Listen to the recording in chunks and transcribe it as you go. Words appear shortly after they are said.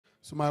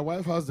So my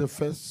wife has the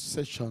first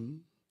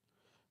session,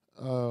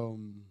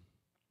 and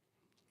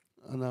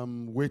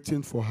I'm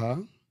waiting for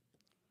her.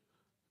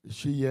 Is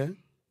she here?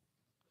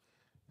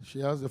 She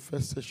has the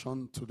first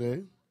session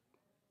today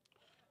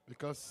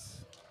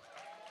because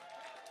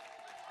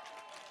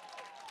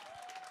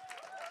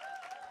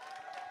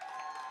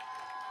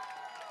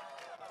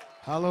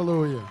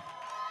hallelujah.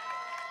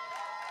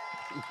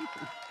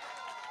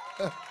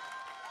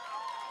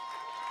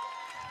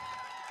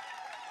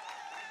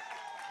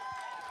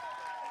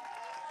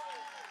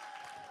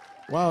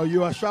 Wow,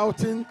 you are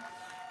shouting,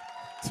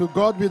 to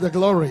God be the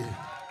glory.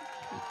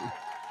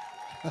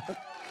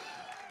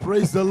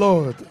 Praise the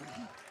Lord.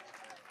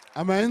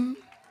 Amen.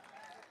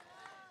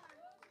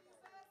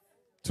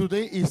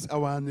 Today is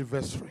our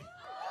anniversary.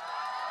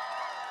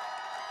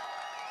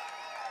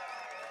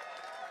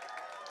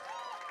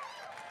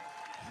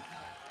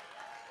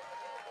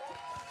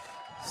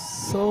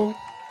 So,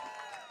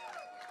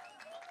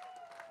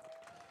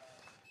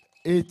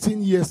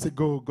 18 years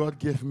ago, God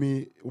gave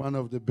me one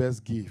of the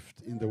best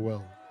gifts in the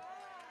world.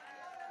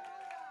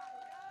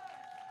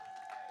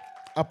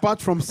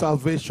 Apart from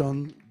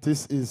salvation,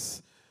 this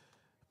is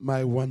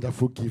my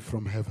wonderful gift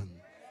from heaven.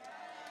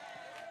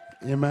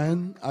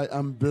 Amen. I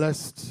am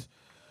blessed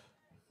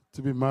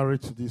to be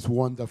married to this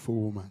wonderful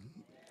woman.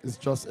 It's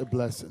just a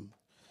blessing.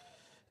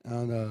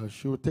 And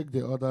she will take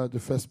the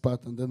first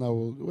part, and then I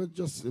will, well,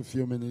 just a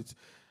few minutes,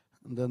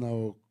 and then I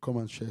will come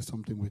and share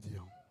something with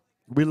you.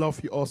 We love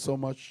you all so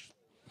much.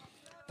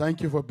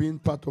 Thank you for being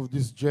part of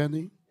this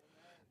journey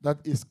that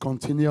is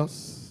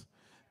continuous.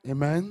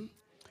 Amen.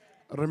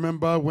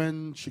 Remember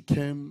when she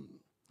came,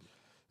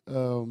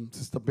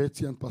 Sister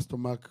Betty and Pastor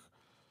Mark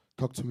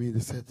talked to me. They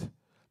said,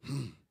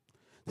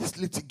 this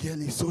little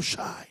girl is so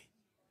shy.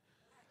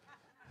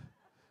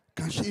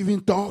 Can she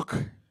even talk?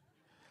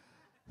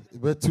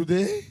 But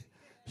today,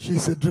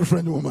 she's a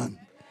different woman.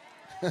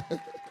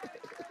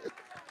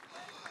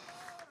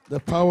 The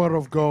power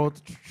of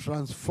God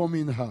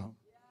transforming her.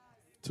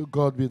 To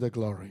God be the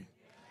glory.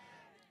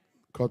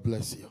 God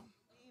bless you.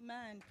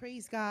 Amen.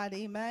 Praise God.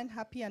 Amen.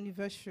 Happy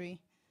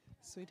anniversary,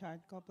 sweetheart.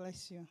 God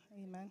bless you.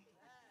 Amen.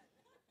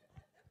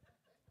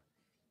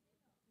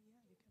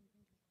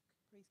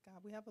 Praise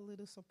God. We have a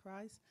little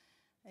surprise.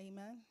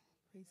 Amen.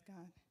 Praise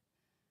God.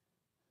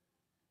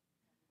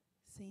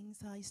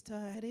 Since I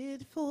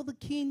started for the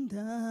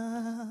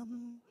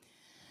kingdom,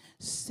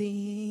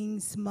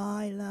 since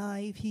my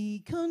life He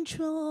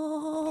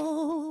controls,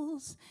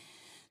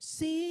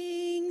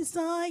 since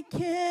I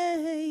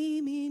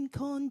came in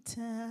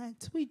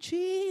contact with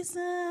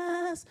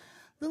Jesus,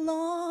 the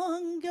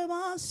longer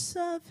I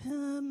serve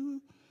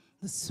Him,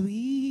 the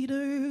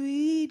sweeter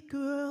it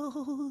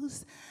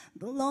grows.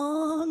 The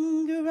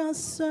longer I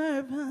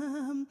serve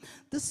Him,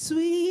 the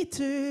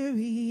sweeter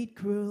it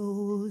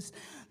grows.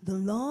 The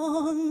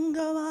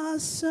longer I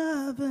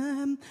serve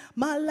Him,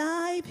 my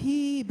life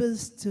He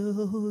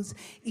bestows.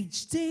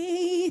 Each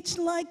day it's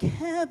like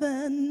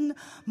heaven,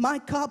 my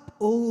cup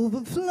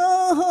overflows.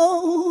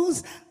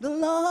 The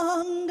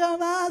longer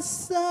I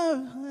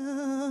serve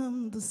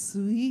Him, the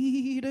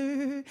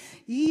sweeter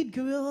it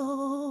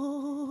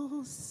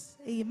grows.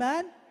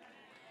 Amen.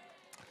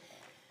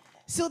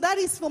 So that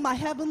is for my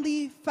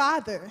heavenly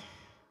Father,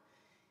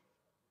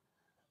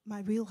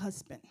 my real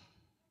husband.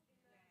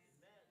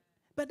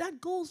 But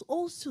that goes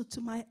also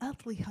to my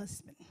earthly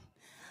husband.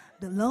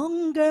 The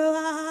longer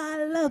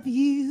I love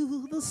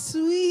you, the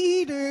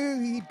sweeter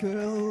it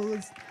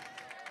grows.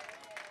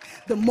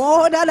 The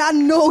more that I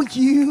know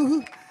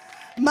you,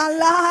 my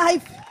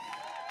life,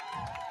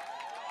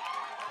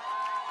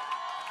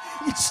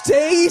 each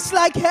day is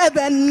like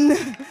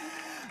heaven.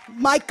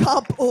 My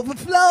cup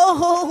overflows.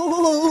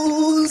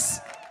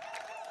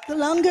 The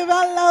longer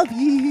I love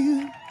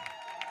you,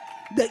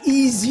 the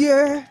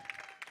easier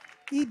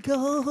it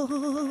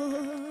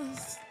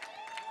goes.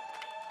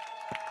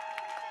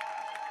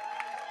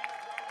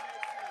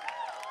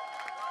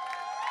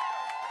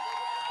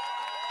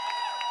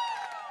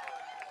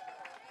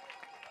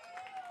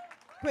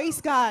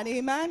 Praise God,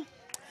 amen.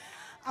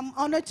 I'm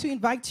honored to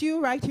invite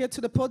you right here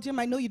to the podium.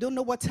 I know you don't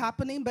know what's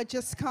happening, but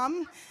just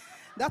come.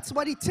 That's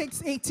what it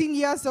takes, 18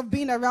 years of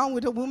being around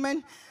with a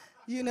woman.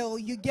 You know,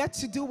 you get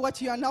to do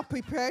what you are not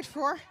prepared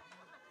for.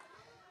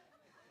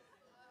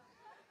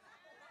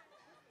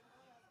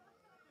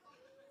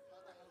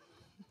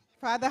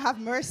 Father, have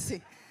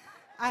mercy.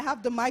 I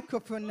have the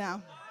microphone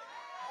now.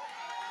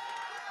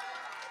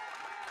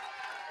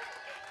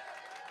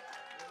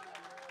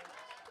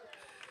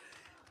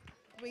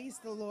 Praise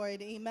the Lord,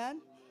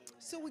 amen.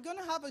 So we're going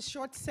to have a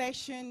short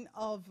session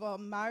of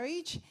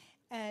marriage,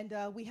 and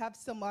we have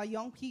some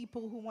young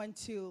people who want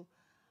to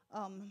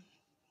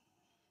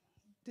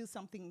do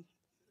something,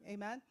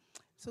 amen.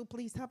 So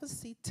please have a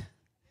seat,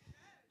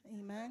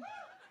 amen.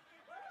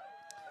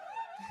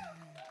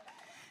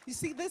 You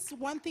see, this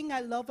one thing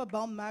I love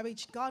about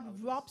marriage, God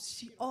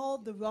rubs all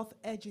the rough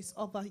edges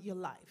over your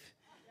life.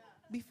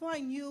 Before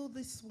I knew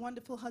this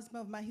wonderful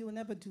husband of mine, he will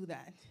never do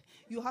that.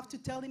 You have to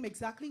tell him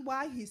exactly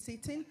why he's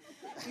sitting.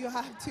 You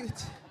have to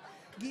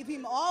give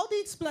him all the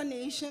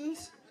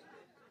explanations.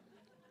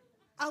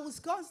 I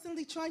was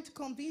constantly trying to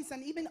convince,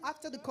 and even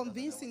after the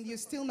convincing, you're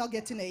still not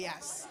getting a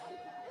yes.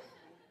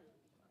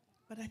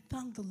 But I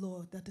thank the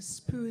Lord that the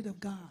Spirit of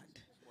God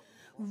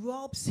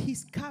robs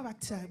his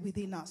character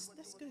within us.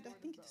 That's good. I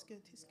think it's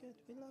good. It's good.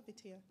 We love it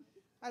here.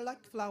 I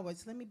like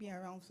flowers. Let me be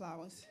around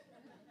flowers.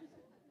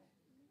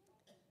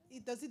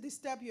 Does it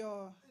disturb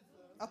your...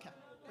 Okay.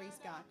 Praise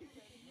God.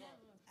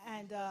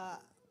 And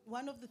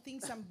one of the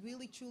things I'm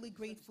really, truly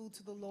grateful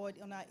to the Lord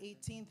on our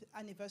 18th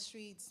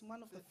anniversary, it's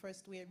one of the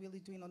first we're really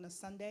doing on a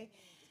Sunday.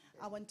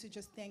 I want to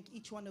just thank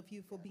each one of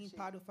you for being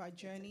part of our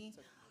journey.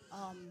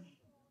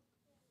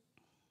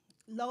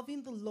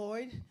 Loving the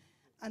Lord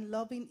and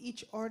loving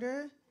each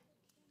other,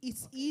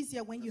 it's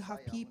easier when you have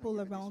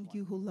people around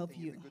you who love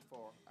you.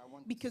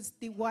 Because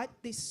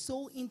they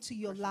sow into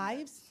your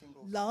lives,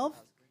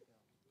 love,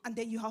 and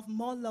then you have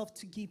more love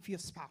to give your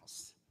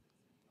spouse.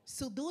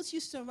 So those you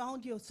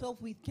surround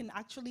yourself with can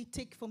actually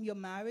take from your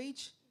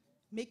marriage,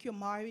 make your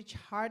marriage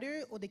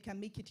harder, or they can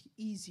make it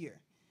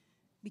easier.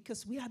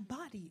 Because we are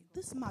body.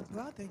 This is my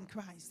brother in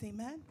Christ,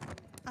 amen?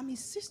 I'm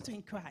his sister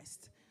in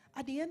Christ.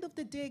 At the end of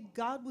the day,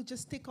 God will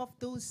just take off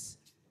those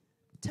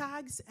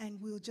tags and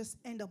we'll just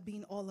end up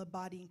being all a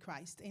body in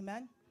Christ,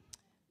 amen?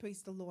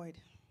 Praise the Lord.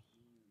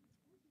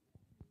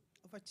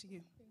 Over to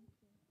you.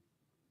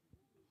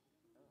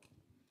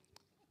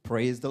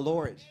 Praise the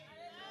Lord.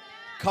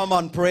 Come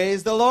on,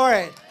 praise the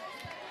Lord.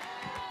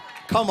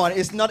 Come on,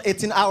 it's not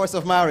 18 hours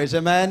of marriage,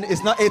 amen?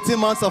 It's not 18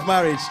 months of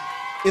marriage.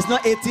 It's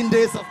not 18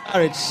 days of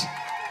marriage.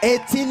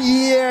 18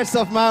 years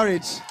of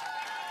marriage.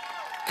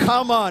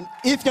 Come on.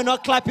 If you're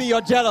not clapping,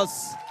 you're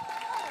jealous.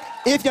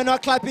 If you're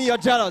not clapping, you're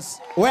jealous.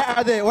 Where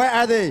are they? Where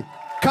are they?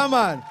 Come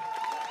on.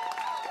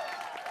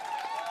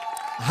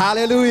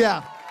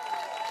 Hallelujah.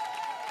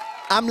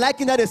 I'm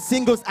liking that the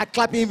singles are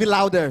clapping even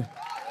louder.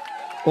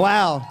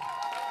 Wow.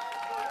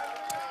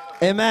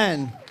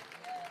 Amen.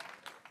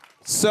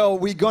 So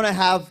we're going to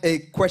have a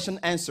question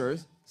answer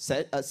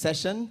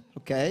session,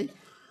 okay?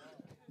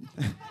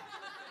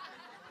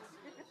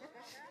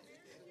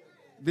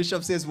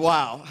 Bishop says,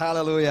 wow,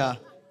 hallelujah.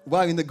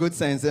 Wow, in the good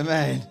sense,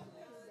 amen.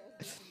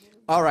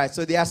 All right,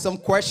 so there are some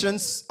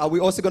questions.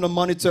 We're also going to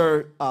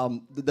monitor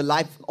the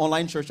live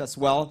online church as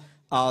well.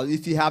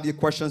 If you have your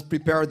questions,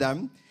 prepare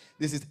them.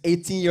 This is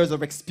 18 years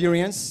of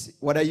experience,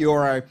 whether you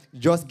are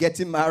just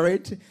getting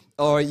married,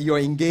 or you're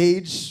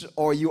engaged,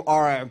 or you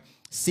are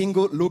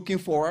single looking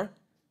for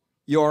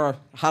your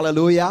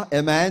hallelujah,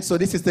 amen. So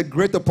this is a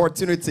great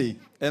opportunity,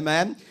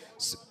 amen.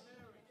 So,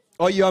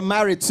 or you are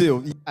married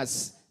too,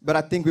 yes. But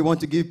I think we want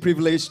to give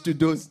privilege to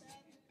those.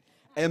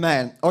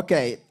 Amen.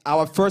 Okay,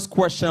 our first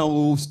question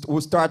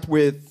we'll start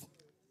with.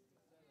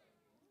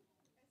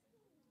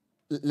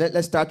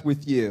 Let's start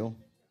with you,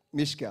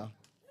 Mishka.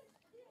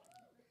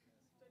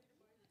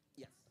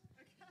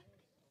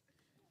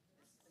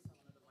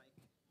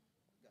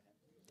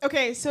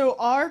 Okay, so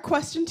our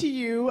question to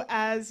you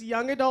as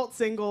young adult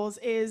singles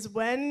is,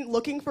 when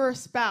looking for a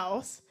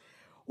spouse,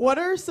 what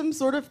are some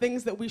sort of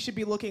things that we should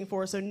be looking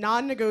for? So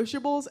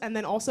non-negotiables, and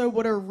then also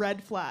what are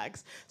red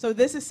flags? So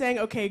this is saying,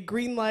 okay,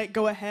 green light,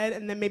 go ahead,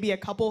 and then maybe a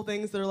couple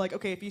things that are like,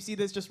 okay, if you see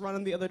this, just run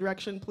in the other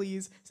direction,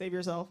 please save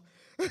yourself.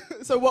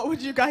 So what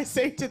would you guys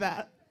say to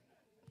that?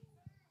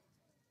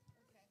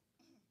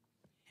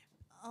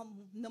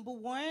 Number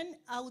one,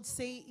 I would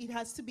say it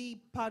has to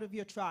be part of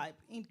your tribe.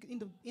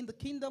 In the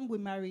kingdom, we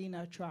marry in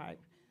our tribe.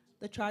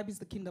 The tribe is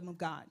the kingdom of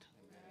God.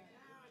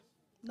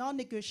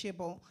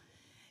 Non-negotiable.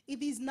 If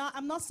he's not,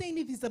 I'm not saying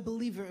if he's a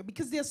believer,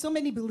 because there are so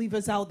many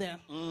believers out there.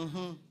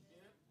 Mm-hmm.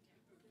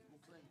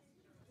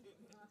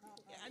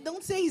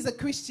 Don't say he's a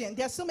Christian.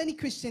 There are so many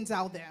Christians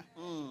out there.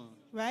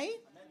 Right?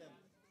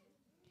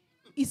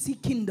 Is he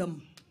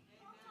kingdom?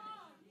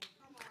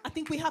 I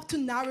think we have to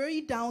narrow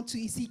it down to,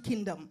 is he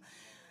kingdom?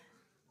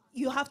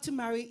 You have to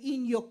marry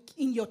in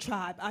your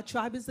tribe. Our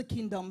tribe is the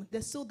kingdom.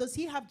 So does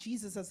he have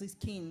Jesus as his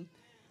king?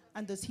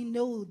 And does he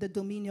know the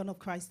dominion of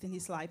Christ in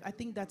his life? I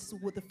think that's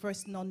what the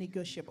first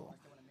non-negotiable.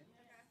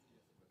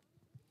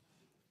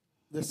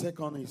 The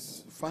second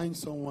is find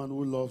someone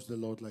who loves the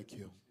Lord like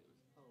you.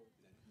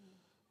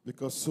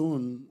 Because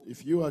soon,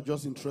 if you are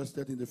just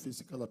interested in the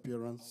physical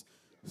appearance,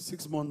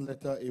 6 months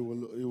later, it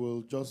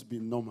will just be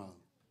normal.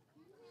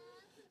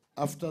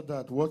 After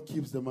that, what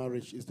keeps the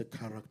marriage is the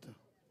character.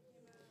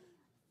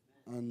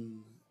 And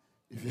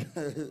if you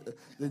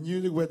the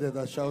newlywed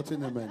are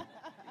shouting amen.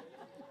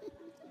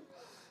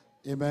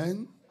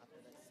 Amen.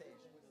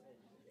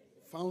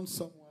 Find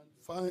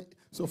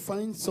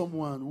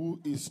someone who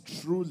is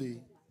truly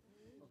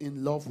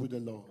in love with the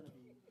Lord.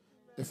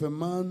 If a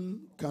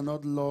man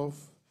cannot love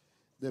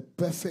the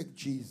perfect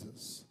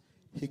Jesus,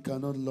 he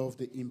cannot love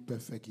the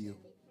imperfect you.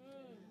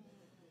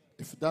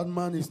 If that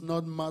man is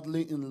not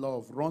madly in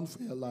love, run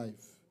for your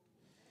life.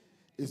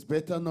 It's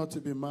better not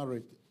to be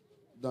married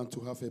than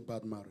to have a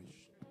bad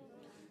marriage.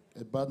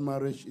 A bad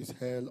marriage is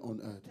hell on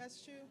earth.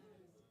 That's true.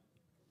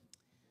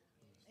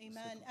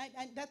 Amen.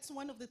 And that's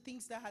one of the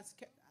things that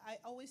I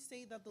always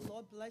say that the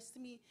Lord blessed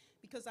me,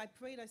 because I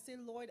prayed, I said,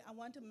 Lord, I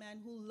want a man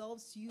who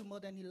loves you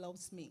more than he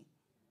loves me.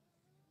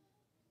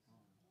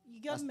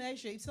 You got to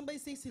measure. If somebody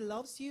says he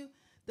loves you,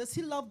 does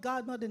he love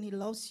God more than he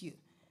loves you?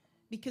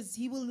 Because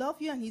he will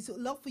love you and his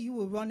love for you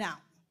will run out.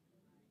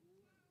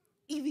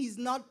 If he's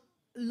not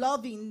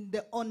loving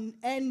the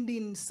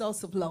unending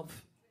source of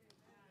love.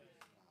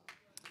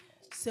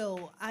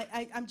 So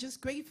I'm just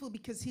grateful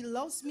because he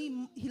loves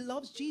me. He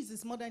loves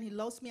Jesus more than he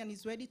loves me, and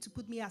he's ready to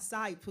put me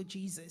aside for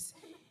Jesus.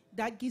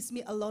 That gives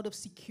me a lot of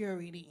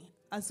security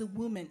as a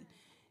woman,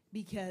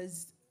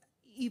 because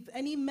if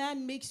any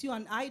man makes you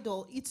an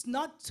idol, it's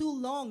not too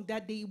long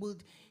that they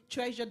would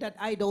treasure that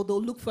idol.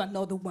 They'll look for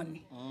another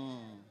one.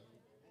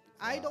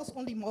 Idols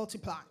only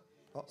multiply.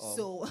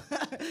 So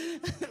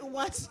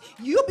once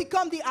you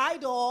become the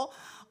idol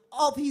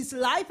of his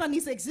life and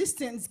his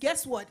existence,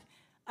 guess what?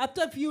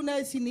 After a few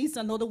nights, he needs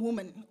another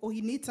woman, or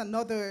he needs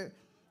another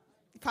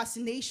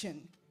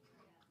fascination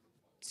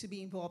to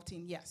be involved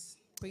in. Yes.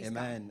 Praise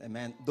Amen. God.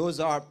 Amen. Those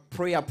are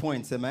prayer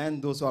points. Amen.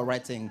 Those who are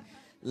writing,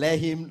 let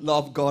him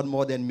love God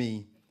more than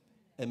me.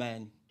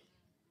 Amen.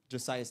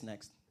 Josiah is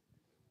next.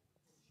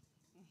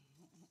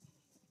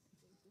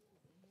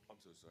 I'm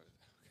so sorry.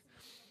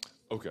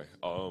 Okay.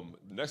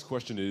 The next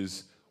question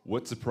is,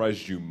 what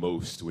surprised you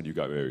most when you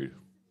got married?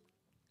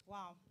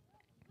 Wow.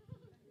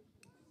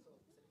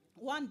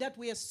 One, that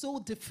we are so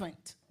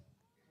different.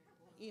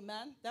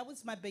 Amen. That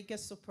was my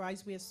biggest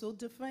surprise. We are so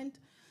different,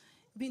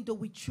 even though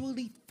we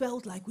truly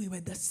felt like we were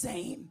the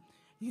same.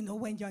 You know,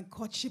 when you're in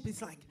courtship,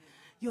 it's like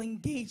you're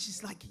engaged.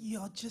 It's like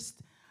you're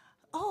just,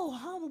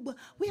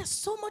 we are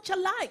so much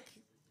alike.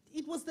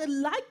 It was the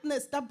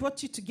likeness that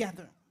brought you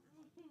together.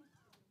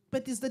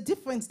 But it's the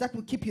difference that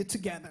will keep you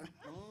together.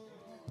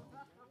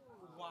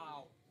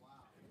 Wow.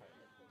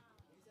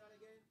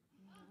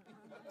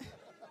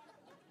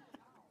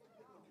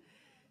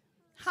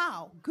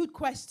 How? Good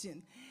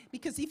question.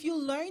 Because if you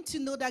learn to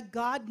know that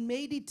God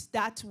made it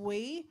that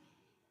way,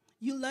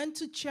 you learn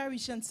to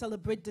cherish and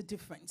celebrate the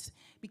difference.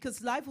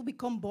 Because life will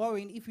become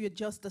boring if you're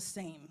just the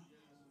same.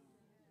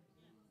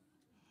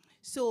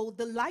 So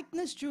the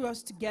likeness drew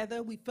us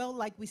together. We felt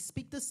like we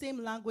speak the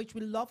same language.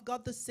 We love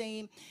God the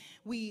same.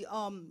 We,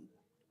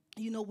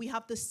 we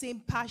have the same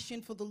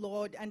passion for the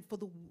Lord and for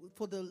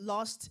the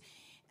lost.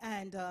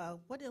 And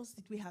what else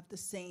did we have the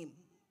same?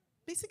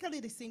 Basically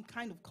the same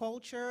kind of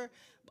culture,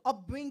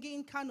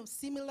 upbringing, kind of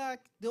similar.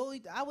 Though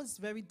I was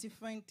very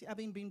different,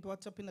 having been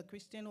brought up in a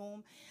Christian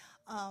home.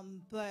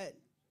 But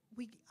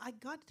I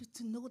got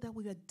to know that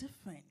we are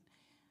different.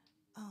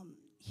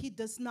 He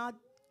does not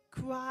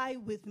cry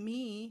with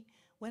me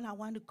when I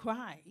want to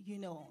cry, you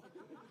know.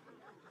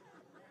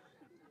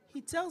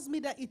 He tells me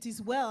that it is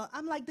well.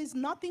 I'm like, there's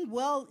nothing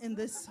well in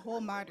this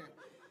whole matter.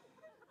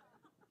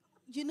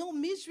 You know,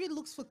 misery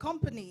looks for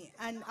company,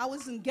 and I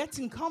wasn't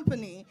getting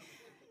company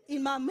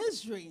in my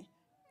misery.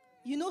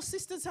 You know,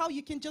 sisters, how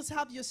you can just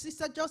have your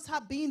sister just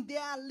have been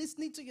there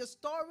listening to your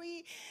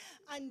story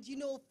and, you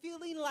know,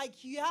 feeling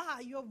like, yeah,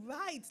 you're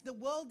right. The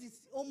world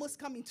is almost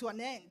coming to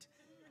an end.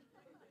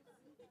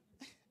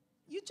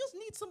 You just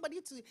need somebody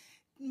to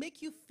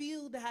make you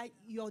feel that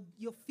your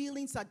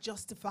feelings are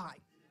justified.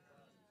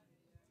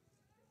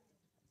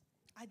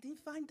 I didn't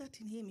find that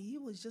in him. He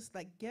was just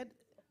like, get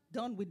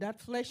done with that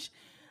flesh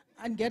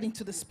and get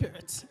into the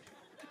spirit.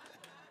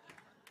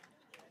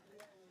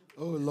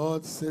 Oh,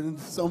 Lord,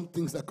 some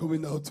things are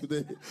coming out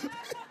today.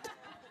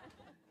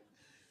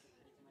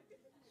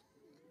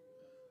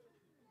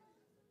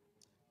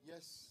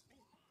 Yes.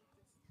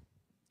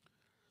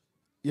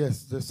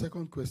 Yes, the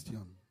second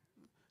question.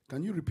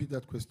 Can you repeat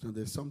that question?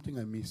 There's something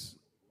I missed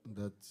in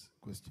that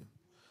question.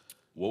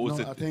 What was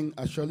it? I think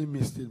I surely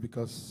missed it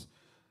because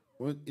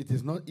it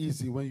is not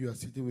easy when you are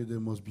sitting with the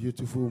most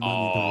beautiful woman in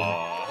the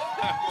world.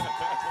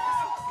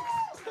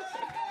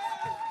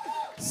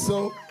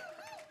 So,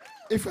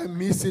 if I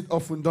miss it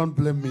often, don't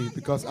blame me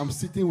because I'm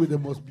sitting with the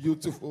most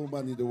beautiful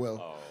woman in the world.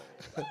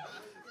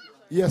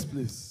 Yes,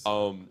 please.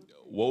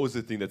 What was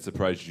the thing that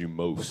surprised you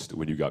most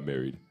when you got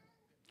married?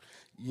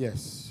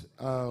 Yes.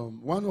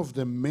 One of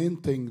the main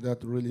things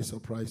that really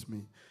surprised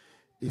me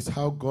is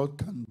how God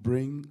can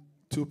bring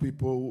two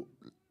people.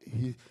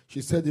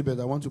 She said it, but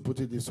I want to put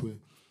it this way.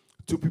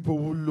 Two people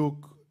who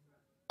look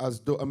as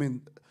though,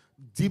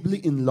 deeply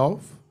in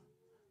love,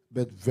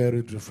 but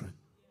very different.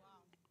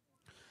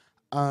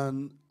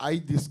 And I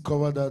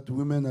discovered that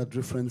women are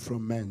different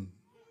from men.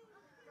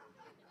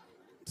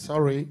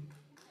 Sorry.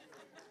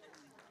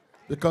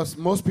 Because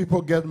most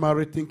people get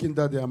married thinking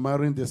that they are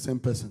marrying the same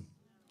person.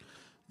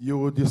 You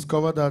will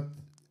discover that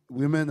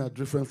women are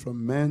different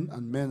from men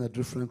and men are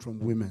different from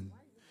women.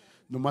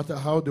 No matter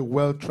how the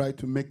world tried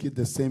to make it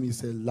the same,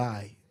 it's a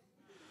lie.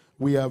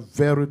 We are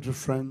very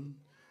different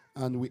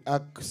and we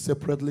act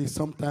separately.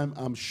 Sometimes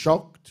I'm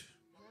shocked.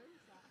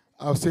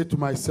 I'll say to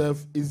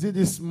myself, is it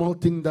this small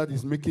thing that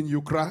is making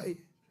you cry?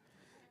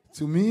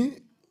 To me,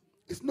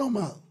 it's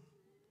normal.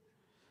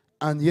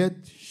 And yet,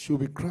 she'll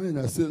be crying.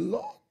 I say,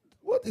 Lord,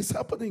 what is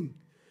happening?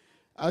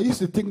 I used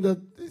to think that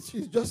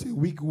she's just a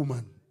weak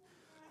woman.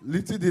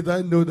 Little did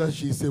I know that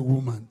she's a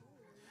woman.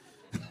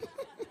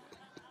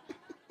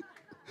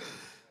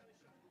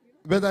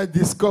 But I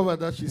discovered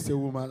that she's a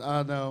woman.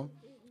 And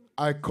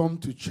I come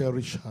to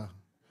cherish her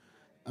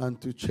and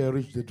to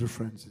cherish the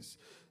differences.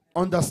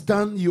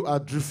 Understand you are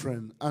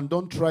different and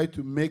don't try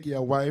to make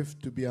your wife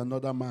to be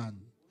another man.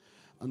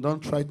 And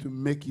don't try to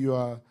make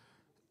your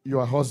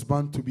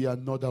husband to be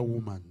another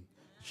woman.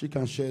 She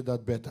can share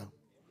that better.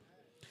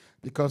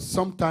 Because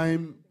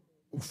sometimes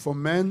for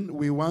men,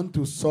 we want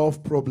to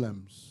solve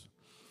problems.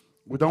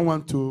 We don't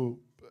want to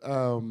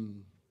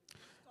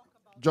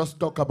just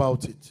talk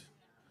about it.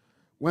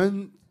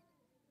 When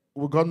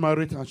we got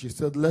married and she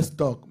said, let's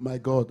talk, my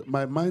God,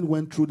 my mind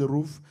went through the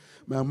roof.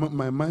 My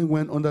mind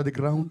went under the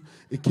ground.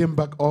 It came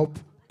back up.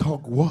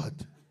 Talk what?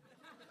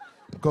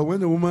 Because when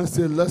the woman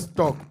said, let's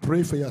talk,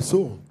 pray for your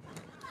soul.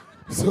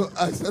 So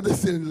I started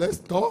saying, let's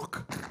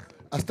talk.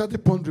 I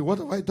started pondering, what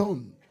have I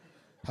done?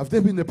 Have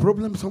there been a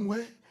problem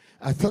somewhere?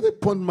 I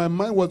started pondering, my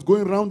mind was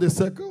going around the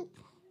circle.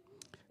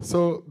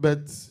 So,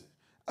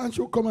 and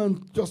she'll come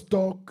and just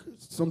talk,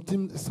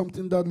 something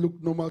that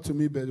looked normal to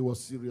me, but it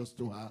was serious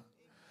to her.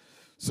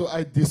 So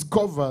I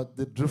discovered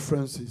the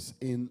differences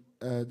in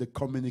the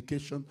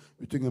communication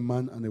between a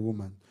man and a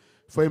woman.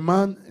 For a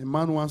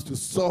man wants to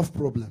solve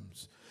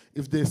problems.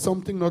 If there's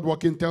something not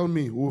working, tell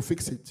me, we'll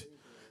fix it.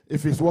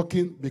 If it's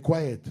working, be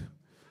quiet.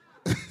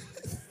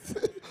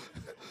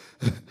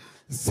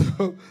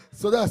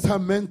 So that's her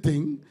main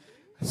thing.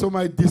 So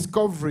my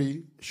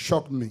discovery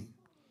shocked me.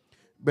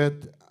 But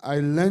I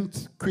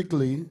learned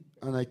quickly,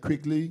 and I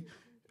quickly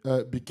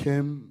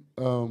became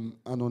an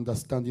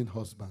understanding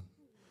husband.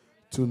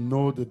 To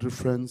know the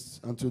difference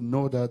and to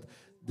know that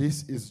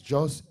this is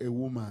just a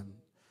woman.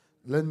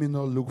 Let me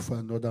not look for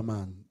another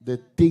man. They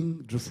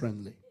think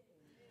differently.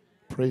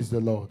 Praise the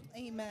Lord.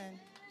 Amen.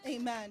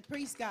 Amen.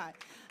 Praise God.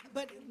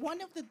 But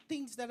one of the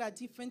things that our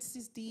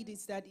differences did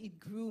is that it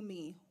grew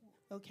me.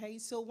 Okay,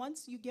 so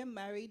once you get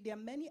married, there are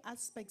many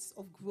aspects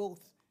of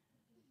growth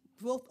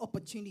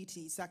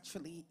opportunities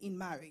actually in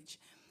marriage.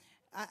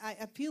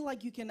 I feel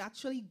like you can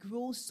actually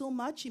grow so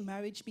much in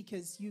marriage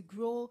because you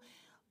grow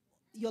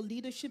your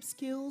leadership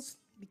skills,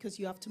 because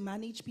you have to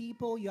manage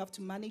people, you have to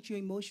manage your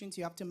emotions,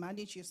 you have to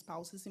manage your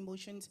spouse's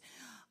emotions.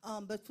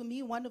 But for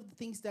me, one of the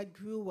things that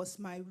grew was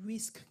my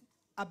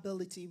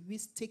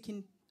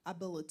risk-taking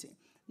ability.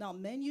 Now,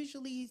 men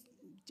usually,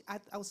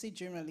 I'll say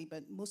generally,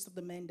 but most of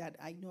the men that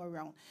I know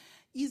around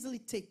easily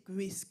take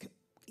risk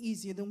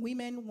easier than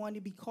women. Want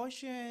to be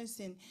cautious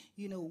and,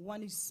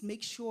 want to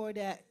make sure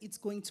that it's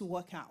going to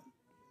work out.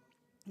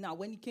 Now,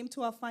 when it came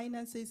to our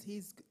finances,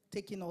 he's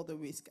taking all the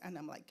risk. And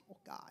I'm like, oh,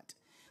 God.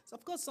 So,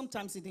 of course,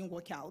 sometimes it didn't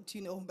work out,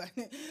 but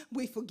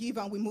we forgive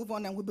and we move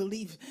on and we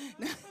believe.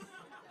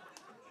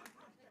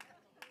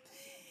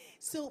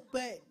 So,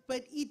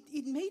 but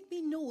it made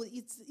me know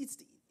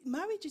it's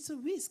marriage is a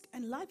risk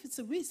and life is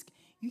a risk.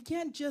 You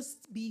can't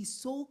just be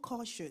so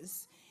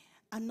cautious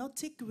and not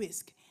take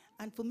risk.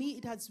 And for me,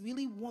 it has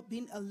really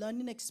been a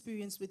learning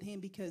experience with him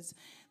because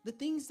the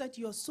things that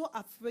you're so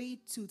afraid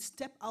to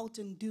step out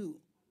and do,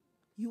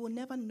 you will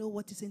never know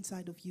what is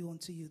inside of you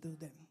until you do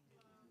them.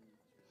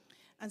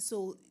 And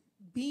so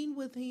being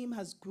with him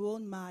has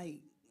grown my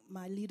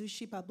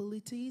leadership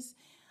abilities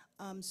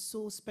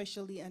so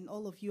especially, and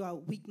all of you are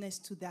witness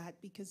to that,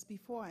 because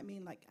before,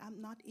 I'm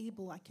not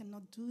able, I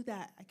cannot do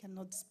that. I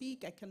cannot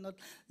speak, I cannot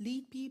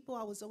lead people.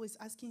 I was always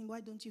asking,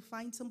 why don't you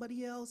find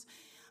somebody else?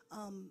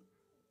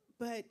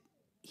 But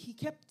he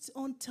kept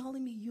on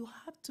telling me, you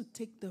have to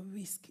take the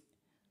risk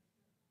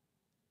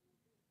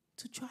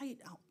to try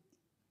it out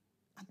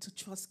and to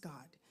trust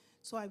God.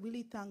 So I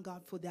really thank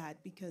God for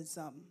that because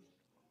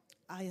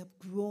I have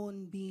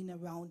grown being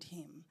around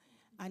him.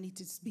 And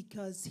it is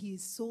because he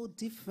is so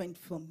different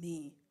from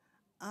me.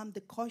 I'm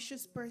the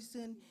cautious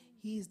person.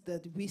 He is the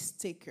risk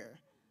taker.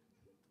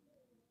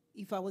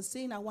 If I was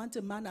saying I want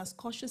a man as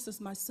cautious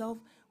as myself,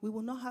 we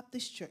will not have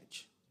this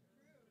church.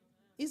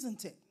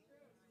 Isn't it?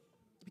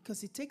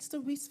 Because it takes the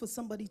risk for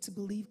somebody to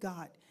believe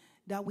God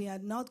that we are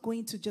not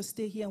going to just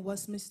stay here in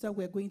Westminster,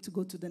 we're going to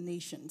go to the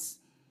nations.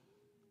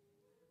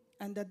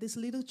 And that this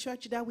little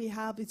church that we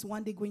have is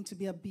one day going to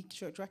be a big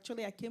church.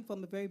 Actually, I came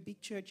from a very big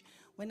church.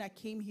 When I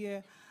came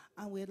here,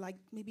 and we're like,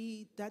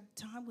 maybe that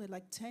time we're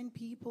like 10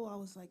 people. I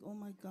was like, oh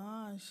my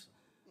gosh,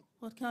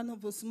 what kind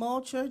of a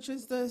small church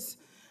is this?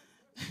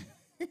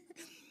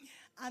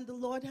 And the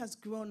Lord has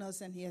grown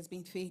us and he has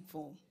been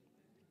faithful.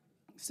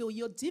 So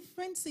your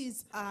difference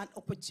is an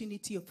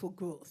opportunity for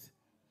growth.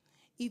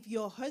 If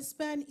your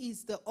husband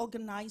is the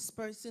organized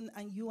person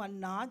and you are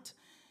not,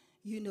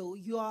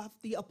 you have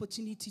the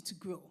opportunity to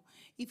grow.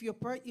 If your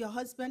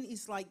husband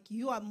is like,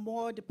 you are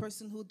more the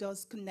person who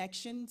does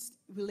connections,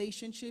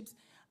 relationships,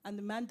 and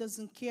the man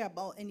doesn't care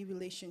about any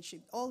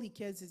relationship. All he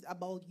cares is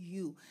about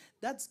you.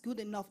 That's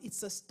good enough.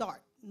 It's a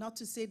start. Not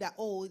to say that,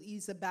 oh,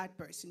 he's a bad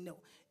person. No.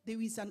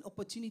 There is an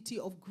opportunity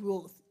of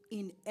growth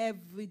in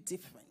every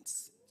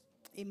difference.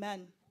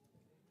 Amen.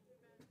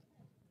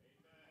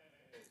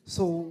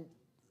 So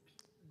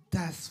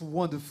that's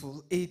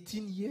wonderful.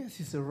 18 years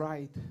is a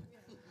ride.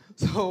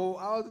 So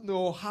I don't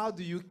know, how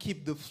do you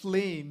keep the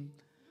flame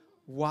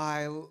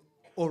while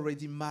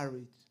already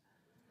married?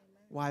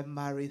 While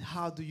married,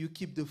 how do you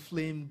keep the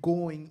flame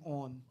going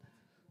on?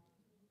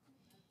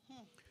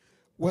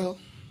 Well,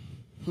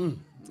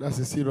 that's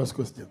a serious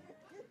question.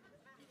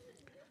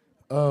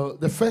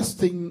 The first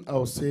thing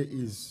I'll say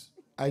is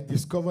I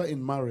discover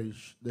in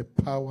marriage the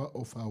power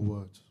of our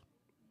words.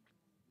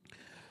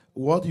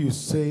 What you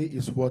say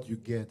is what you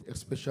get,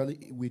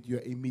 especially with your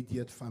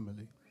immediate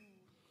family.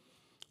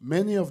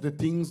 Many of the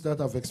things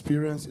that I've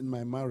experienced in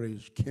my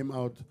marriage came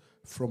out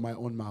from my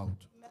own mouth.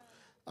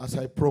 As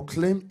I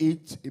proclaimed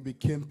it, it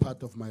became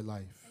part of my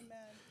life. Amen.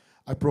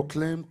 I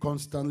proclaim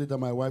constantly that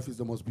my wife is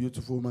the most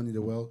beautiful woman in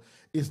the world.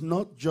 It's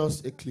not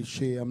just a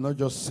cliche. I'm not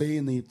just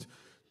saying it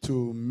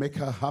to make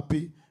her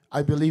happy.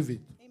 I believe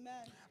it. Amen.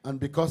 And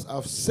because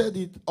I've said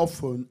it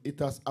often, it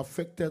has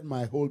affected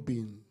my whole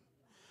being.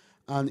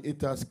 And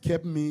it has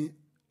kept me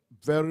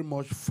very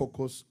much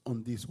focused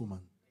on this woman.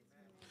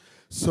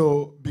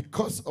 So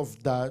because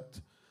of that,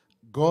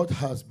 God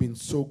has been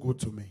so good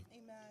to me.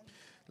 Amen.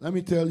 Let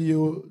me tell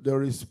you,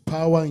 there is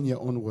power in your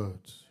own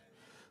words.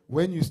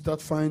 When you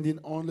start finding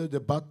only the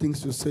bad things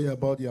to say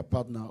about your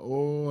partner,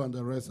 and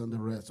the rest,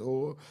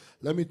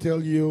 let me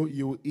tell you,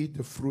 you will eat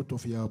the fruit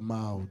of your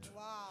mouth.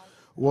 Wow.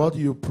 What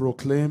you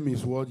proclaim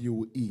is what you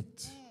will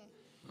eat.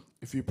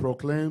 If you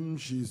proclaim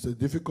she's a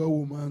difficult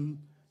woman,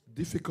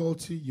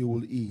 difficulty you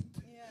will eat.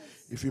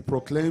 Yes. If you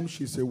proclaim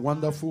she's a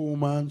wonderful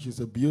woman, she's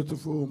a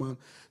beautiful woman.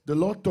 The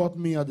Lord taught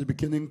me at the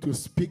beginning to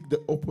speak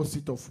the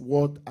opposite of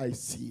what I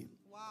see.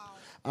 Wow.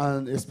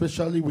 And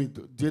especially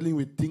with dealing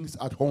with things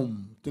at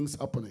home, things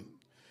happening.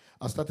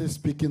 I started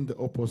speaking the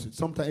opposite.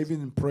 Sometimes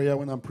even in prayer,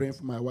 when I'm praying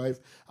for my wife,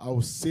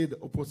 I'll say the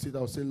opposite.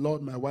 I'll say,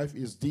 Lord, my wife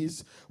is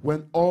this,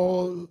 when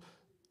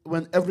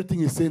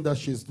everything is saying that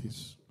she's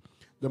this.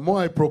 The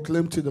more I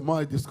proclaimed it, the more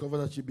I discovered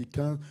that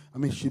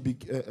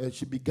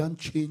she began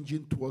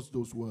changing towards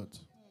those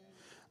words.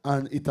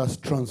 And it has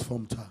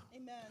transformed her.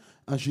 Amen.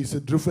 And she's a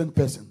different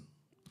person.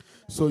 Amen.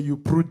 So you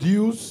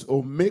produce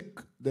or make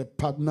the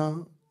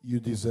partner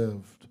you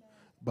deserved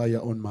by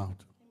your own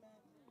mouth.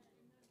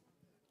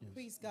 Yes.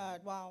 Praise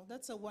God. Wow,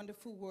 that's a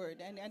wonderful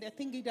word. And I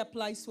think it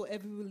applies for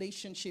every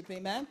relationship,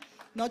 amen?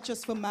 Not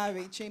just for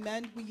marriage,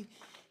 amen?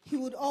 He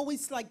would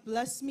always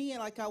bless me,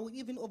 and I would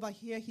even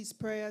overhear his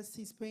prayers.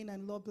 He's praying,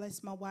 and Lord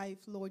bless my wife.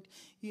 Lord,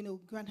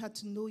 grant her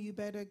to know you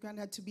better. Grant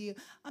her to be.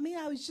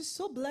 I was just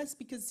so blessed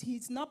because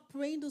he's not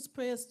praying those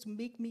prayers to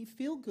make me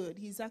feel good.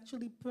 He's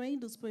actually praying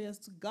those prayers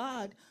to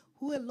God,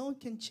 who alone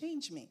can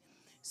change me.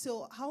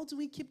 So how do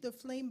we keep the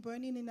flame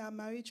burning in our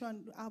marriage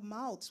and our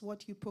mouths?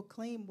 What you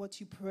proclaim, what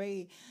you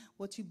pray,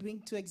 what you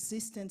bring to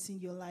existence in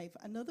your life.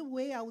 Another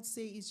way I would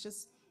say is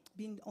just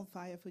being on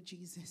fire for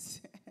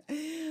Jesus.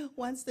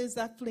 Once there's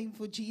that flame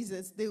for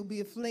Jesus, there will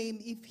be a flame.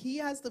 If he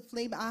has the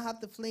flame, I have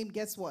the flame,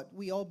 guess what?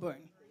 We all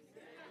burn.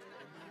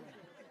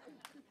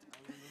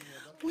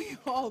 We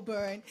all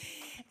burn.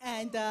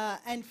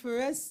 And for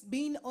us,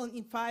 being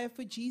in fire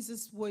for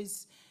Jesus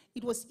was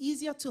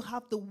easier to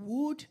have the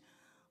wood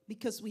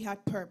because we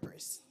had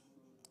purpose.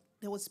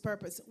 There was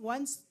purpose.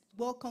 Once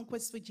World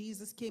Conquest for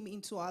Jesus came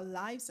into our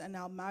lives and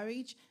our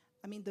marriage,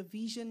 the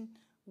vision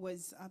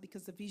was,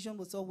 because the vision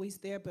was always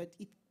there, but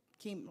it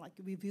came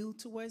revealed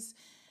to us.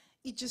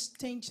 It just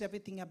changed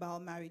everything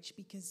about marriage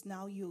because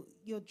now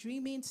you're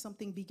dreaming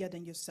something bigger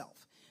than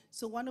yourself.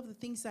 So one of the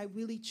things I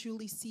really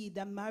truly see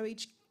that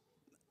marriage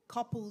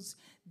couples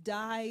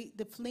die,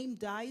 the flame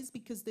dies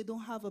because they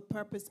don't have a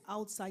purpose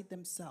outside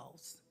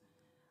themselves.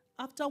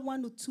 After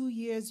 1 or 2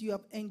 years, you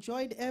have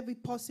enjoyed every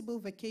possible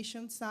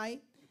vacation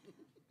site,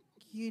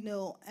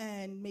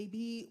 and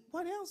maybe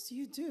what else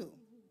you do?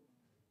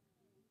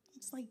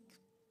 It's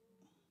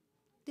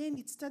then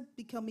it starts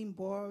becoming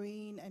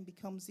boring and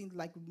becomes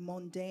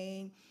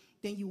mundane.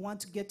 Then you want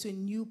to get to a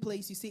new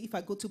place. You say, if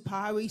I go to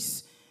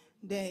Paris,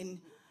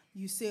 then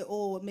you say,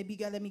 maybe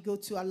let me go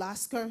to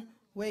Alaska,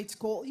 where it's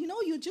cold.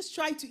 You just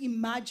try to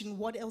imagine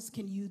what else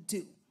can you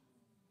do.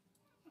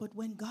 But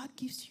when God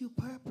gives you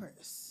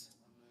purpose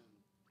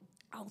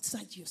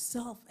outside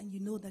yourself, and you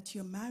know that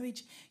your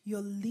marriage,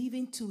 you're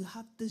living to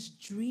have this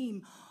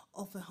dream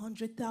of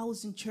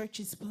 100,000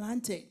 churches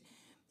planted.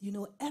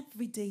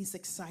 Every day is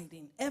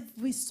exciting.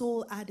 Every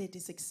soul added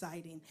is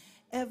exciting.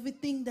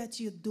 Everything that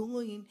you're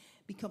doing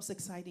becomes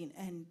exciting.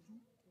 And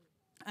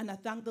I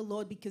thank the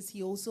Lord because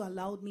he also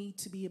allowed me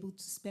to be able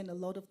to spend a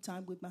lot of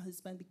time with my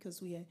husband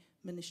because we are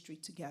ministry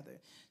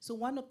together. So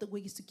one of the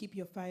ways to keep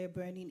your fire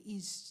burning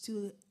is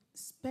to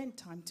spend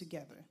time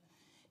together.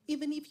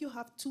 Even if you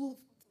have 2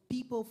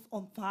 people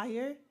on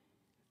fire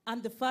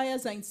and the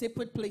fires are in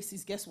separate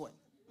places, guess what?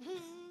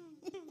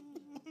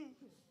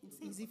 It's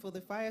easy for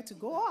the fire to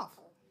go off.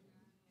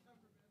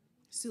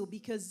 So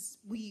because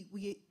we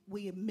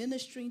are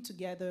ministering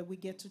together, we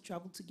get to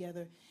travel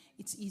together,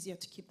 it's easier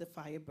to keep the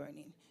fire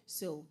burning.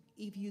 So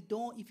if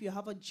you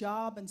have a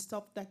job and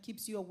stuff that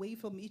keeps you away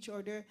from each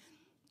other,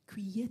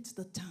 create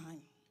the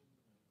time.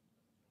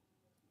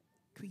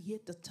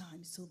 Create the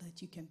time so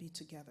that you can be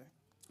together.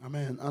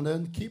 Amen. And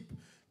then keep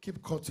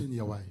courting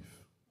your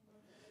wife.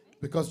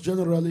 Because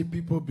generally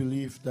people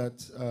believe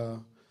that,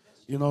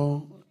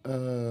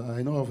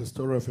 I know of a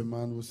story of a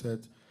man who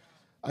said,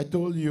 I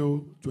told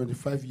you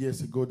 25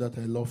 years ago that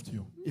I loved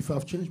you. If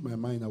I've changed my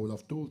mind, I would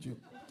have told you.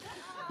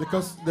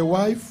 Because the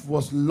wife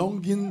was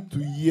longing to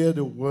hear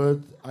the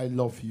word, I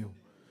love you.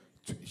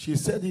 She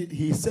said it,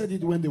 he said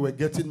it when they were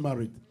getting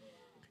married.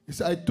 He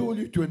said, I told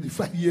you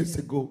 25 years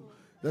ago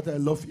that I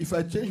love you. If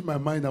I changed my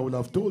mind, I would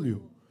have told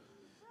you.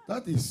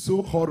 That is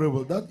so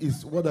horrible. That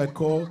is what I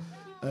call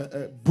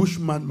a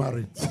bushman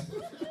marriage.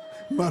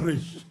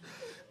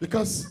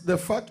 Because the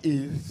fact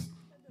is,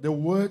 the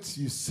words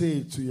you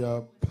say to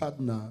your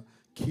partner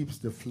keeps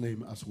the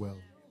flame as well.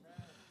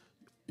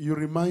 You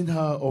remind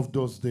her of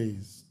those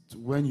days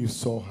when you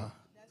saw her,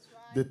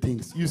 the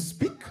things. You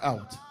speak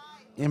out.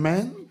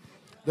 Amen?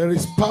 There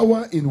is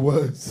power in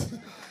words.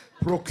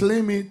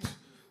 Proclaim it.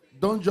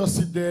 Don't just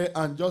sit there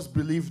and just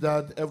believe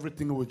that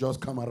everything will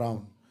just come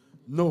around.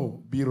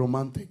 No, be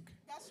romantic.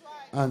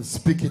 And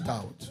speak it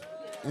out.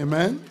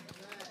 Amen?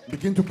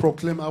 Begin to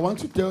proclaim. I want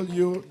to tell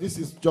you, this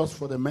is just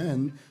for the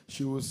men.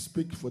 She will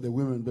speak for the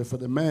women. But for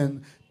the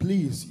men,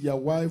 please, your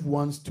wife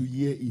wants to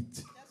hear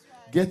it.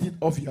 Get it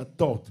off your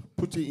thought.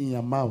 Put it in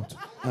your mouth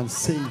and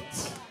say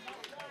it.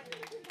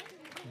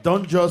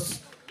 Don't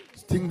just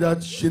think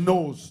that she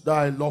knows that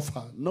I love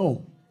her.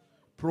 No.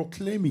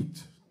 Proclaim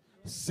it.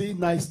 Say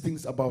nice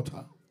things about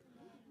her.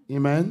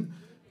 Amen?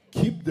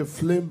 Keep the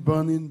flame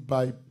burning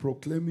by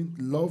proclaiming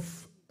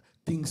love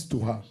things to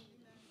her.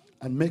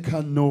 And make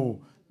her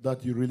know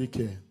that you really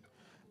care.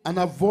 And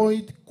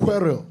avoid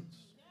quarrels.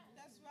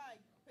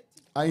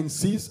 I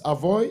insist,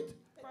 avoid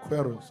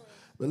quarrels.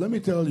 But let me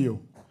tell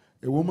you,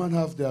 a woman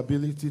has the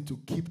ability to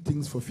keep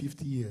things for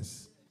 50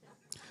 years.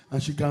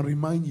 And she can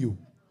remind you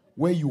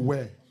where you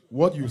were,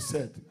 what you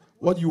said,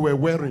 what you were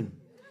wearing,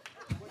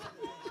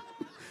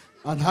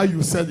 and how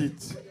you said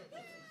it.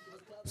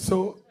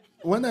 So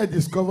when I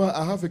discover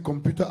I have a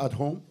computer at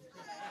home,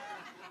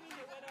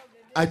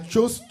 I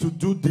chose to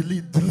do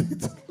delete.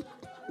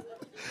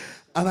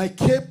 And I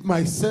kept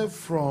myself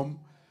from,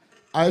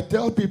 I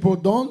tell people,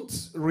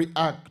 don't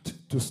react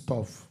to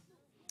stuff.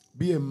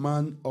 Be a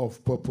man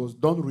of purpose.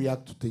 Don't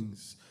react to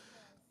things.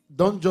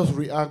 Don't just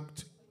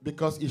react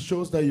because it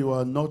shows that you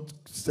are not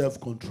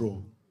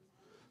self-control.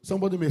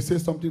 Somebody may say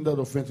something that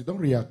offends you. Don't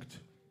react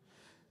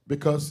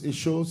because it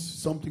shows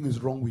something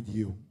is wrong with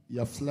you.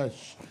 Your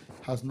flesh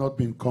has not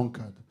been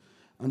conquered.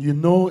 And you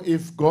know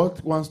if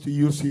God wants to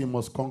use you, he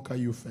must conquer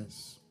you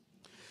first.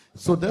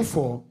 So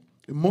therefore,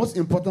 the most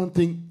important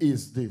thing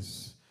is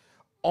this.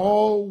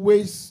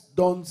 Always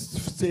don't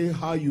say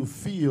how you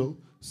feel.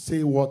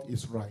 Say what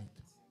is right.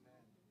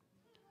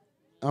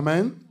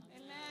 Amen?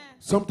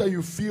 Sometimes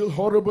you feel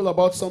horrible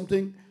about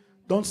something.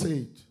 Don't say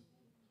it.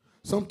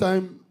 One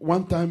time,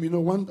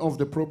 one of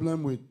the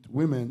problem with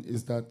women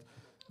is that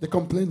they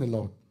complain a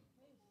lot.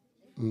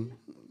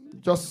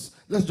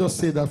 Let's just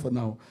say that for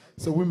now.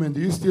 So women,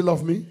 do you still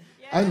love me?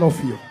 Yeah. I love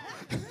you.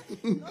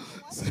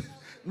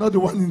 Not the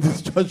one in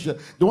this church.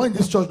 The one in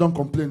this church don't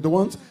complain. The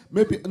ones,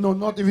 maybe, no,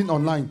 not even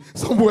online.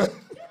 Somewhere.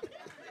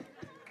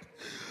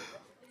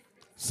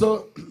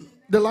 So,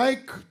 they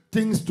like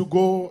things to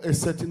go a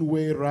certain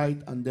way, right,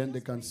 and then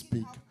they can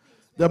speak.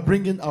 They're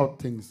bringing out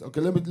things.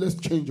 Okay, let's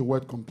change the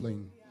word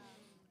complain.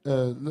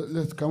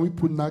 Can we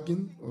put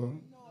nagging? Or?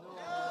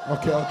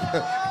 Okay.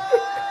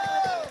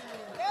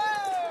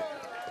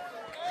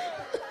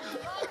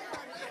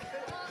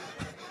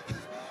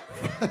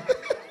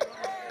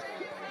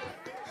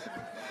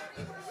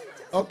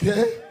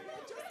 Okay.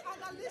 Just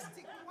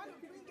analytic. We want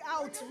to bring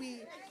out.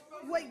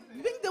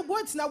 We bring the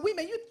words now.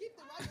 Women, you keep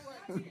the right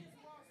words.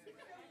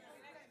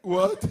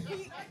 What?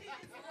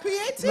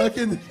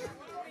 Creative.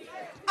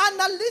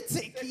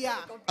 Analytic, yeah.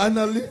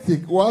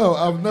 Analytic. Wow,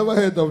 I've never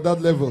heard of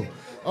that level.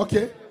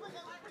 Okay.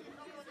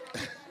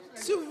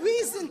 To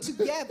reason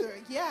together,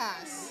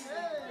 yes.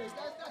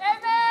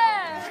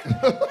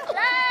 Amen.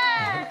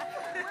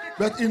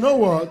 But you know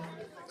what,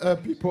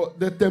 people,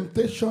 the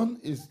temptation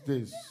is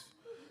this.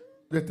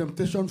 The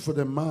temptation for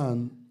the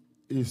man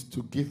is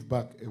to give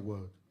back a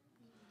word,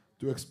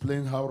 to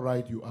explain how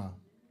right you are.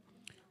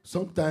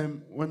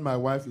 Sometimes when my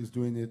wife is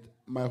doing it,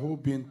 my whole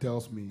being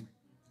tells me,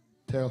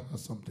 tell her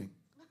something.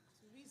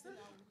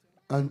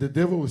 And the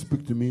devil will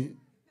speak to me.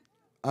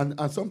 And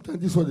sometimes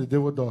this is what the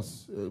devil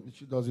does.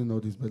 She doesn't know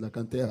this, but I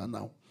can tell her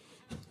now.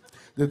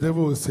 The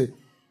devil will say,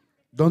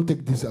 don't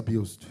take this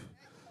abused.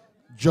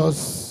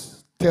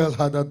 Just tell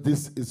her that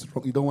this is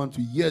wrong. You don't want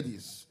to hear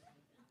this.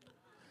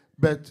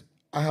 But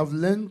I have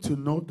learned to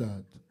know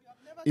that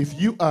if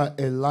you are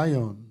a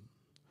lion,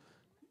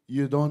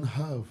 you don't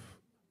have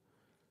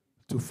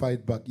to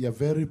fight back. Your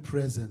very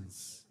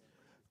presence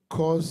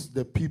causes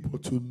the people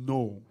to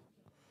know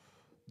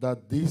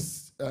that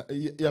this,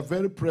 your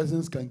very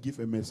presence can give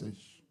a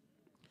message.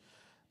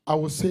 I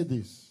will say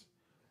this.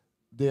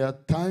 There are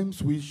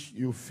times which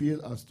you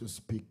feel as to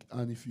speak,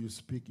 and if you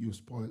speak, you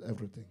spoil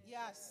everything.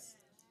 Yes.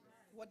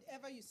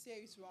 Whatever you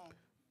say is wrong.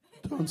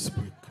 Don't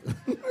speak.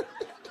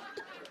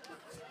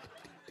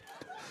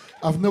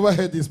 I've never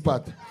heard this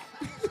part.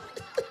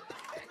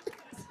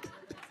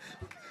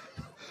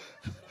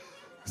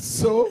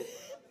 So,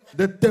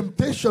 the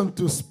temptation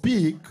to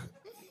speak,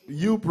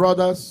 you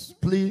brothers,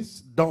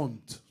 please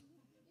don't.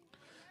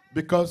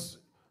 Because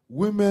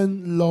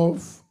women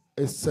love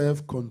a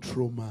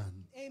self-control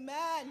man.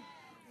 Amen.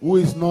 Who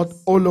is not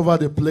all over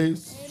the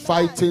place, Amen.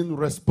 fighting,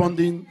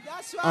 responding,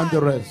 That's right. and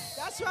the rest.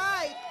 That's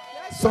right.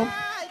 That's Some-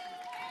 right.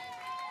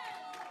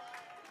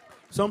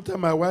 Sometimes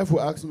my wife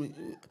will ask me,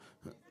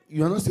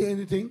 "You're not saying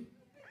anything?"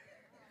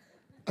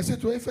 I said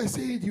to her, "If I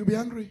say it, you'll be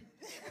angry.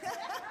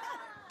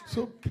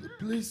 So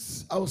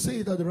please, I'll say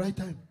it at the right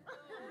time."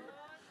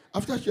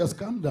 After she has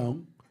calmed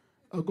down,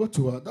 I'll go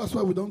to her. That's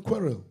why we don't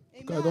quarrel.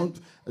 Because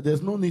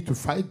there's no need to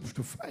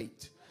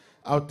fight.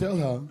 I'll tell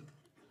her,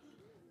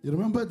 "You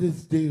remember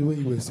this day when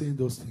you were saying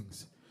those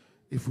things?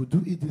 If we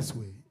do it this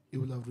way, it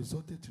will have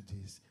resulted to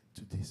this,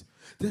 to this."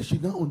 Then she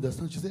now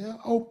understands. She said,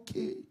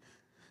 "Okay.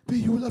 But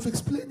you will have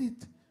explained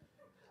it."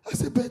 I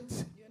said, "But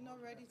You're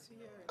not ready to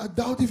hear it. I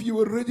doubt if you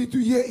were ready to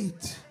hear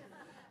it.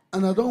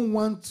 And I don't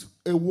want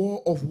a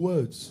war of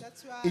words."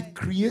 That's right. It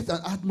creates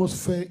an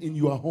atmosphere in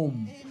your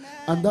home. Amen.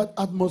 And that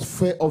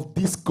atmosphere of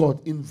discord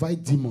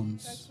invite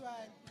demons. That's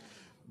right.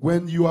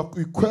 When you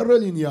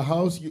quarrel in your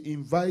house, you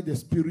invite the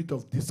spirit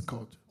of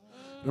discord.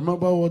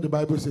 Remember what the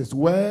Bible says.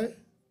 Where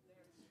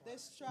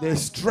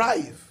there's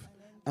strife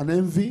and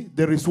envy,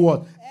 there is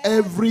what?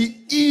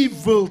 Every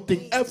evil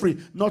thing. Every,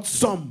 not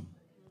some.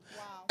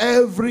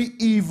 Every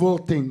evil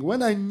thing.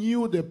 When I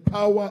knew the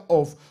power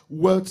of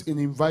words in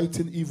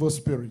inviting evil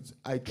spirits,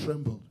 I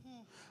trembled.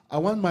 I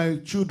want my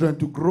children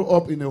to grow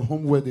up in a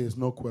home where there is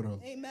no quarrel.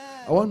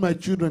 Amen. I want my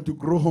children to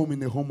grow home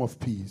in a home of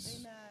peace.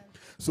 Amen.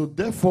 So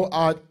therefore,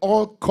 at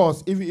all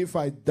costs, even if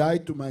I die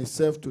to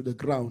myself to the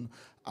ground,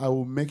 I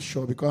will make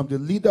sure, because I'm the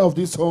leader of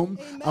this home,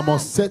 Amen. I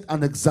must set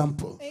an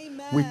example.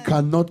 Amen. We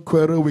cannot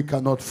quarrel, we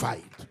cannot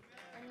fight.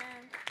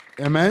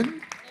 Amen?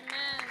 Amen?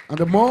 And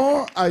the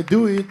more I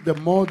do it, the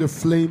more the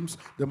flames,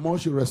 the more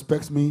she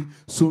respects me.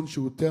 Soon she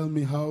will tell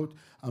me how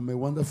I'm a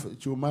wonderful,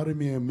 she will marry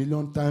me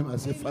 1,000,000 times. I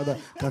say, "Father,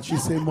 can she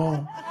say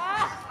more?"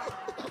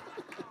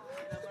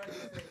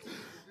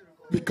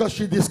 Because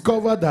she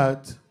discovered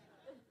that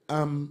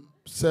I'm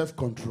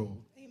self-control.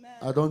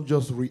 I don't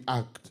just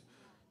react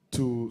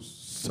to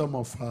some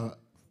of her.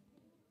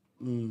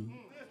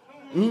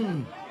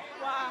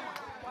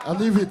 I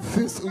leave it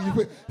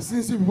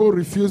since people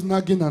refuse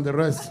nagging and the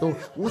rest. So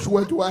which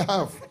word do I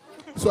have?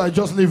 So I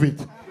just leave it.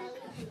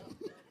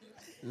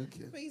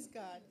 Okay. Praise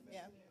God.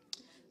 Yeah.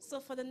 So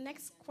for the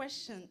next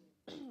question,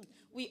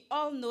 we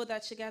all know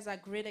that you guys are a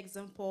great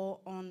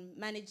example on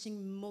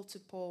managing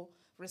multiple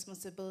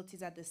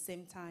responsibilities at the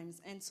same time.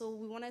 And so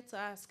we wanted to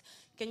ask,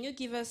 can you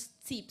give us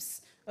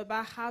tips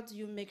about how do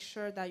you make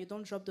sure that you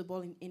don't drop the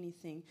ball in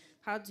anything?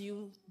 How do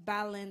you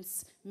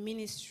balance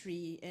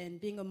ministry and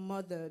being a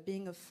mother,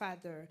 being a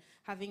father,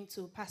 having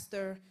to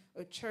pastor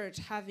a church,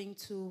 having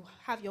to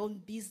have your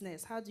own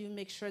business? How do you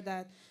make sure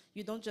that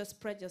you don't just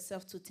spread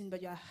yourself too thin,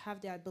 but you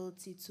have the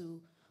ability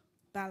to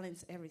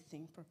balance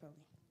everything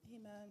properly?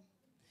 Amen.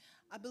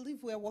 I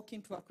believe we're work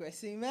in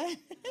progress. Amen.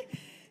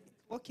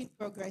 Work in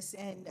progress,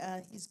 and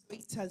His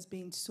grace has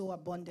been so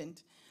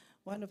abundant.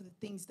 One of the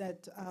things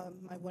that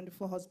my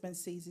wonderful husband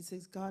says, he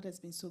says, "God has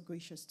been so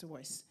gracious to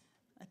us."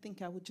 I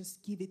think I would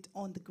just give it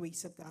on the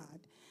grace of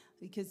God,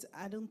 because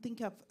I don't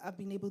think I've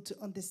been able to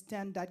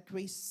understand that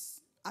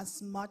grace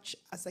as much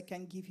as I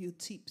can give you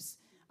tips.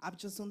 I've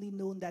just only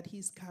known that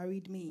He's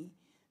carried me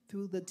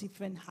through the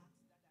different hats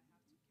that I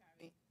have to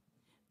carry.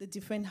 The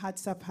different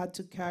hats I've had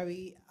to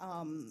carry,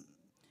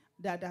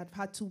 that I've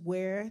had to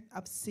wear.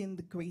 I've seen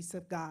the grace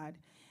of God.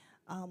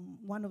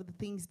 One of the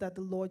things that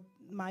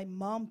my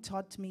mom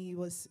taught me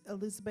was,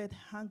 "Elizabeth,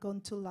 hang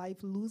on to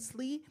life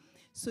loosely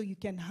so you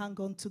can hang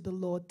on to the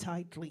Lord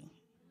tightly."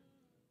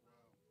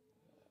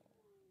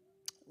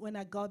 When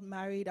I got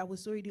married, I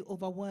was already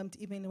overwhelmed.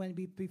 Even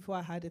before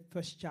I had a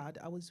first child,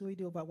 I was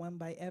already overwhelmed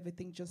by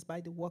everything. Just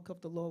by the work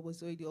of the Lord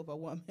was already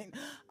overwhelming.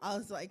 I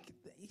was like,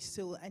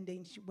 so. And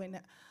then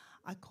when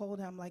I called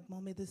her, I'm like,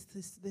 "Mommy, this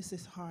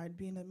is hard,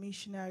 being a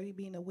missionary,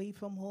 being away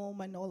from home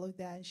and all of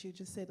that." And she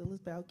just said,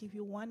 "Elizabeth, I'll give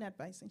you one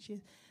advice." And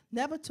she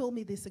never told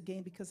me this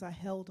again, because I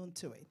held on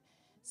to it.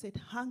 Said,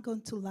 "Hang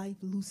on to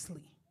life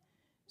loosely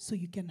so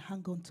you can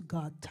hang on to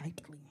God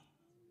tightly."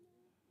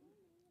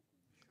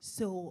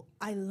 So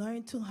I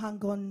learned to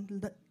hang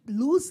on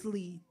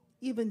loosely,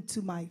 even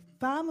to my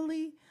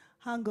family,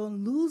 hang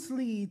on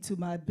loosely to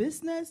my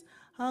business,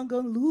 hang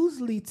on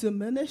loosely to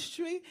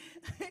ministry,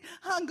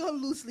 hang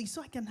on loosely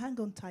so I can hang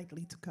on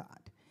tightly to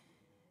God.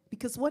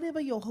 Because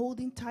whatever you're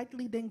holding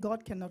tightly, then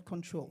God cannot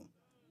control.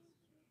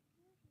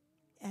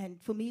 And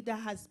for me, that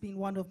has been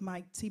one of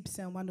my tips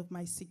and one of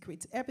my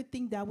secrets.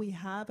 Everything that we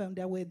have and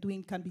that we're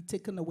doing can be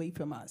taken away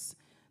from us.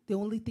 The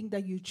only thing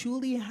that you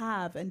truly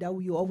have and that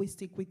will always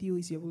stick with you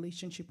is your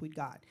relationship with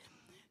God.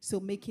 So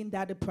making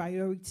that a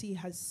priority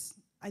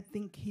I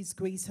think His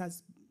grace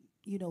has,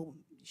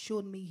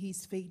 shown me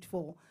He's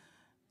faithful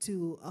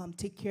to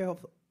take care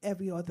of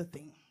every other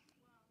thing.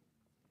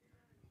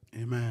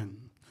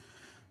 Amen.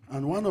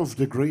 And one of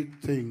the great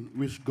things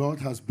which God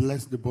has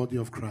blessed the body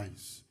of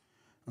Christ,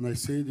 and I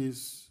say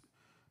this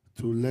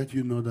to let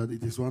you know that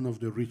it is one of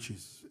the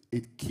riches.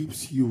 It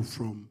keeps you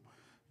from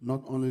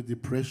not only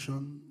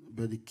depression,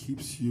 but it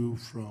keeps you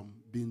from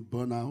being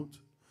burnt out.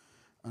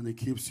 and it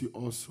keeps you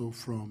also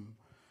from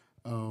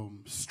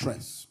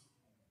stress,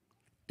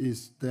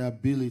 is the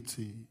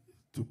ability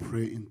to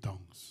pray in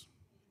tongues.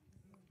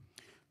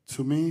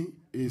 To me,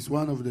 it's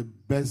one of the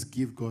best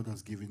gifts God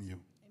has given you.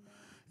 Amen.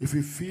 If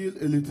you feel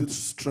a little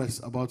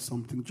stress about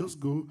something, just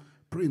go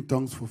pray in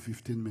tongues for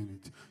 15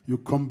 minutes. You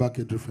come back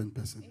a different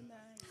person. Amen.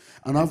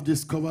 And I've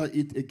discovered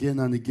it again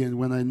and again.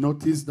 When I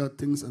notice that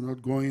things are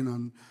not going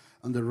on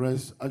and the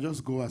rest, I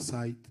just go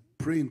aside,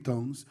 pray in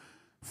tongues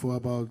for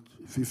about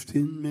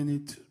 15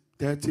 minutes,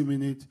 30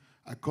 minutes.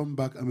 I come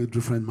back, I'm a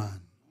different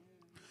man.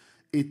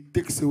 It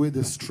takes away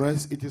the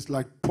stress. It is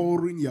like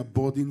pouring your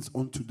burdens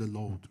onto the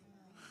Lord,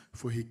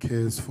 for he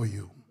cares for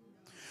you.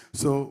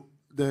 So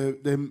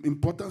the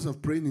importance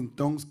of praying in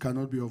tongues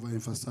cannot be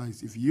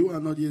overemphasized. If you are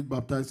not yet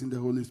baptized in the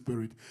Holy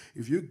Spirit,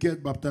 if you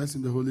get baptized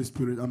in the Holy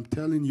Spirit, I'm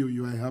telling you,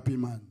 you are a happy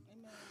man.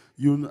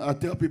 I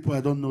tell people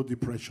I don't know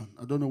depression.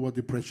 I don't know what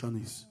depression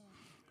is.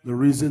 The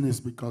reason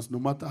is because no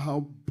matter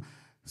how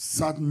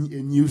sad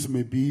news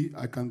may be,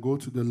 I can go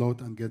to the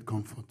Lord and get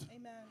comfort.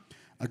 Amen.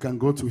 I can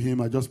go to him.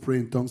 I just pray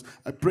in tongues.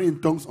 I pray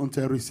in tongues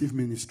until I receive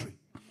ministry.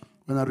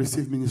 When I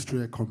receive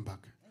ministry, I come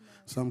back.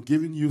 So I'm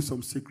giving you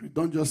some secret.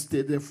 Don't just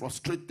stay there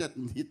frustrated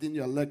and hitting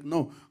your leg.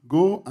 No,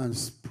 go and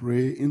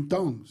pray in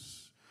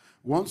tongues.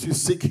 Once you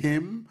seek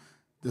him,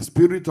 the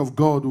Spirit of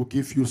God will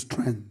give you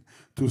strength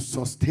to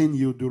sustain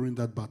you during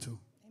that battle.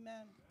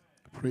 Amen.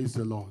 Praise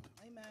the Lord.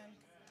 Amen.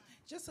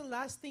 Just a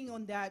last thing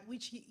on that,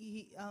 which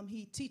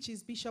he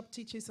teaches, Bishop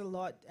teaches a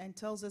lot and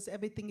tells us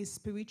everything is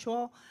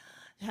spiritual,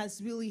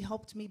 has really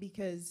helped me,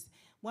 because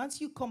once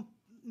you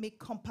make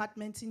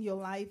compartments in your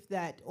life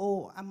that,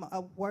 oh, I'm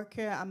a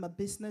worker, I'm a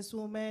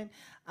businesswoman,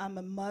 I'm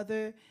a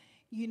mother,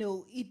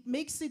 it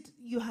makes it,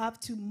 you have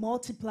to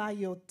multiply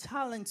your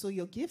talents or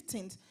your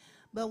giftings.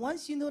 But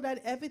once you know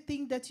that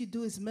everything that you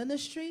do is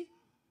ministry,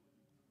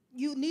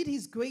 you need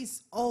his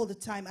grace all the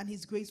time, and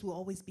his grace will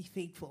always be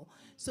faithful.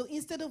 So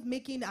instead of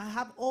I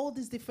have all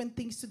these different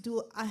things to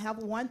do, I have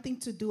one thing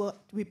to do,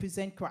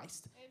 represent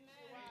Christ.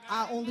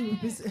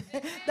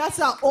 That's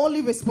our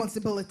only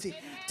responsibility,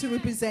 to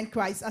represent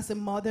Christ as a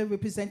mother,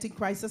 representing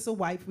Christ as a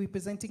wife,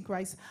 representing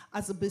Christ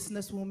as a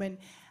businesswoman.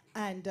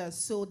 And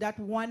so that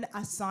one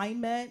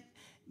assignment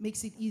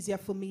makes it easier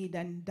for me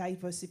than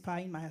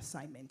diversifying my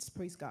assignments.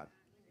 Praise God.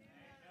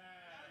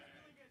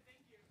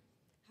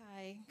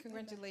 Hi,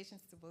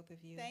 congratulations to both of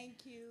you.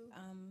 Thank you.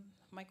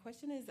 My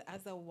question is,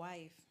 as a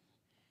wife,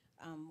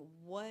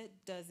 what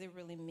does it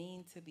really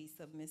mean to be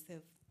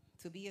submissive?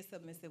 To be a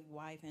submissive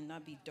wife and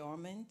not be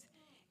dormant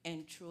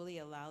and truly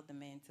allow the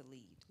man to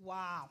lead.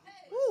 Wow.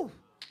 Ooh,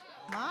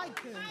 my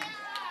goodness.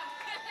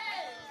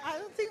 I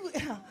don't think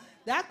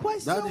that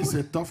question. That is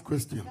a tough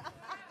question.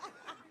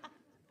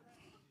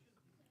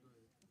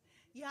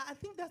 Yeah, I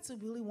think that's a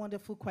really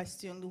wonderful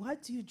question. Where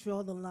do you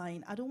draw the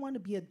line? I don't want to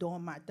be a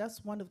doormat.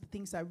 That's one of the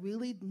things I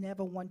really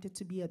never wanted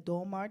to be, a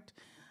doormat.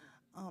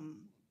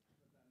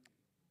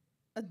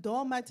 A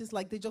doormat is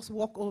like they just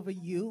walk over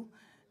you.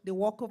 They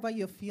walk over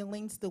your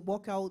feelings. They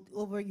walk out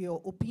over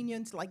your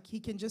opinions. Like he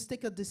can just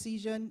take a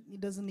decision. He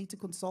doesn't need to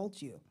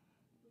consult you,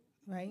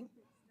 right?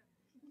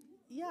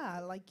 Yeah,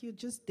 like you're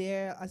just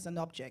there as an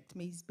object,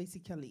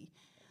 basically.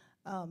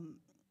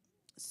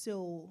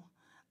 So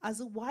as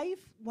a wife,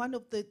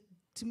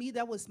 to me,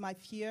 that was my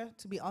fear,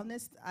 to be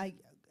honest. I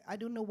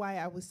don't know why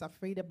I was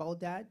afraid about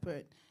that,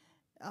 but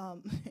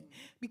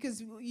because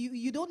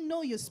you don't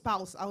know your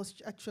spouse.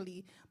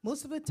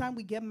 Most of the time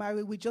we get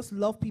married, we just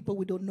love people,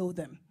 we don't know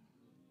them.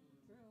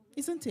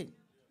 Isn't it?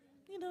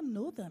 You don't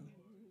know them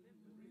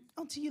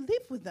until you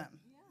live with them.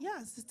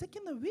 Yes, it's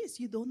taking a risk.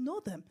 You don't know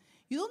them.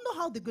 You don't know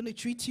how they're going to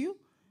treat you.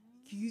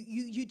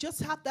 You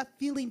just have that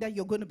feeling that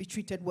you're going to be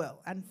treated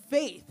well. And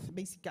faith,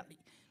 basically.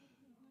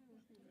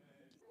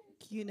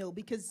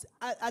 Because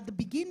at the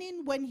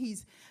beginning, when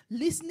he's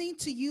listening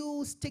to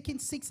you, taking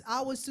 6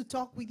 hours to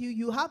talk with you,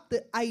 you have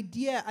the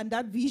idea and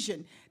that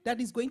vision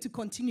that is going to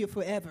continue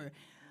forever,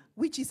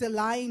 which is a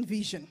lying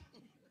vision.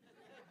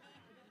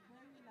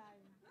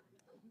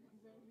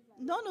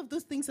 None of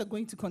those things are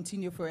going to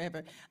continue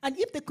forever. And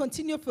if they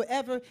continue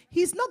forever,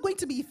 he's not going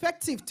to be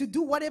effective to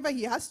do whatever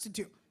he has to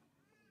do.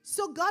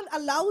 So God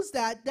allows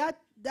that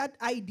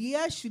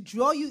idea should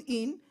draw you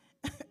in.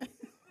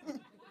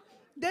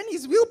 Then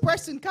his real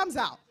person comes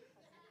out.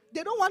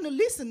 They don't want to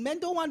listen. Men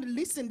don't want to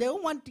listen. They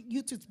don't want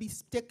you to be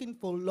sticking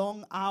for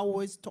long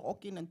hours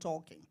talking and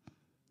talking.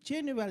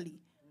 Generally.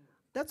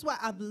 That's why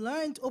I've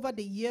learned over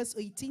the years,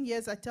 18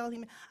 years, I tell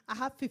him, I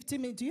have 15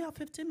 minutes. Do you have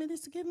 15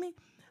 minutes to give me?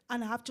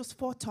 And I have just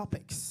 4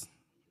 topics.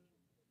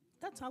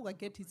 That's how I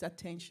get his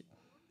attention.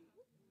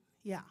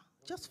 Yeah,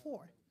 just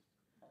 4.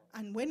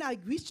 And when I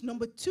reach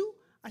number 2,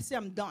 I say,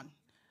 I'm done.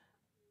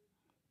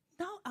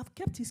 Now I've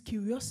kept his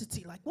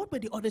curiosity. Like, what were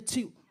the other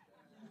 2?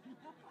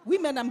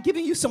 Women, I'm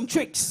giving you some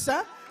tricks,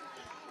 huh?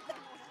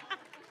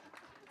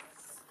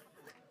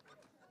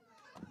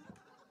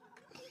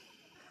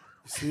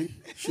 See,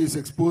 she's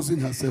exposing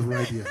herself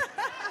right here.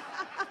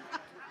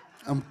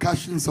 I'm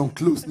cashing some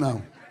clues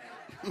now.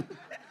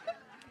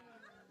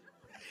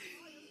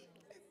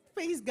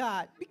 Praise Praise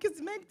God.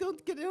 Because men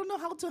they don't know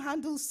how to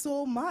handle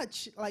so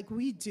much like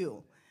we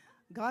do.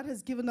 God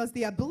has given us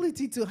the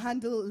ability to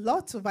handle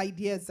lots of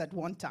ideas at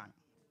one time.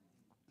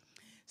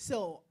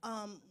 So,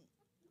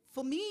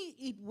 for me,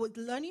 it was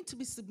learning to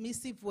be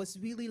submissive was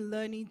really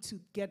learning to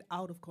get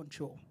out of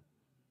control.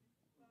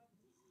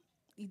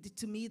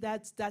 To me,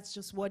 that's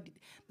just what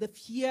the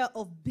fear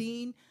of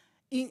being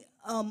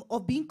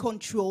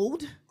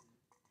controlled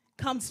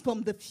comes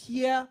from the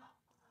fear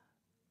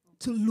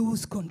to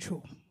lose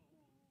control,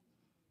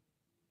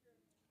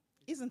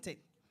 isn't it?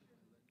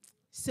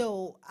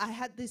 So I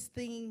had this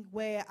thing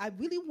where I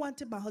really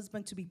wanted my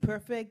husband to be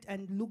perfect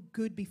and look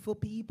good before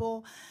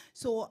people.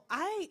 So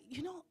I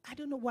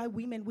don't know why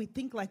we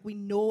think like we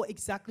know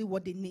exactly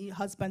what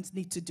husbands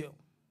need to do.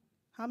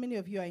 How many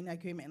of you are in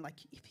agreement?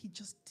 Like, if he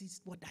just did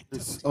what I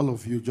told him. All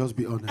of you, just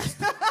be honest.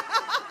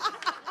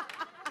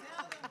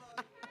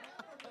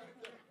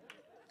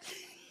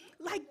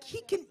 Like,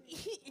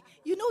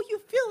 you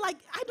feel like,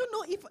 I don't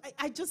know if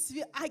I just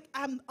feel,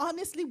 I'm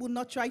honestly will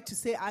not try to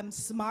say I'm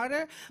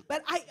smarter,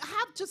 but I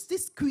have just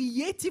this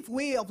creative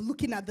way of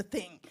looking at the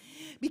thing.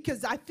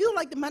 Because I feel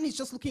like the man is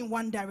just looking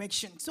one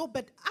direction. So,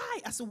 but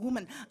I, as a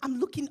woman, I'm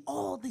looking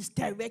all this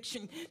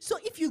direction. So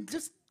if you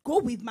just go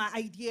with my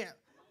idea,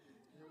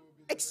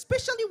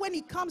 especially when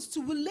it comes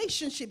to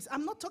relationships.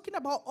 I'm not talking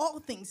about all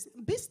things.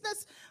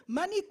 Business,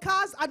 money,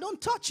 cars, I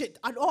don't touch it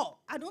at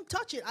all. I don't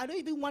touch it. I don't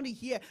even want to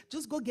hear,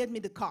 just go get me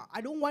the car.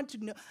 I don't want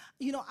to know,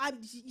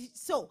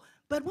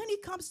 but when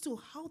it comes to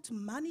how to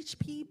manage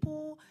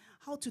people,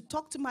 how to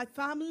talk to my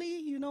family,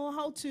 you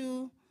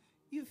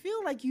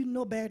feel like you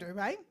know better,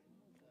 right?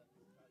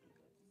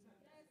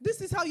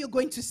 This is how you're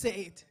going to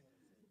say it.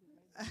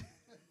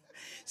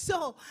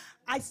 So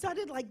I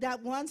started like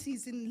that once.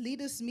 He's in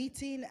leaders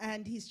meeting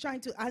and he's trying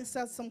to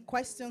answer some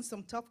questions,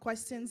 some tough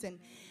questions. And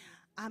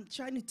I'm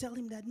trying to tell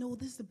him that, no,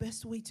 this is the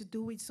best way to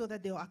do it so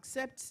that they'll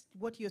accept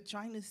what you're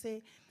trying to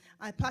say.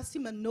 I passed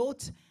him a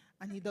note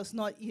and he does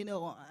not,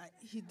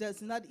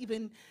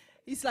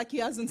 it's like he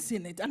hasn't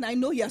seen it. And I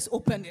know he has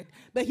opened it,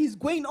 but he's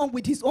going on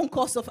with his own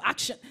course of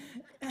action.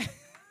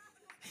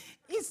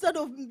 Instead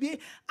of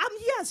I'm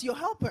here as your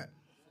helper,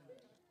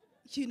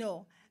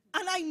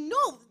 And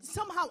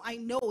somehow I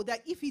know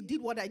that if he did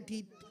what I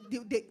did,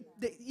 the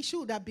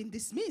issue would have been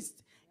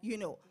dismissed,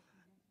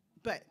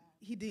 But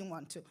he didn't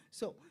want to.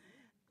 So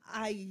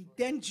I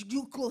then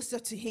drew closer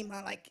to him.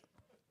 I'm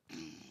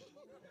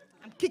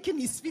kicking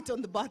his feet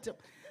on the bottom.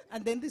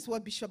 And then this is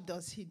what Bishop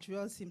does. He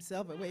draws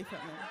himself away from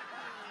him.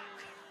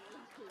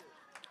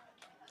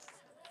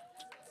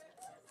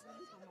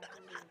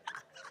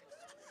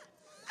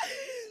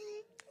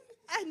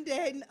 And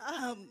then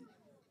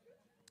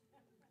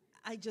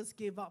I just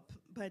gave up.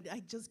 But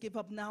I just gave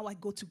up. Now I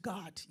go to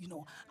God,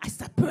 I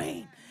start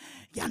praying.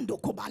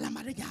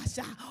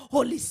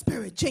 Holy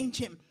Spirit, change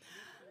him.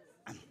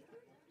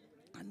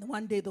 And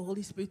one day the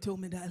Holy Spirit told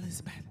me that,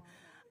 Elizabeth,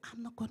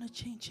 I'm not going to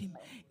change him.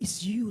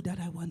 It's you that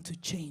I want to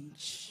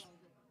change.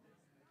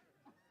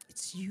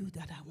 It's you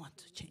that I want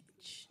to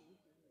change.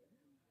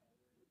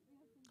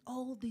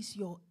 All these,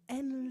 your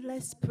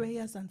endless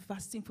prayers and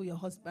fasting for your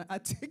husband are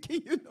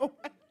taking you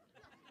nowhere.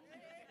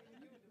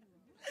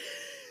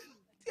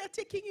 They're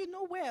taking you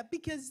nowhere.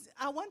 Because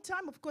at one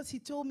time, of course, he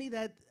told me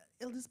that,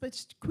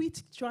 Elizabeth,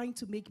 quit trying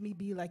to make me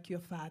be like your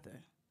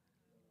father.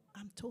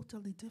 I'm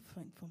totally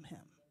different from him.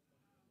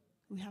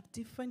 We have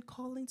different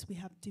callings. We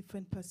have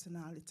different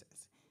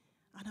personalities.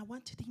 And I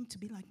wanted him to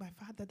be like my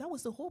father. That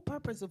was the whole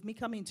purpose of me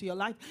coming into your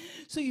life.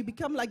 So you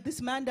become like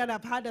this man that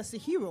I've had as a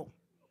hero.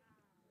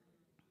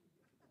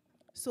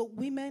 So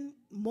women,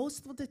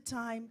 most of the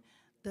time,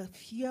 the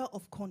fear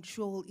of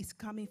control is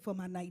coming from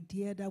an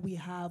idea that we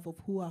have of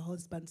who our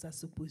husbands are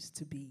supposed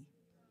to be.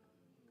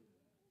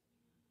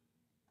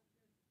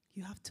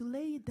 You have to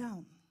lay it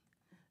down.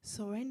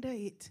 Surrender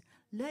it.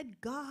 Let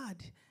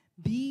God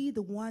be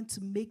the one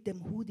to make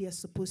them who they are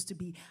supposed to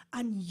be.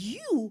 And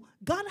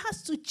God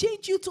has to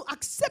change you to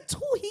accept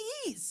who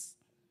he is.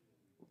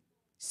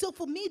 So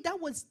for me, that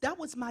was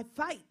my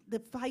fight. The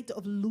fight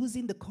of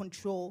losing the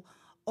control,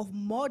 of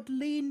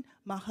modeling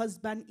my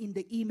husband in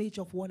the image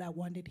of what I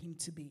wanted him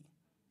to be.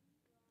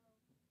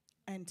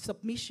 And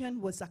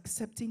submission was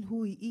accepting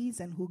who he is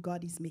and who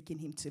God is making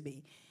him to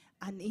be.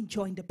 And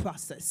enjoying the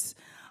process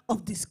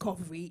of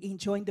discovery,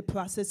 enjoying the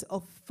process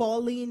of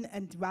falling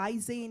and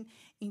rising,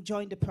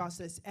 enjoying the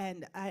process.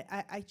 And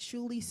I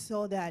truly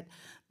saw that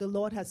the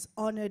Lord has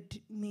honored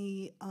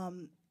me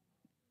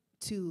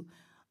to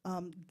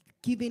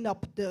giving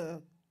up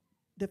the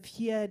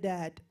fear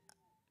that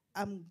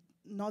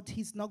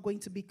he's not going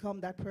to become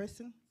that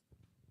person.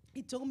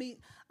 He told me,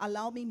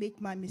 allow me make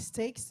my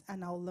mistakes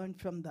and I'll learn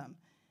from them.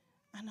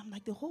 And I'm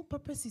like, the whole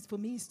purpose is for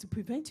me is to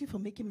prevent you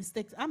from making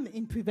mistakes. I'm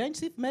in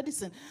preventive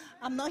medicine.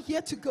 I'm not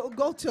here to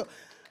go to.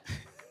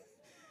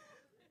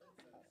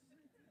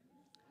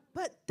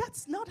 But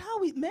that's not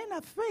how men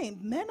are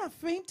framed. Men are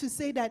framed to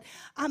say that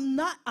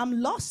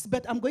I'm lost,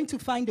 but I'm going to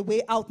find a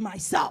way out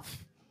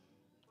myself.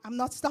 I'm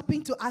not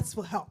stopping to ask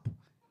for help.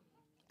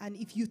 And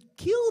if you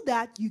kill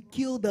that, you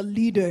kill the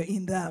leader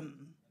in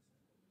them.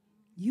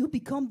 You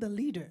become the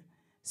leader.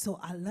 So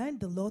I learned,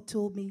 the Lord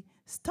told me,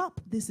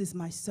 stop, this is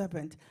my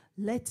servant.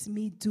 Let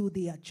me do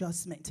the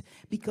adjustment.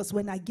 Because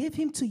when I gave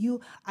him to you,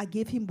 I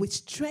gave him with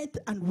strength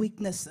and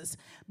weaknesses.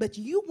 But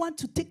you want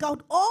to take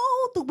out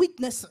all the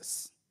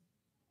weaknesses.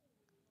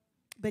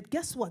 But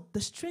guess what?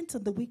 The strengths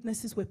and the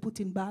weaknesses were put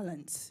in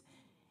balance.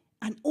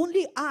 And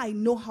only I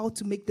know how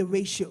to make the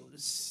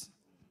ratios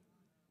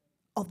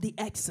of the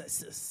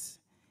excesses.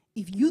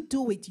 If you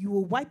do it, you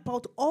will wipe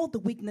out all the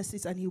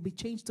weaknesses and you'll be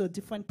changed to a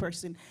different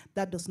person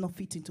that does not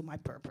fit into my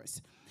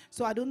purpose.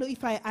 So I don't know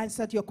if I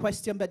answered your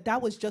question, but that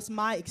was just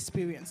my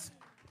experience.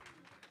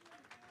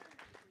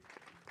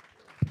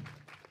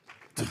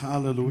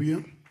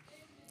 Hallelujah.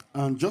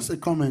 And just a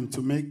comment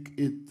to make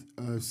it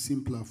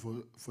simpler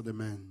for the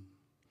men.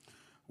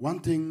 One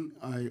thing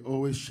I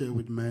always share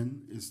with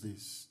men is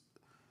this.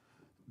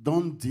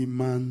 Don't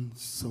demand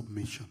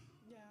submission.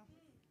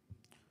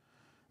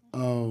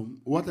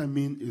 What I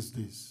mean is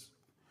this.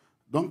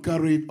 Don't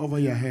carry it over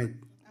your head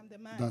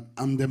that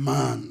I'm the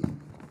man.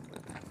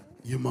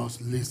 You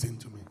must listen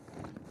to me.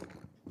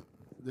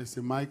 There's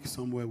a mic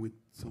somewhere with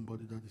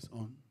somebody that is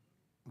on.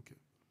 Okay.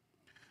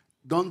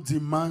 Don't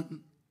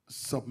demand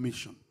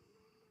submission.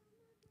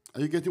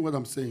 Are you getting what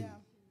I'm saying?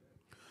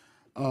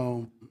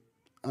 Yeah.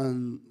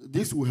 And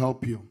this will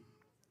help you.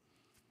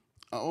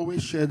 I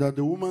always share that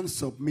the woman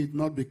submit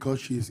not because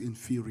she is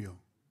inferior.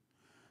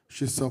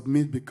 She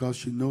submits because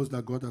she knows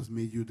that God has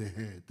made you the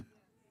head.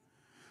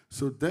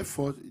 So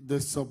therefore,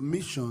 the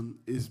submission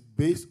is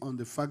based on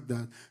the fact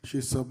that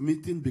she's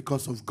submitting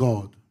because of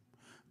God.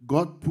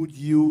 God put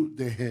you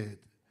the head.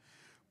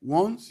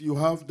 Once you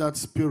have that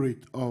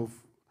spirit of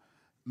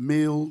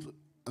male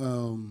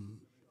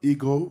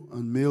ego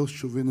and male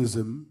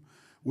chauvinism,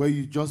 where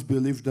you just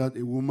believe that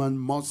a woman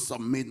must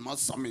submit,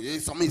 hey,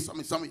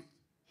 submit.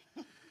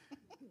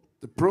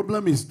 The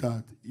problem is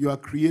that you are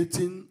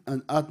creating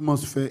an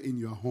atmosphere in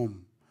your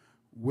home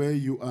where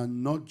you are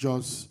not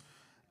just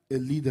a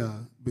leader,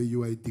 but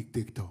you are a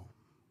dictator.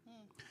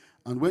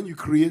 And when you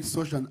create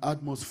such an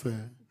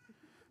atmosphere,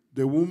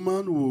 the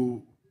woman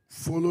will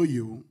follow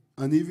you,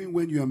 and even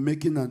when you are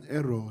making an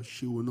error,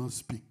 she will not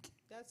speak.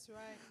 That's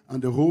right.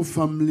 And the whole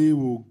family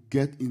will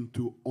get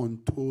into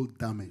untold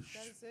damage.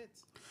 That's it.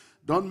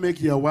 Don't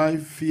make your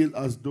wife feel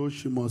as though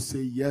she must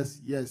say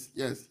yes in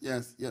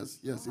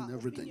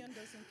everything.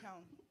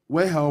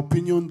 Where her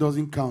opinion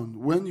doesn't count.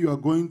 When you are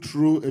going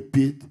through a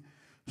pit,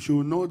 she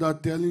will know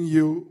that telling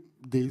you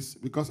this,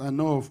 because I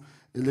know of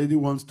a lady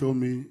once told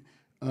me,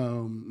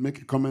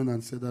 make a comment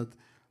and said that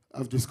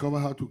I've discovered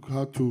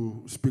how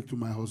to speak to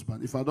my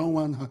husband. If I don't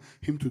want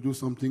him to do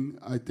something,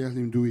 I tell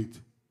him do it.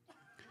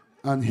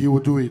 And he will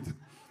do it.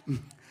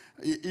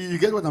 You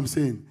get what I'm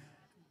saying?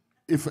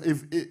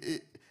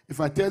 If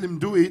I tell him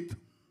do it,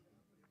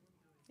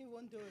 he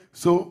won't do it.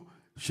 So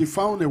she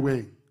found a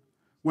way.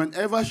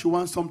 Whenever she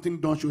wants something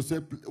done, she will say,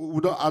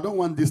 I don't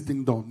want this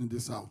thing done in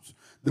this house.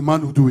 The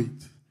man will do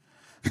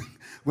it.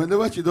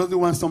 Whenever she doesn't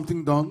want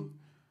something done,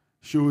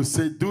 she will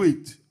say, do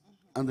it.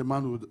 And the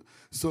man will do it.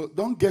 So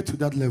don't get to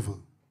that level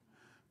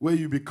where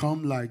you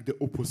become like the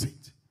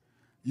opposite.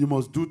 You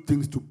must do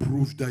things to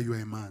prove that you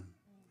are a man.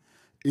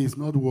 It's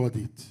not worth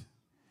it.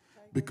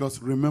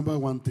 Because remember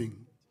one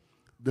thing.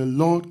 The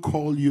Lord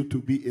called you to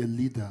be a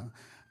leader,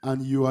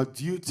 and your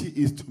duty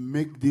is to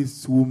make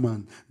this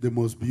woman the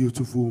most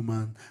beautiful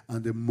woman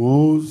and the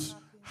most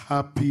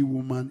happy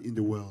woman in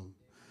the world.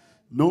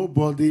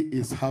 Nobody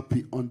is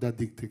happy under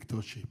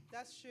dictatorship.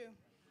 That's true.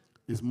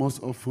 It's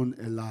most often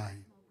a lie.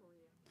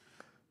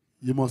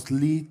 You must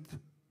lead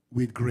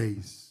with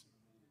grace.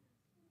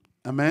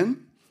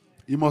 Amen?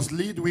 You must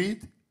lead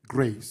with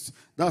grace.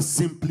 That's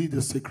simply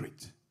the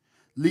secret.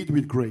 Lead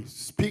with grace.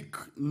 Speak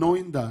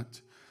knowing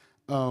that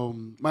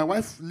my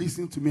wife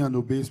listens to me and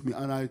obeys me,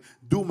 and I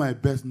do my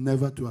best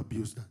never to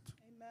abuse that.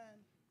 Amen.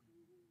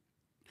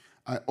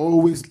 I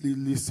always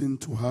listen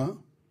to her,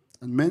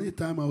 and many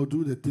times I will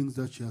do the things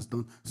that she has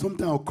done.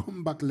 Sometimes I'll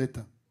come back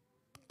later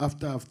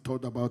after I've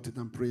thought about it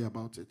and pray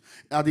about it.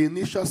 At the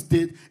initial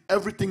state,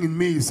 everything in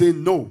me is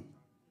saying no.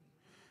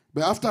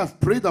 But after I've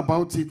prayed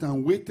about it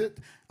and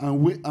waited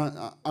and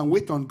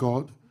wait on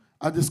God,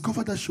 I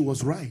discovered that she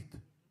was right.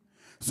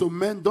 So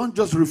men, don't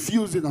just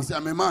refuse it and say,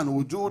 I'm a man,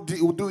 we'll do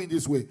it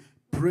this way.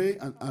 Pray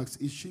and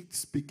ask, is she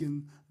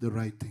speaking the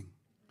right thing?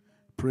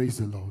 Praise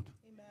the Lord.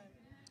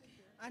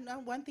 Amen.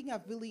 And one thing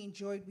I've really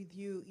enjoyed with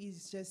you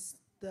is just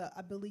the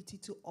ability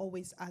to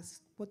always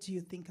ask, what do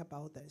you think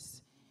about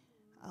this?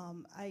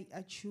 I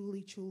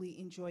truly, truly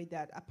enjoyed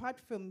that. Apart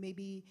from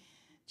maybe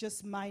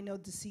just minor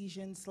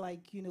decisions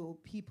like,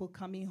 people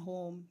coming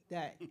home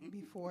that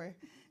before.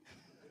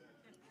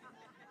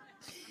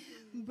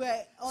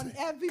 But on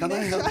every Can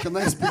I help? Can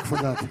I speak for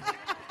that?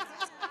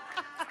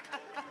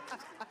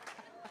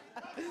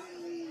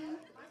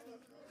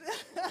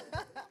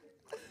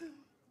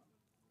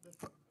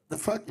 The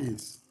fact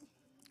is,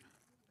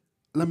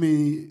 let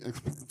me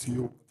explain to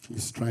you what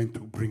she's trying to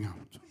bring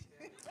out.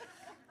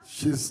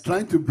 She's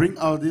trying to bring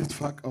out this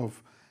fact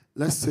of,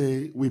 let's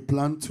say we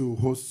plan to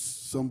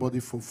host somebody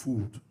for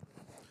food.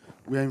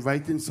 we are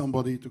inviting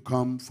somebody to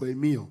come for a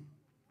meal.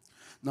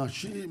 Now,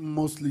 she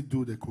mostly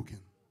do the cooking.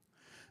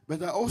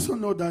 But I also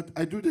know that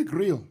I do the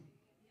grill.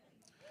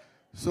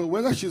 So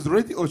whether she's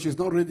ready or she's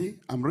not ready,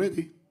 I'm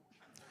ready.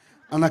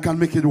 And I can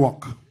make it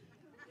work.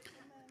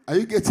 Are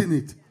you getting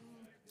it?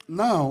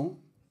 Now,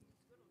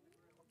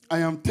 I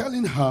am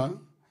telling her,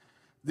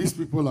 these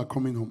people are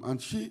coming home. And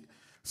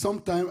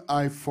sometimes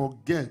I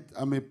forget.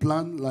 I may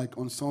plan like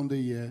on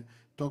Sunday here,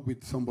 talk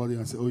with somebody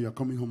and say, oh, you're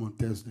coming home on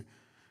Thursday.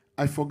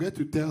 I forget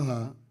to tell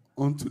her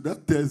onto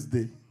that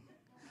Thursday.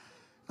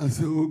 I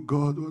say, oh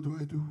God, what do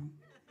I do?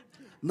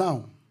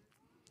 Now,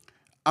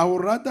 I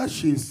would rather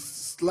she's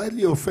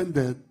slightly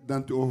offended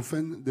than to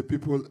offend the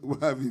people who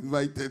have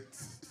invited.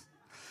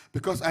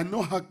 Because I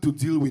know how to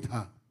deal with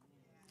her.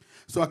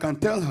 So I can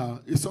tell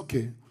her, it's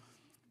okay.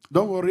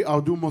 Don't worry,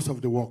 I'll do most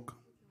of the work.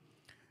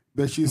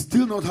 But she's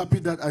still not happy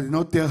that I did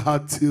not tell her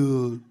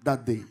till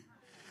that day.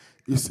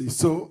 You see,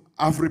 so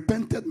I've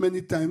repented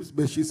many times,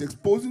 but she's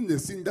exposing the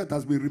sin that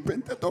has been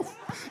repented of.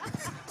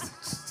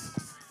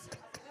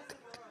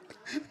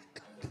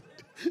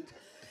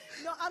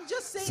 No, I'm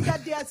just saying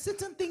that there are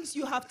certain things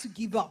you have to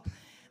give up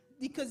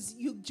because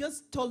you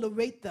just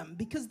tolerate them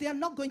because they are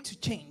not going to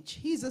change.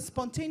 He's a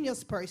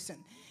spontaneous person.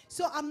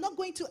 So I'm not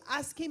going to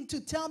ask him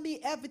to tell me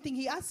everything.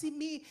 He asks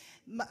me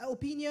my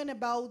opinion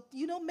about,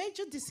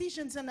 major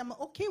decisions, and I'm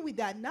okay with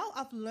that. Now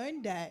I've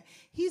learned that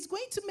he's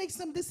going to make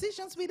some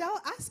decisions without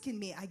asking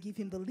me. I give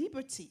him the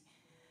liberty.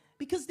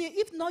 Because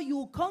if not, you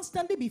will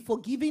constantly be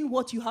forgiving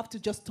what you have to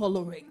just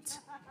tolerate.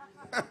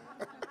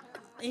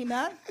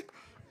 Amen?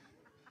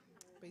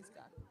 Praise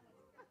God.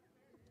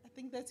 I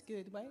think that's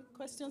good, right?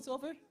 Questions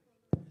over?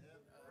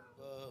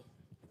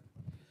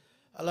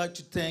 I'd like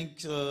to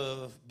thank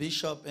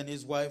Bishop and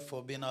his wife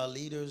for being our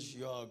leaders.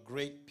 You are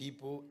great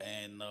people,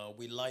 and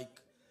we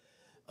like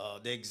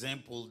the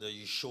example that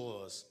you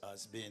show us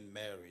as being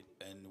married,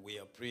 and we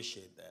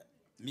appreciate that.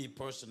 Me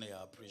personally,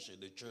 I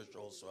appreciate it. The church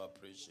also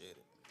appreciate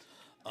it.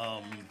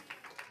 Thank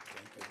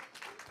you.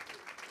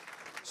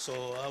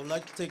 So I would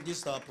like to take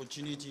this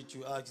opportunity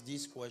to ask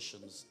these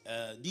questions.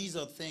 These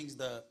are things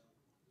that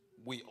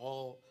we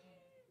all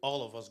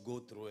of us go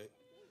through it,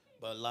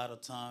 but a lot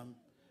of time,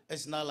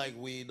 it's not like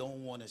we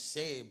don't want to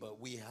say it, but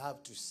we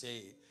have to say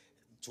it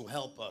to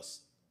help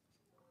us.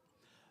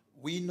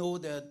 We know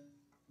that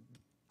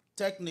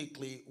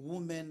technically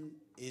woman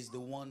is the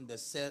one that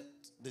set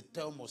the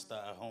thermostat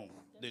at home,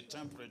 the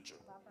temperature.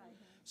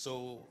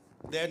 So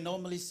they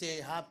normally say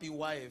happy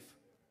wife,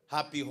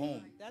 happy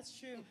home. That's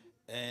true.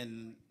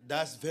 And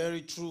that's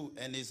very true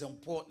and it's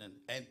important.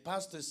 And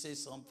Pastor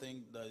says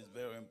something that is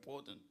very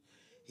important.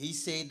 He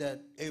said that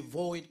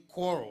avoid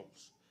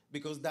quarrels,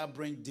 because that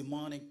brings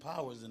demonic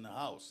powers in the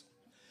house.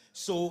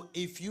 So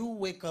if you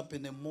wake up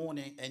in the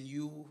morning and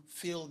you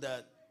feel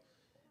that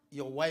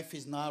your wife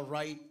is not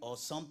right or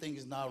something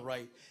is not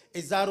right,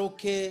 is that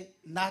okay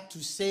not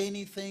to say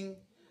anything,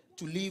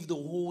 to leave the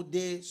whole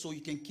day so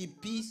you can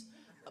keep peace?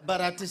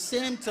 But at the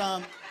same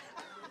time,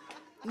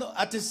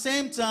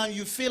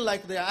 you feel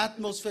like the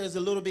atmosphere is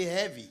a little bit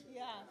heavy.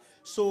 Yeah.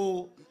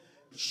 So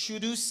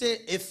should you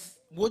say, if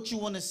what you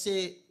want to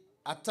say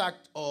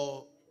attacked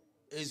or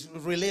is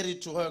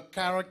related to her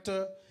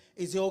character,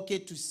 is it okay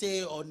to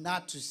say or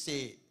not to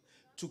say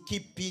to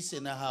keep peace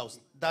in the house?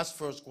 That's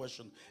first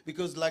question.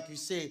 Because like you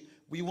say,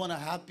 we want a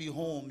happy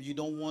home. You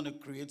don't want to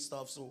create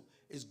stuff. So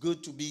it's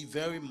good to be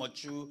very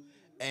mature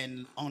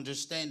and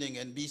understanding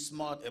and be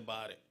smart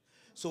about it.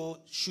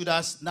 So should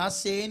I not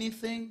say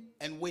anything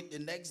and wait the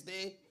next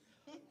day?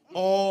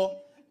 Or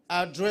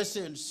address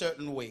it in a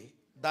certain way?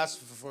 That's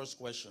the first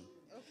question.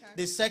 Okay.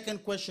 The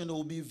second question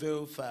will be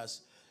very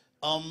fast.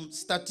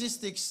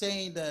 Statistics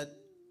saying that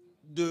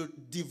the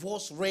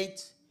divorce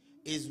rate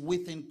is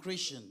within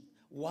Christian.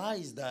 Why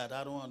is that?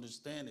 I don't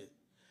understand it.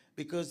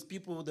 Because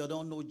people that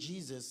don't know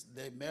Jesus,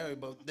 they marry,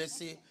 but they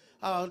say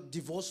our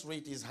divorce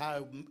rate is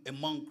high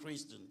among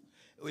Christians.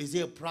 Is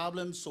there a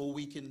problem so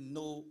we can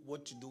know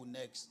what to do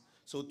next?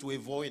 So to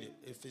avoid it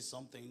if it's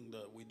something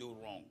that we do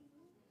wrong.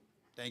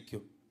 Thank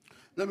you.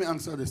 Let me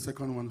answer the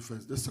second one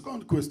first. The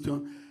second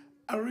question,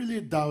 I really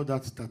doubt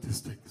that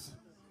statistics.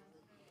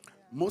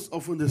 Most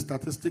often the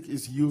statistic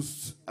is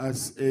used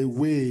as a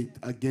weight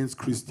against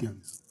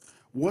Christians.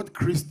 What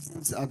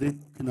Christians are they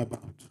talking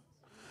about?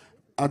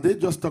 Are they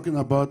just talking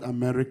about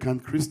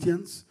American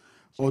Christians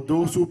or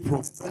those who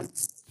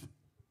profess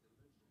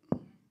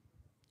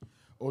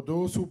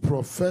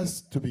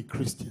to be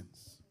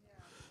Christians?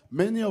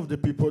 Many of the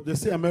people, they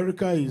say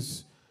America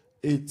is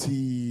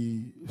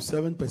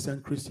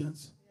 87%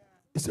 Christians.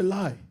 It's a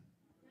lie.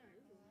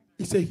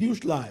 It's a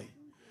huge lie.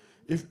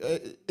 If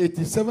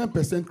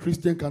 87%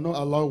 Christian cannot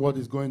allow what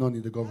is going on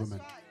in the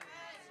government.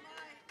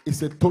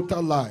 It's a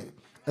total lie.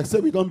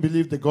 Except we don't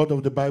believe the God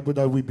of the Bible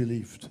that we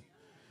believed.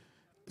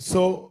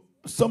 So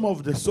some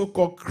of the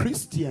so-called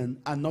Christians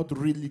are not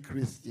really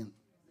Christian.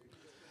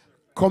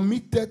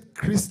 Committed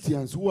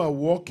Christians who are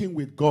walking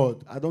with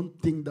God, I don't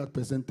think that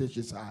percentage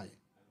is high.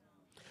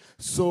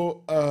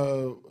 So,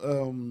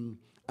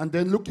 and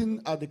then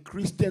looking at the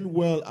Christian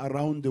world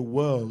around the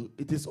world,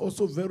 it is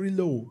also very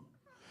low.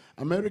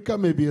 America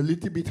may be a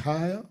little bit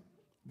higher,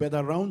 but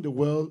around the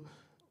world,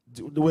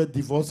 where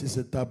divorce is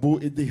a taboo,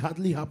 it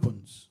hardly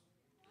happens.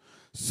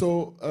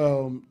 So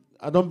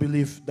I don't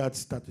believe that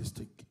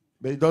statistic.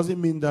 But it doesn't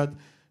mean that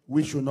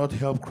we should not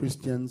help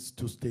Christians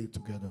to stay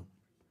together.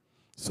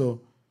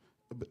 So,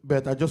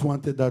 but I just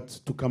wanted that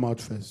to come out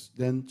first.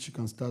 Then she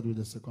can start with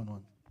the second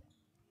one.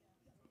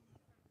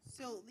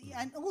 So,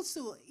 and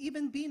also,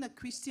 even being a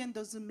Christian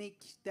doesn't make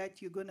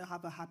that you're going to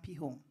have a happy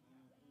home.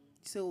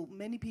 So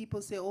many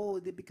people say, oh,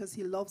 because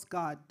he loves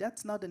God.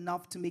 That's not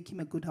enough to make him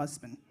a good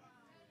husband.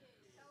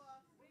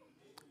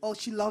 Oh,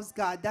 she loves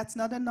God. That's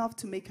not enough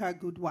to make her a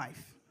good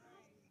wife.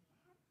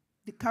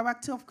 The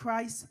character of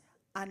Christ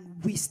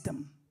and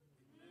wisdom.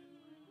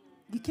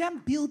 You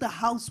can't build a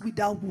house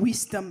without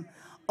wisdom,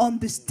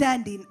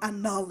 understanding,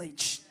 and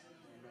knowledge.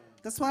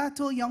 That's why I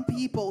told young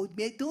people,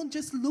 don't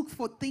just look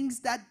for things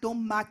that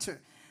don't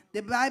matter.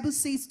 The Bible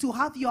says to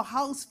have your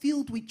house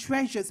filled with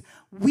treasures,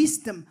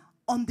 wisdom,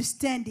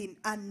 understanding,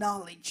 and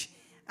knowledge.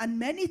 And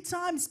many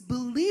times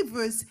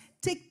believers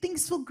take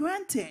things for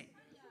granted.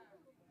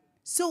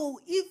 So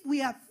if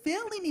we are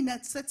failing in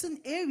a certain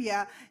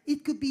area,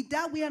 it could be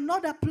that we are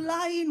not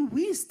applying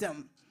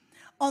wisdom,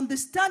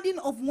 understanding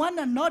of one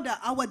another,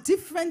 our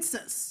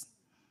differences,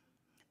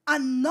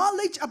 and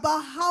knowledge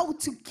about how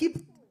to keep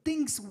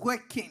things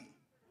working.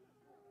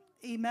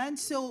 Amen.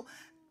 So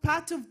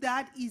part of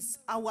that is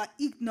our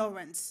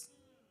ignorance.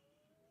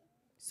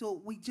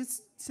 So we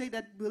just say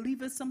that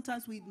believers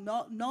sometimes we're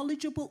not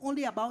knowledgeable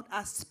only about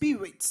our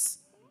spirits.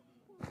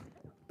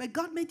 But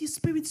God made you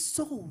spirit,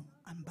 soul,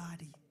 and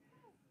body.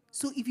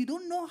 So if you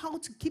don't know how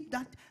to keep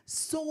that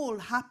soul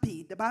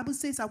happy, the Bible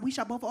says, I wish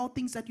above all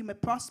things that you may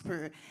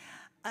prosper.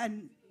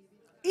 And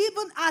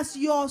even as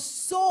your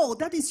soul,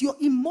 that is your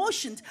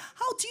emotions,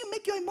 how do you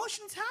make your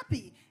emotions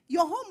happy?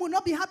 Your home will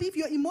not be happy if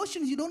your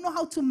emotions, you don't know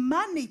how to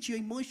manage your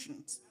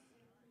emotions.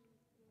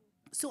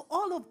 So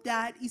all of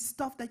that is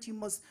stuff that you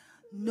must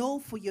know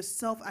for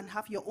yourself and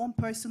have your own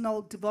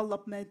personal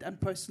development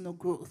and personal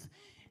growth.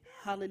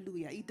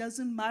 Hallelujah. It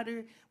doesn't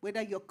matter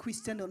whether you're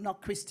Christian or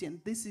not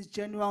Christian. This is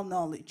general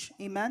knowledge.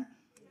 Amen?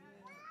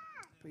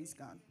 Praise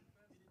God.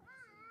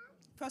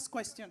 First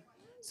question.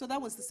 So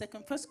that was the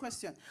second. First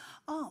question.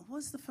 Oh,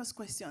 what's the first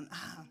question?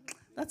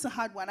 That's a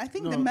hard one. I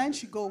think the man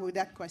should go with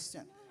that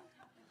question.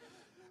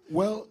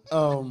 Well,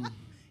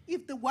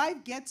 if the wife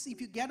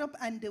if you get up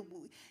and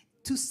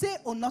to say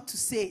or not to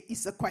say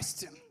is a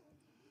question.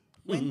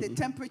 When the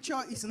temperature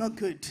is not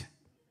good.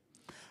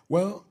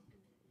 Well,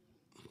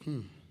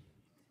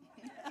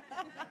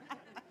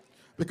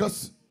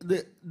 because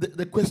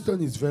the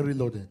question is very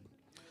loaded.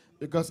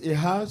 Because it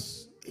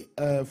has,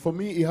 for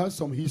me, it has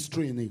some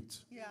history in it.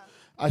 Yeah.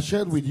 I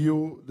shared with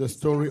you the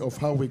story of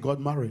how we got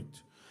married,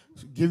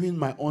 giving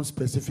my own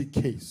specific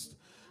case.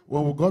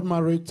 When we got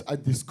married, I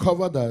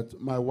discovered that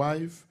my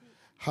wife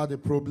had a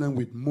problem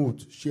with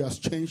mood. She has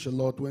changed a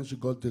lot when she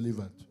got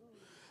delivered.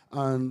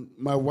 And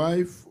my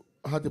wife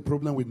had a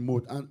problem with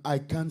mood, and I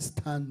can't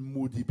stand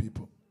moody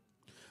people.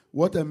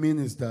 What I mean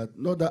is that,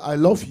 not that I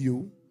love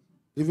you,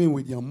 even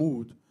with your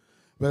mood,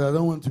 but I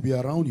don't want to be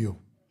around you.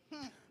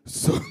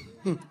 So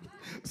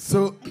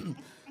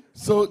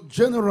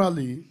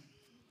generally,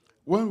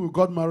 when we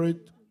got married,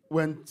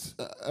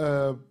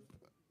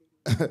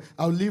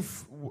 I'll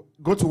leave,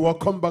 go to work,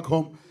 come back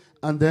home,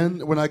 and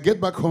then when I get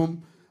back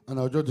home, and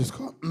I'll just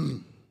discuss,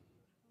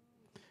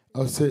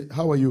 I'll say,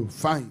 how are you?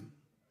 Fine.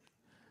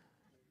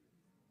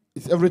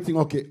 Is everything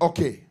okay?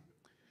 Okay.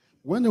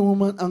 When a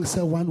woman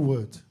answers one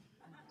word,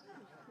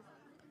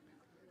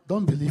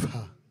 don't believe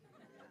her.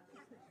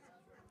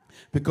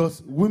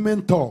 Because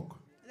women talk.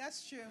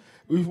 That's true.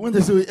 When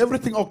they say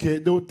everything okay,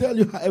 they will tell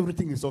you how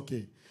everything is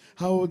okay.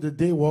 How the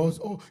day was.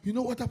 Oh, you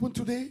know what happened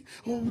today?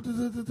 Oh,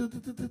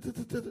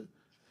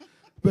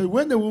 but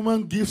when the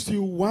woman gives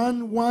you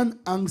one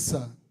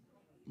answer,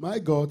 my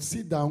God,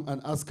 sit down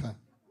and ask her,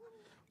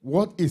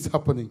 what is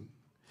happening?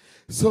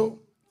 So,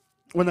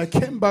 when I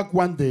came back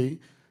one day,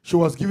 she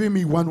was giving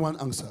me one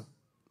answer.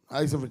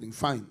 Is everything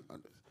fine?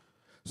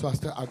 So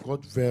I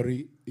got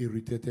very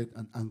irritated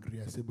and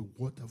angry. I said, but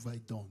what have I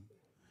done?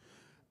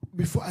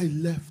 Before I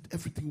left,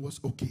 everything was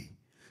okay.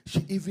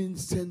 She even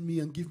sent me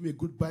and gave me a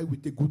goodbye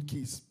with a good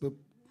kiss.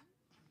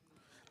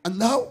 And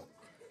now,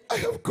 I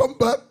have come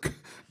back,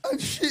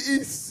 and she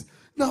is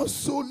now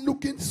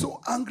looking so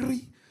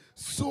angry,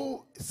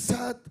 so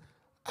sad.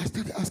 I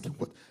started asking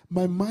what.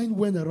 My mind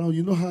went around.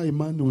 You know how a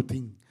man will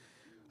think.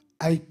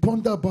 I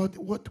pondered about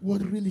what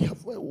really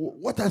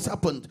what has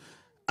happened,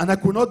 and I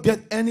could not get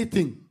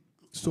anything.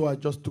 So I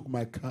just took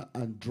my car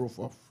and drove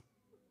off.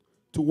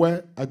 To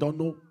where? I don't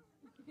know.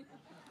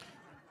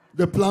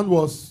 The plan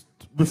was,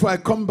 before I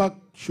come back,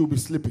 she'll be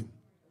sleeping.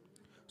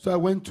 So I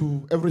went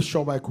to every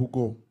shop I could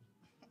go.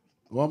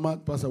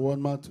 Walmart, past a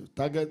Walmart,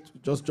 Target,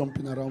 just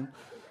jumping around.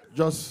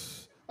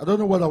 I don't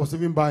know what I was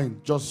even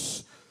buying,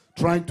 just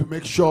trying to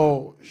make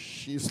sure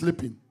she's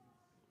sleeping.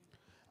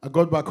 I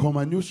got back home.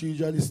 I knew she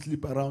usually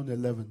sleep around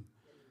 11.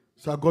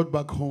 So I got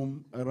back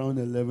home around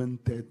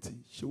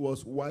 11:30. She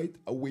was wide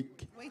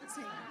awake.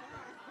 Waiting.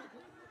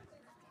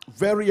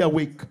 very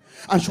awake.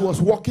 And she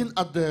was walking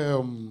at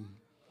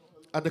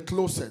the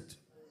closet,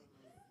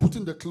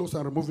 putting the clothes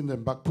and removing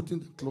them back, putting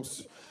the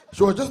clothes.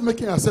 She was just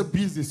making herself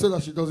busy so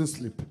that she doesn't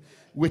sleep,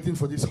 waiting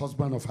for this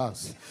husband of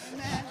hers.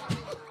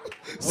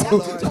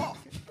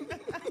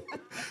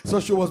 So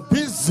she was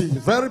busy,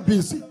 very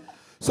busy.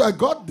 So I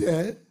got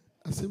there.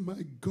 I said,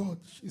 my God,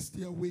 she's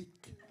still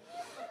awake.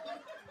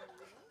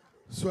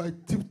 So I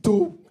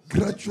tiptoed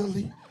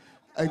gradually.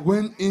 I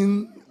went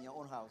in your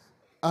own house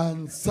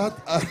and sat.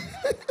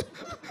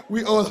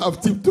 We all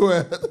have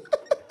tiptoed.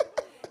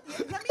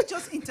 Let me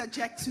just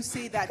interject to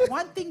say that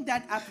one thing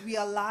that I've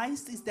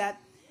realized is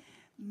that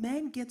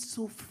men get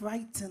so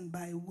frightened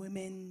by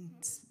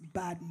women's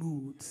bad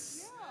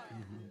moods.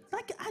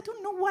 Like, I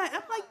don't know why.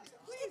 I'm like,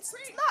 it's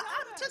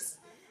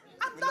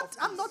not,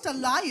 I'm not a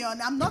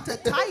lion. I'm not a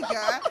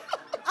tiger.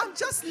 I'm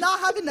just not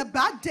having a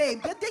bad day.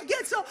 But they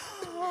get so,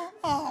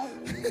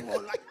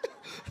 like.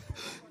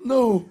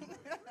 No,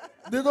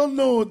 they don't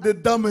know the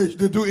damage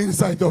they do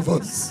inside of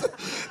us.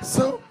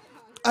 So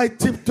I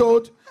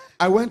tiptoed.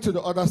 I went to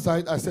the other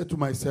side. I said to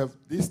myself,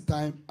 this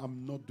time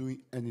I'm not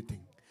doing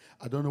anything.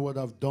 I don't know what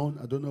I've done.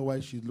 I don't know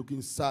why she's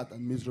looking sad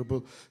and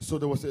miserable. So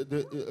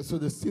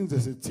since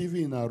there's a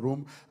TV in our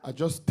room, I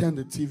just turned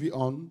the TV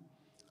on,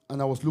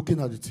 and I was looking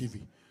at the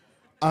TV.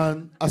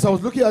 And as I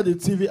was looking at the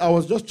TV, I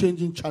was just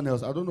changing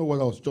channels. I don't know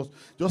what I was just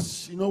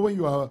when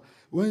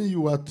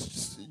you are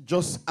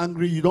just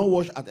angry, you don't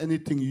watch at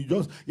anything.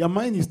 Your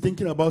mind is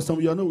thinking about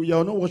something.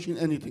 You're not watching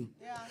anything.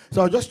 Yeah.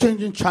 So I was just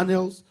changing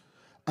channels,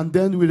 and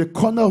then with the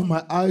corner of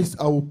my eyes,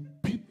 I will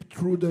peep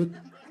through the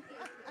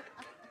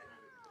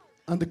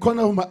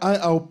corner of my eye,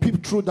 I will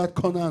peep through that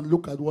corner and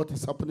look at what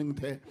is happening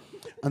there,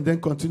 and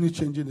then continue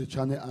changing the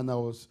channel. And I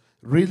was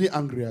really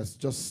angry. I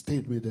just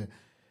stayed with there.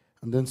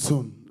 And then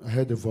soon, I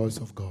heard the voice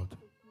of God. It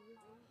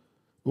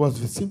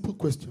was a simple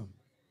question.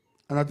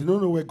 And I did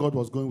not know where God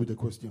was going with the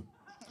question.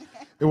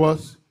 It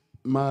was,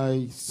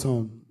 my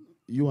son,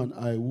 you and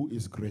I, who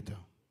is greater?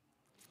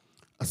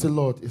 I said,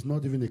 Lord, it's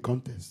not even a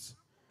contest.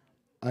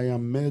 I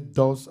am mere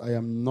dust. I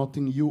am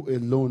nothing. You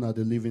alone are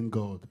the living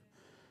God.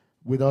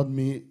 Without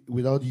me,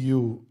 without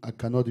you, I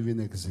cannot even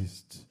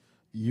exist.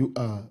 You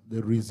are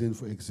the reason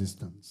for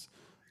existence.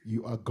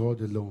 You are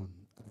God alone.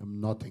 I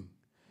am nothing.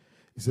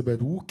 He said, but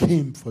who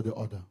came for the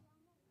other?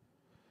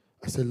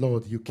 I said,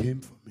 Lord, you came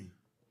for me.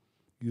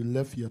 You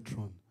left your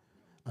throne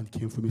and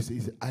came for me. He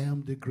said, I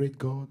am the great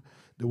God,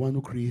 the one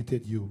who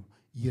created you,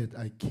 yet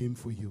I came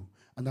for you.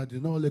 And I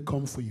did not only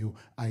come for you,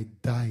 I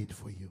died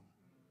for you.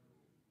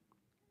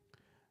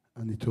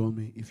 And he told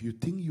me, if you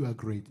think you are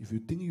great, if you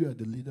think you are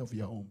the leader of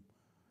your home,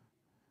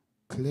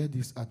 clear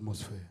this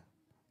atmosphere.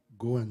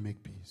 Go and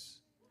make peace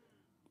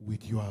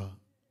with your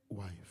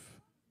wife.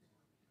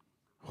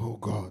 Oh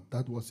God,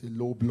 that was a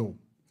low blow.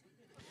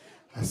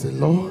 I said,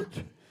 Lord,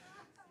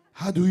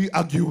 how do we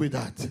argue with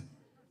that?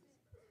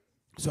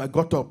 So I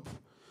got up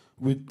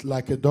with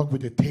like a dog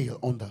with a tail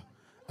under.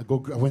 I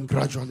went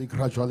gradually.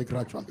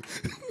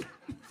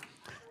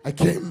 I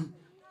came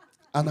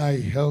and I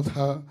held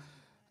her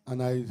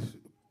and I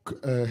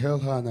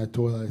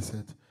told her, I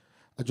said,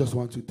 I just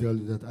want to tell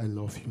you that I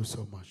love you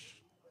so much.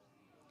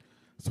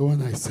 So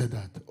when I said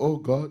that, oh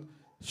God,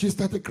 she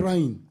started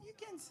crying. You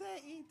can say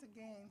it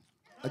again.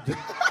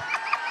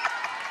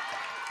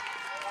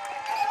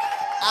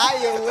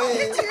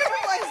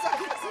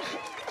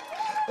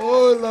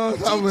 Oh Lord,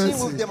 have mercy.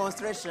 Teaching with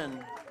demonstration.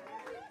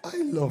 I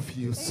love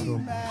you so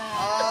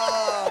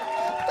much.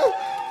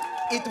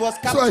 It was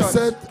captured. So I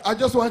said, I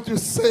just want to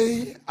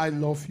say, I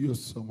love you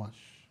so much.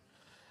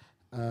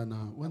 And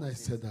when I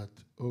said that,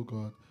 oh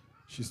God,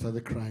 she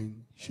started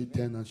crying. She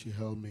turned and she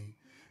held me.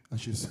 And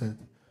she said,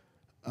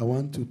 I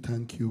want to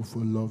thank you for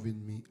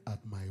loving me at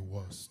my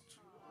worst.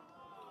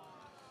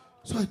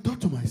 So I thought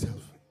to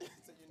myself,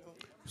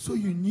 so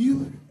you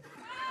knew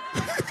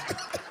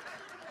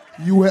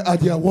you were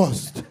at your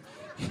worst.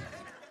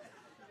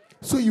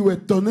 So you were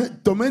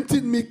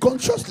tormenting me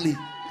consciously.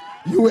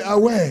 You were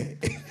aware.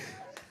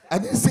 I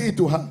didn't say it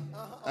to her.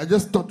 I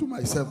just thought to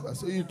myself.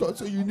 So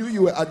you knew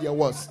you were at your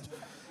worst.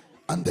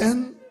 And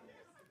then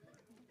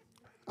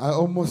I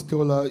almost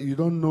told her, you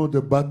don't know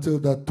the battle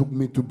that took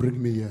me to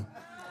bring me here.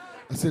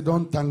 I said,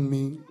 don't thank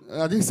me.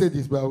 I didn't say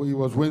this, but it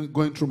was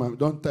going through my mind.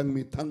 Don't thank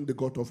me, thank the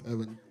God of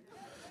heaven.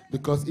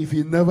 Because if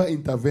he never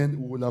intervened,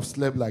 we would have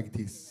slept like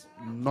this.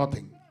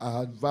 Nothing. I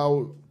had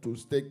vowed to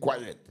stay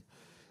quiet.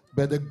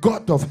 But the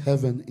God of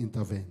heaven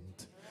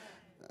intervened.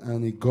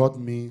 And he got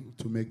me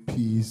to make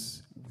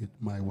peace with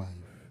my wife.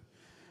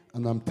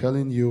 And I'm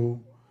telling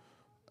you,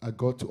 I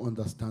got to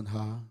understand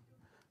her.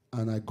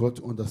 And I got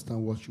to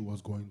understand what she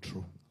was going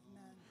through.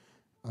 Amen.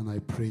 And I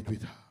prayed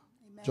with her.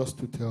 Amen. Just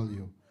to tell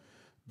you,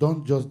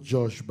 don't just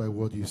judge by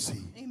what you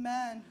see.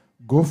 Amen.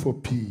 Go for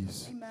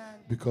peace. Amen.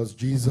 Because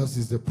Jesus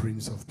is the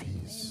Prince of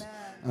Peace. Amen.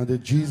 And the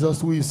Jesus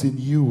who is in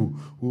you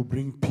will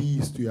bring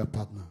peace to your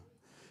partner.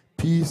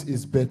 Peace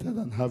is better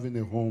than having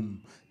a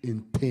home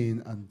in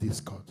pain and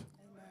discord.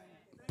 Amen.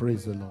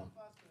 Praise the Lord.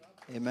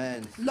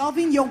 Amen.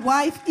 Loving your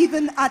wife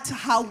even at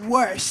her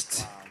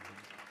worst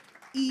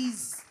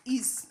is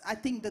is, I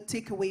think, the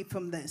takeaway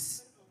from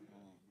this.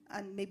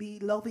 And maybe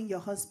loving your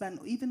husband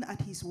even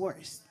at his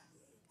worst.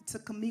 It's a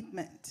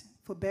commitment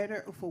for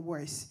better or for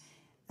worse.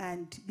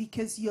 And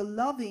because you're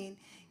loving,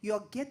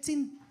 your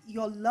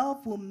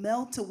love will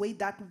melt away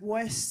that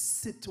worst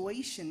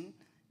situation,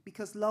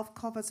 because love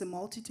covers a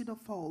multitude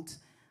of faults,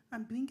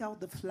 and bring out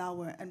the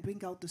flower and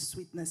bring out the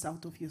sweetness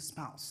out of your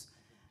spouse.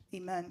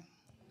 Amen.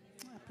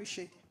 I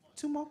appreciate it.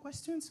 2 more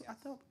questions? I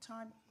thought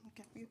time.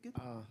 Okay, we're good.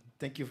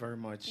 Thank you very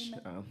much,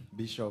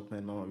 Bishop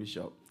and Mama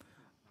Bishop.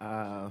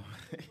 I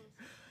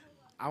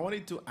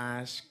wanted to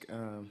ask,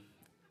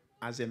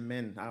 as a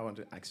man, I want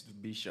to ask the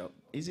Bishop,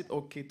 is it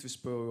okay to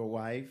spoil your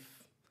wife?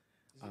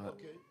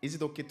 Is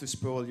it okay to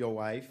spoil your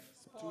wife?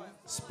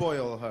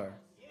 Spoil her.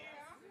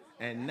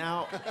 And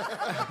now,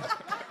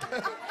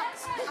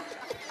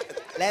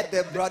 Let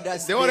the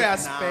brothers the other speak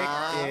aspect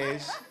now.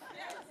 is,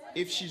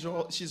 if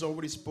she's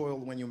already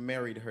spoiled when you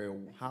married her,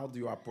 how do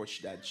you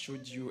approach that?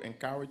 Should you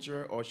encourage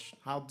her, or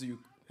how do you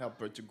help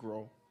her to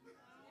grow?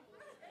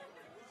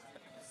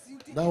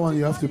 That one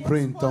you have to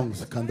pray in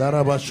tongues.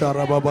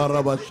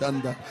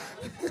 Kandarabasharababashanda.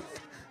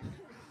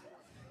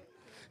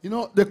 You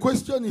know, the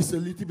question is a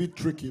little bit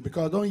tricky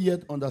because I don't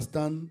yet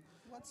understand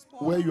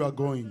where you are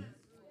going.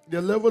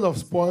 The level of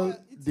spoil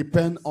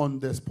depends on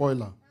the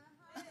spoiler.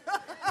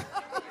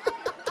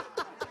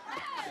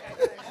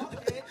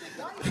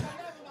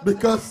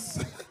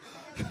 Because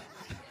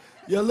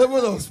your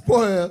level of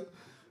spoil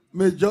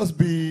may just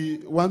be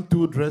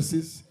 1-2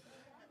 dresses.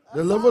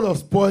 The level of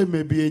spoil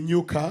may be a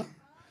new car.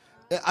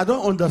 I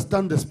don't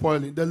understand the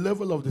spoiling, the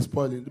level of the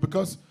spoiling.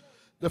 Because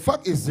the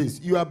fact is this,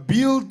 you are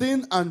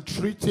building and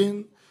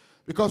treating.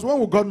 Because when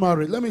we got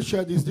married, let me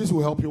share this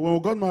will help you. When we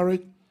got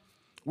married,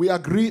 we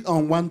agreed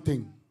on one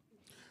thing.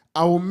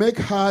 I will make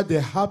her the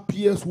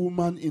happiest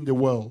woman in the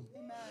world.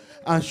 Amen.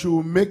 And she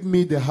will make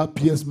me the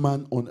happiest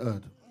man on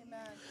earth.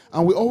 Amen.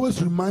 And we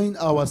always remind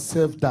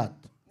ourselves that.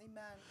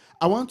 Amen.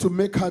 I want to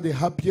make her the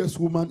happiest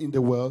woman in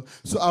the world,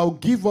 so I'll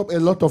give up a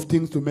lot of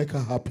things to make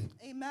her happy.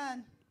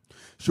 Amen.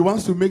 She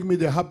wants to make me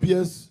the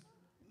happiest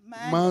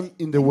man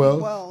in the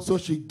world, so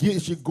she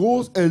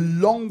goes a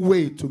long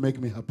way to make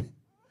me happy.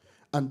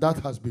 And that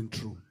has been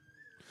true.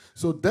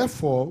 So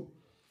therefore,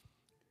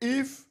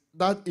 if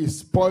that is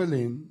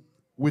spoiling,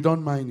 we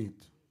don't mind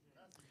it.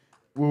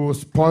 We will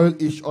spoil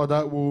each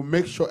other. We will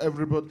make sure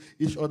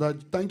each other.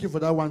 Thank you for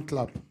that one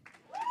clap.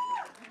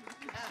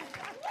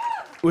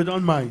 We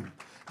don't mind.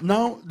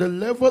 Now, the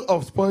level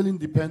of spoiling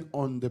depends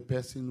on the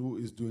person who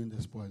is doing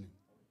the spoiling.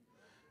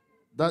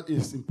 That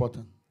is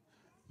important.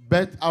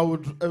 But I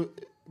would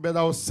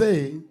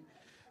say,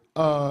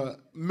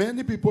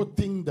 many people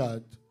think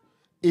that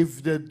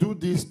if they do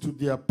this to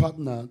their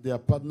partner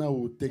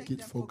will take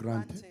it for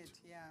granted.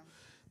 Yeah.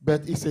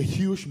 But it's a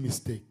huge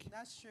mistake.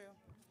 That's true.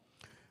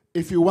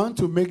 If you want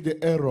to make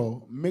the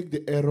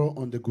error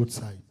on the good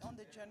side. On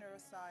the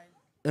generous side.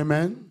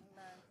 Amen? Amen.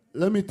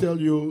 Let me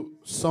tell you,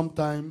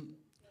 sometime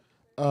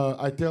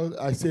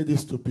I say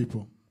this to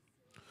people.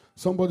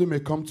 Somebody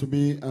may come to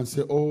me and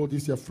say, oh,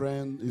 this your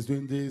friend is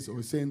doing this,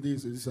 or saying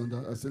this, or this and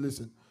that. I say,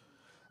 listen.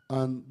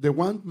 And they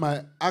want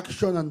my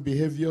action and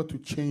behavior to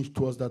change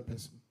towards that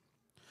person.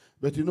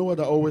 But you know what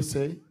I always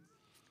say?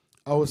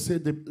 I will say,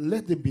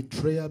 let the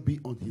betrayer be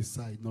on his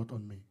side, not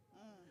on me.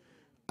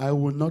 I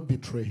will not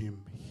betray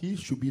him. He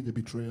should be the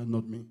betrayer,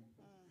 not me.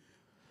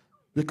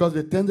 Because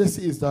the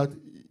tendency is that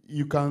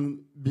you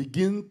can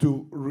begin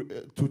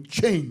to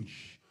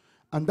change,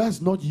 and that's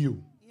not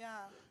you.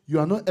 Yeah. You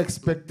are not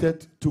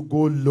expected to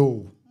go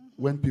low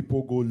when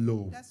people go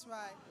low. That's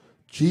right.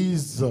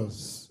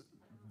 Jesus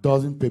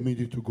doesn't permit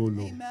you to go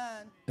low.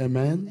 Amen.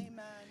 Amen.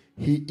 Amen.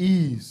 He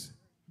is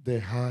the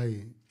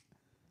high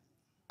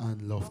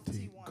and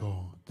lofty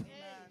God. Amen.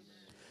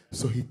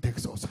 So he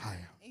takes us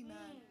higher.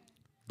 Amen.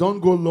 Don't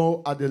go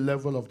low at the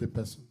level of the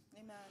person.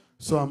 Amen.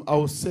 So I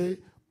will say,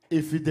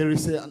 if there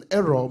is an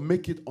error,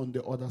 make it on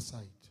the other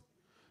side.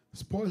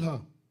 Spoil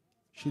her.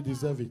 She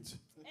deserves it.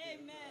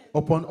 Amen.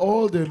 Upon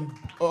all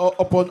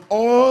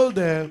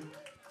the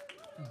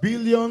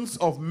billions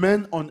of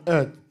men on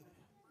earth,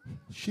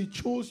 she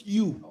chose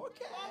you.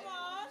 Okay.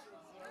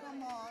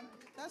 Come on.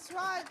 That's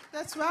right.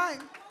 That's right.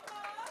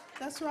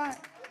 That's right.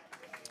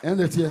 And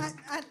I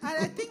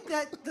think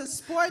that the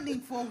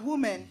spoiling for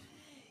women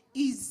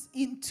is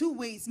in 2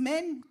 ways.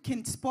 Men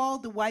can spoil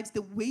the wives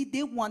the way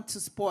they want to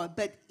spoil,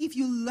 but if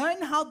you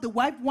learn how the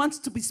wife wants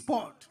to be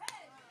spoiled,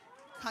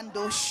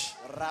 Kandosh,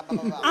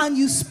 and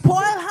you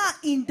spoil her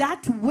in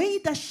that way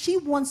that she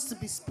wants to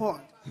be spoiled.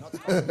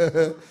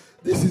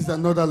 This is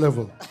another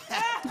level.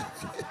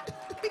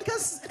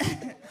 Because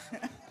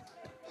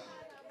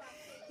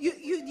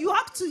you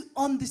have to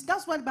understand.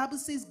 That's why the Bible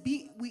says,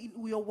 be with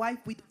your wife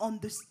with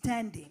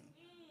understanding.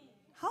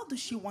 How does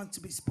she want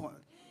to be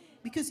spoiled?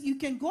 Because you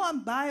can go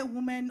and buy a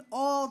woman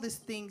all these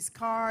things,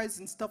 cars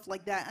and stuff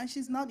like that, and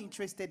she's not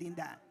interested in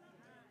that.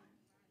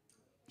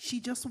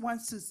 She just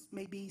wants to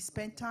maybe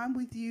spend time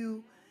with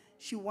you.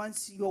 She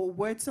wants your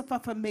words of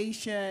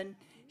affirmation.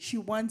 She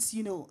wants,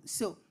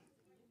 so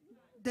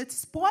that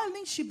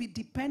spoiling should be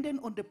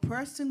dependent on the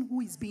person who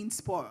is being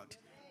spoiled.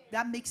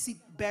 That makes it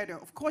better.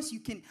 Of course, you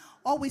can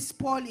always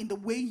spoil in the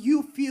way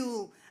you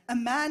feel. A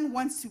man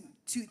wants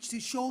to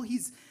show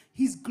his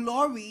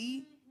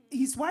glory.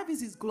 His wife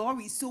is his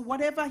glory. So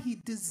whatever he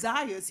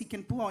desires, he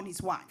can pour on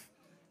his wife.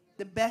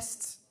 The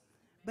best.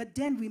 But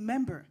then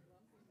remember,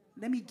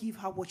 let me give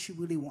her what she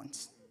really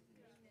wants.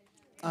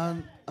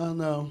 And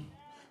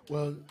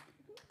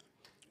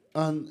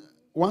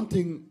one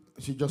thing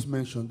she just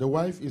mentioned, the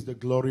wife is the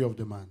glory of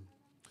the man.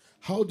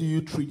 How do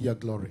you treat your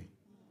glory?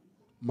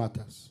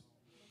 Matters.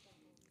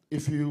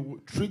 If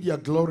you treat your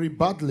glory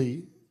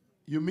badly,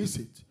 you miss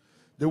it.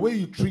 The way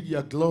you treat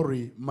your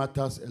glory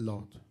matters a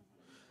lot.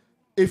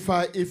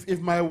 If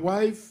my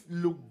wife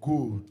look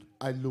good,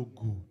 I look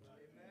good.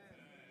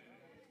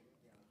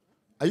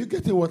 Are you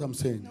getting what I'm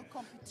saying? No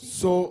competition.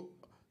 So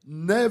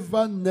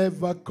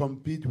never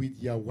compete with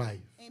your wife.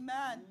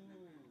 Amen.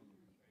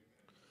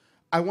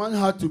 I want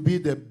her to be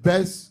the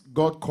best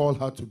God called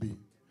her to be.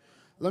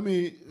 Let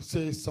me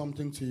say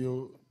something to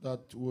you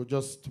that will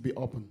just be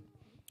open.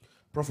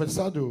 Prophet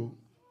Sadu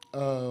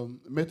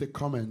made a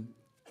comment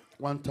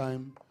one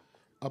time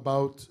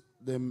about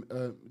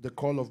the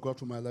call of God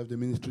to my life, the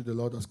ministry the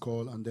Lord has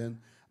called, and then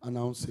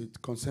announced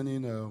it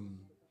concerning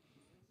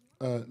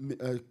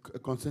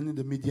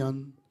the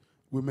Midian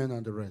women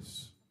and the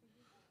rest.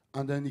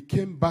 And then he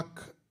came back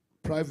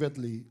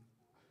privately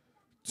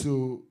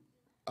to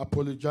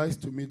apologize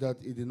to me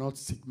that he did not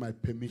seek my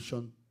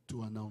permission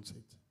to announce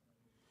it.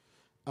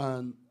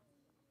 And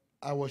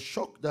I was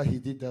shocked that he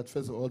did that.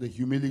 First of all, the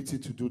humility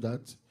to do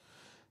that.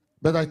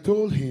 But I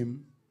told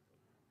him,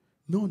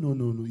 no,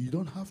 you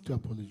don't have to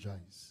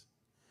apologize.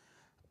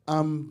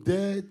 I'm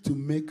there to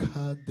make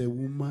her the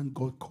woman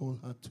God called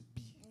her to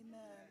be.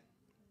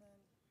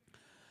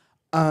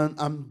 And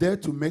I'm there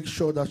to make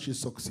sure that she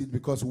succeeds,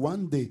 because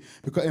one day,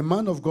 because a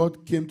man of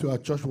God came to our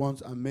church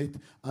once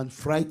and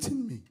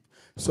frightened me.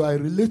 So I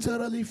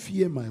literally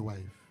fear my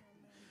wife.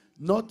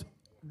 Not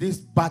this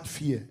bad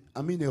fear.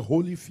 I mean a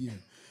holy fear.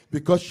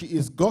 Because she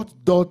is God's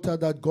daughter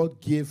that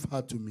God gave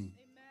her to me.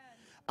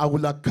 I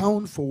will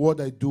account for what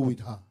I do with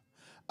her.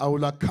 I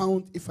will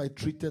account if I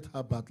treated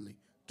her badly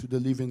to the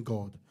living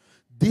God.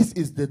 This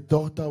is the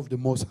daughter of the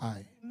Most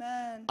High.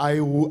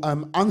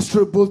 I'm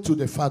answerable to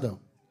the Father.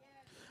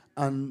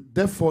 And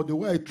therefore, the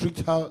way I treat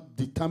her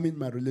determines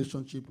my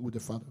relationship with the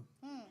Father.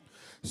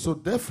 So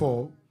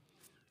therefore,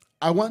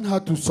 I want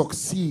her to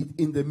succeed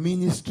in the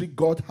ministry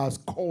God has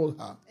called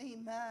her.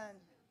 Amen.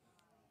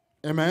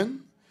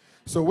 Amen.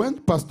 So when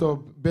Pastor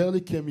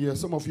Bailey came here,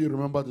 some of you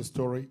remember the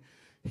story.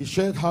 He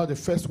shared how the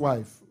first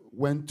wife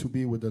went to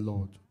be with the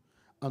Lord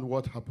and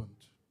what happened.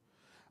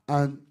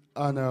 And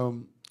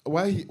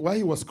while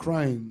he was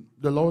crying,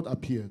 the Lord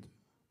appeared.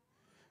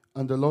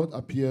 And the Lord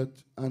appeared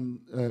and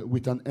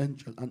with an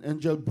angel. An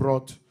angel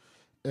brought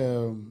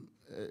a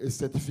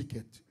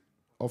certificate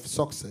of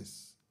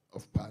success,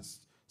 of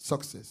past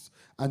success,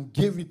 and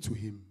gave it to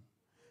him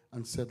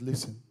and said,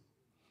 listen,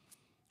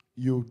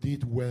 you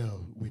did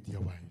well with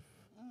your wife.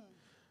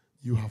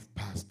 You have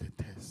passed the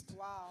test.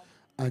 Wow.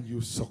 And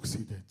you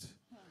succeeded.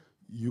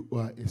 You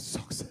are a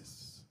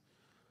success.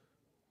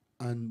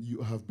 And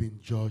you have been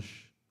judged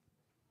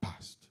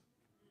past.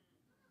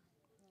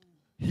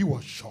 He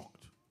was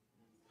shocked.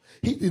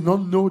 He did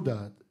not know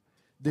that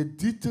the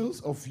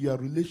details of your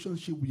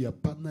relationship with your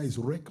partner is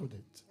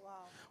recorded. Wow.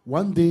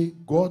 One day,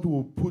 God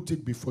will put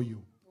it before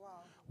you, Wow.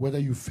 whether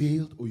you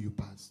failed or you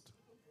passed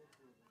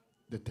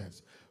the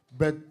test.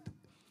 But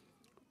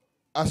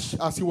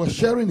as he was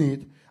sharing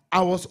it,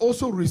 I was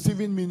also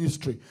receiving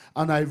ministry,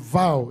 and I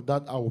vowed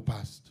that I will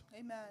pass.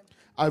 Amen.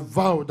 I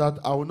vow that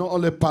I will not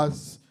only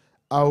pass,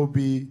 I will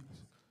be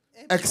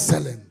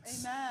excellent.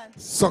 Amen.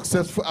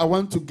 Successful. I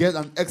want to get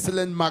an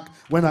excellent mark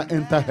when I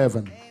enter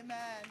heaven. Amen.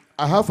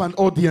 I have an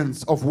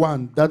audience of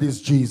one, that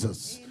is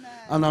Jesus. Amen.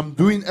 And I'm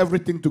doing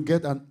everything to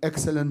get an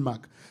excellent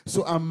mark.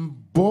 So I'm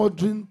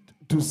bothering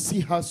to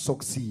see her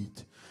succeed.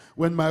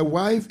 When my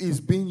wife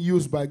is being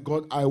used by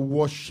God, I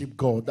worship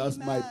God. That's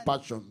my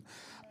passion.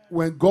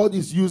 When God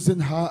is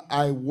using her,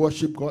 I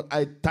worship God.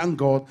 I thank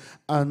God.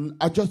 And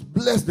I just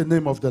bless the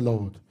name of the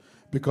Lord.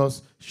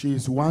 Because she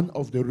is one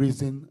of the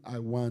reasons I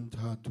want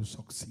her to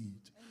succeed.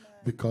 Amen.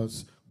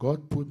 Because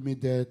God put me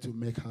there to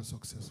make her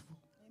successful.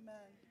 Amen.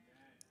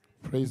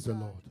 Praise the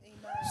Lord.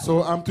 Amen.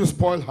 So I'm to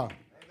spoil her.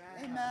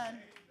 Amen.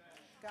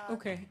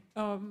 Okay.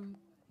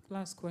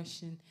 Last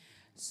question.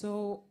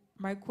 So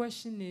my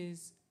question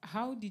is,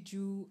 how did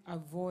you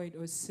avoid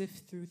or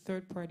sift through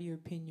third-party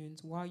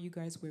opinions while you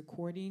guys were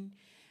courting,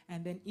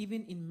 and then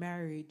even in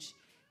marriage?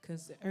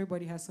 Because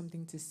everybody has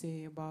something to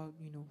say about,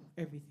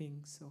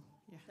 everything. So,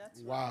 yeah.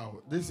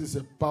 Wow. This is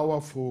a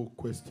powerful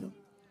question.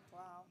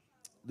 Wow.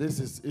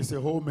 It's a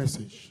whole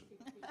message.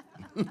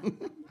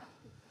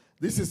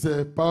 This is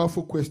a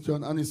powerful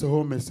question, and it's a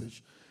whole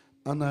message.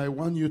 And I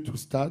want you to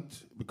start,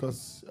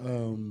 because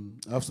you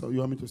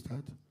want me to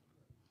start?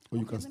 Or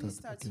you can Let me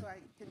start. start so I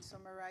can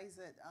summarize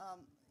it.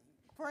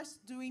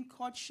 First, during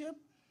courtship,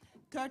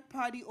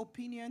 third-party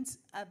opinions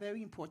are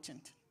very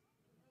important.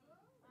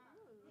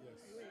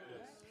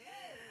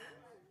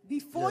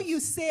 Before you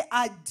say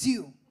I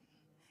do,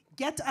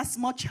 get as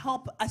much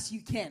help as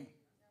you can.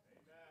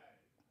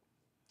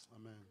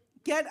 Amen.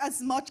 Get as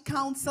much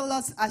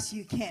counselors as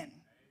you can.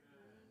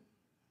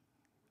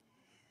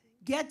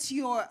 Get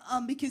your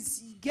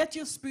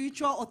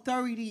spiritual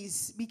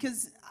authorities,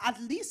 because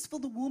at least for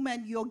the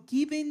woman, you're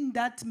giving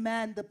that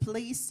man the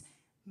place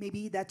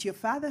maybe that your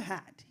father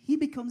had. He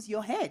becomes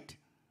your head.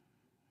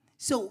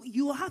 So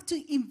you have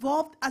to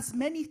involve as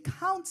many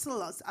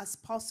counselors as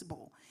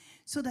possible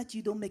so that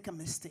you don't make a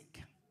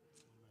mistake.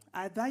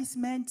 I advise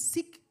men,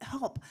 seek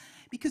help,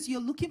 because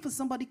you're looking for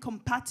somebody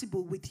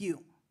compatible with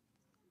you.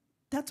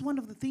 That's one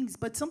of the things.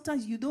 But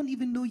sometimes you don't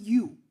even know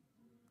you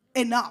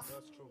enough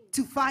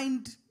to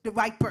find the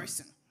right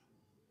person.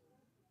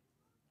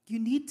 You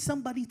need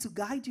somebody to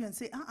guide you and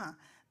say,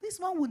 this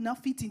one would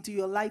not fit into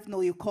your life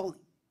nor your calling.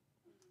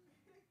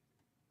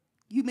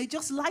 You may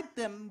just like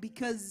them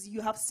because you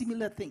have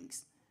similar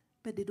things,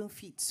 but they don't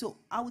fit. So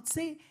I would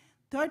say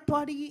third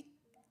party,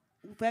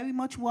 very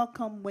much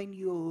welcome when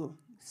you're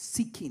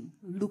seeking,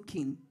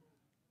 looking,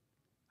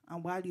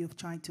 and while you're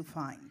trying to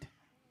find.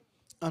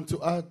 And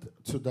to add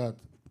to that,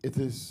 it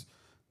is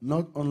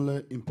not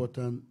only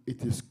important,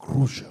 it is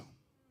crucial.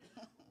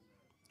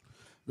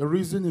 The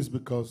reason is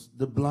because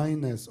the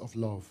blindness of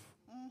love.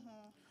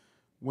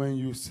 When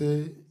you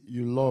say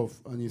you love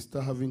and you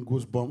start having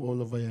goosebumps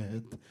all over your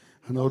head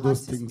and all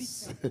those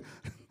things,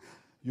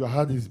 your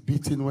heart is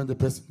beating when the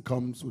person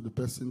comes or the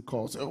person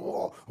calls.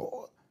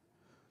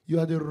 You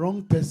are the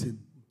wrong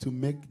person to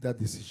make that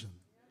decision,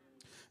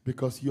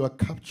 because you are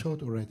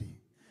captured already.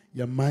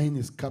 Your mind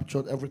is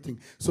captured, everything.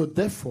 So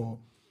therefore,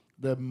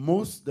 the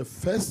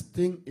first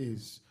thing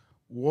is,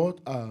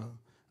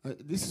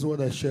 this is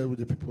what I shared with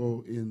the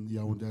people in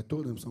Yaoundé. I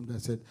told them something. I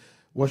said,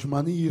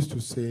 Washmani used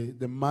to say,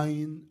 the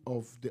mind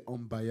of the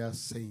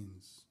unbiased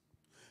saints.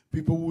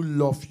 People who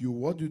love you,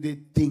 what do they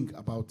think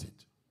about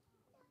it?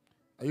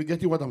 Are you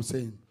getting what I'm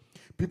saying?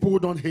 People who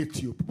don't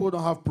hate you, people who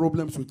don't have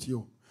problems with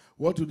you,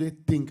 what do they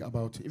think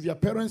about it? If your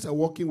parents are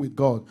walking with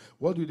God,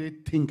 what do they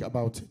think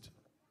about it?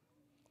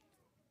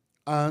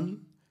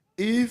 And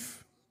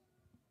if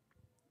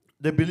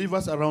the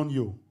believers around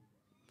you,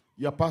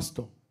 your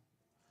pastor,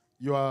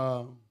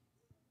 your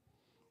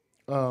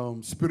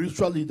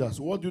spiritual leaders,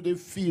 what do they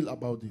feel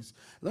about this?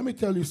 Let me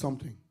tell you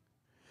something.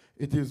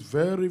 It is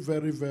very,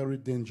 very, very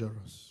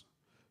dangerous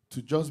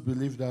to just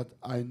believe that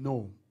I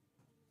know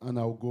and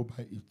I'll go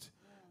by it.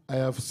 I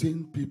have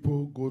seen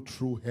people go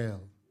through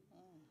hell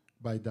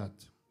by that.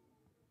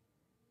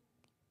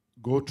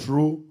 Go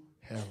through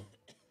hell.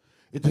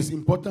 It is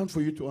important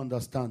for you to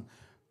understand,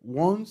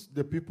 once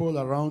the people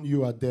around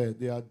you are there,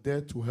 they are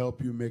there to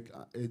help you make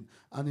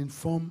an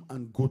informed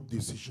and good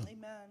decision.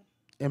 Amen.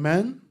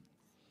 Amen?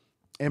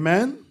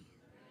 Amen?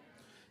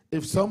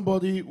 If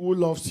somebody who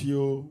loves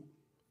you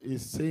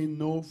is saying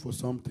no for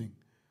something,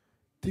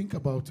 think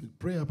about it,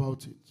 pray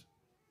about it.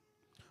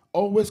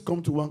 Always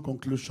come to one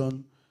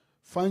conclusion.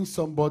 Find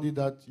somebody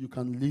that you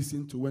can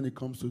listen to when it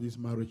comes to this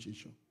marriage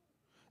issue.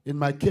 In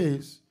my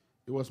case,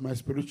 it was my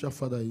spiritual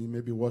father. He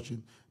may be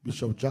watching,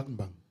 Bishop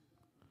Jackbang.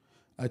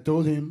 I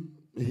told him,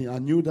 I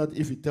knew that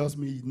if he tells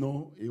me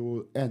no, it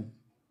will end.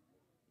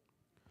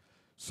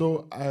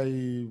 So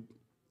I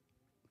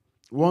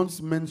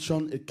once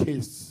mentioned a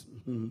case,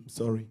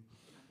 sorry,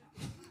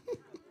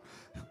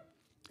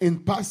 in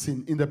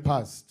passing, in the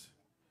past.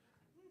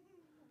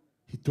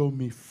 He told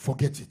me,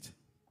 forget it.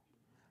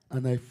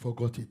 And I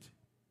forgot it.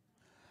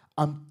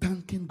 I'm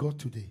thanking God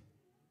today.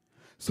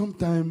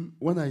 Sometimes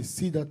when I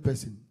see that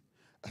person,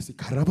 I say,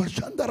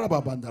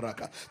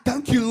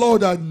 thank you,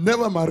 Lord, I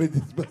never married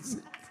this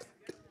person.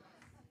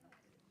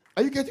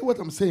 Are you getting what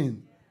I'm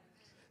saying?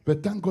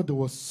 But thank God there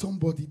was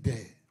somebody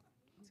there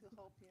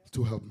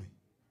to help me.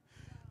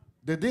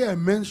 The day I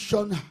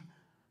mentioned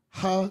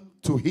her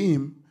to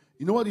him,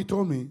 you know what he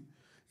told me?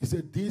 He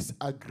said, this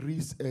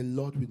agrees a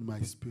lot with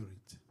my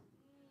spirit.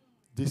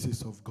 This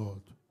is of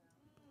God.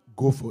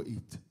 Go for it.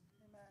 Amen.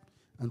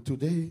 And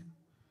today,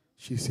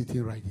 she's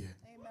sitting right here.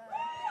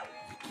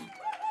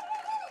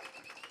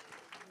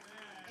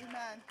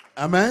 Amen.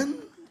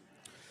 Amen.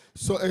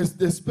 So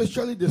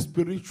especially the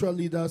spiritual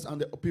leaders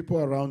and the people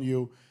around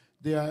you,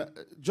 they are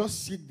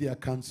just seek their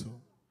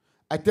counsel.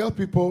 I tell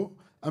people,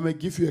 I may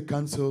give you a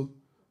counsel,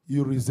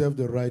 you reserve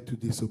the right to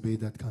disobey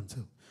that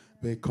counsel,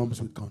 but it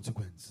comes with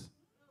consequence.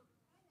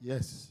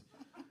 Yes.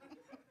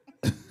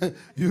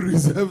 You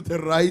reserve the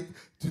right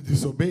to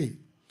disobey.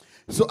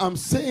 So I'm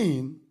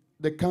saying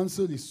the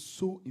counsel is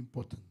so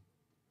important.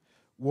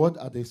 What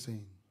are they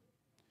saying?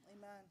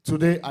 Amen.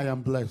 Today I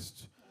am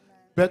blessed. Amen.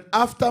 But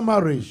after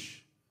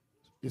marriage,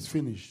 it's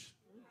finished.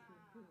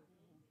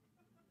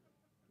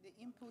 The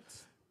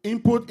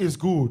input is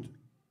good,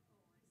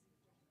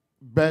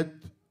 but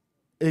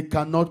it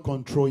cannot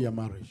control your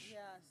marriage.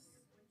 Yes.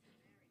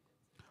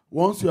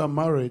 Once you are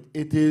married,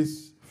 it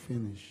is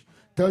finished.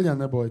 Tell your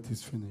neighbor it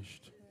is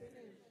finished.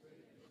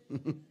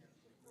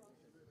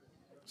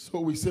 So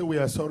we say we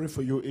are sorry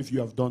for you if you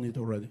have done it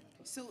already.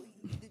 So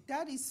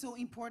that is so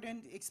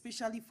important,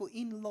 especially for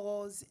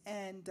in-laws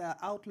and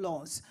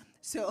outlaws.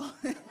 So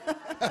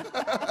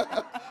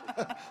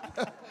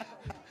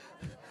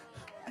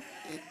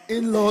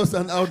In-laws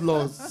and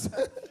outlaws.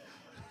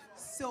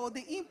 So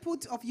the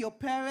input of your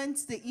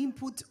parents, the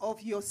input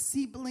of your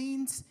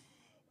siblings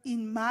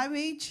in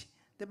marriage,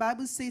 the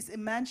Bible says a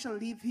man shall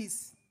leave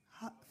his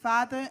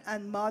father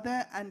and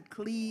mother and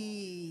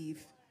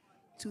cleave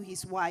to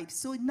his wife.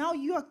 So now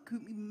you are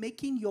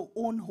making your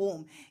own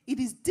home. It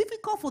is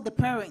difficult for the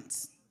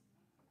parents,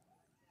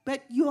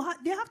 but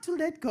they have to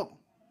let go.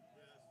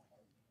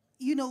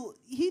 You know,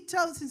 he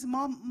tells his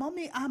mom,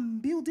 Mommy, I'm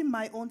building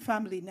my own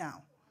family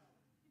now.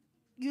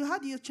 You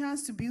had your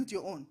chance to build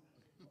your own.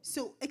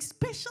 So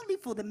especially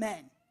for the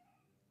man,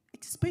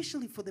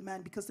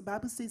 because the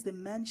Bible says the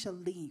man shall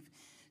leave.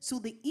 So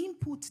the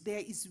input there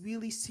is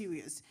really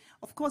serious.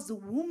 Of course, the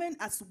woman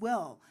as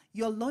well,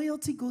 your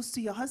loyalty goes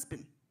to your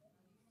husband.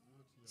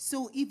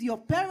 So if your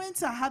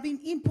parents are having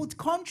input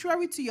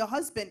contrary to your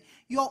husband,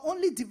 you're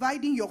only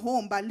dividing your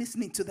home by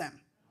listening to them.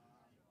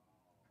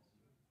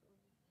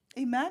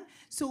 Amen?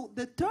 So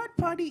the third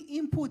party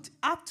input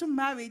after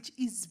marriage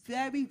is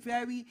very,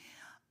 very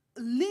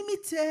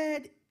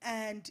limited,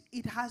 and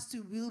it has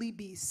to really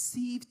be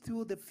sieved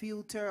through the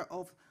filter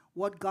of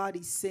what God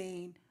is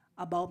saying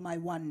about my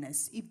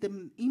oneness. If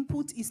the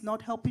input is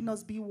not helping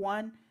us be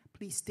one,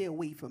 please stay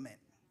away from it.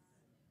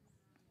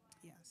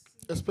 Yes.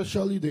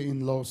 Especially the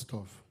in-law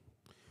stuff.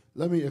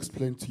 Let me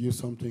explain to you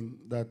something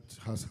that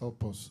has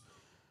helped us.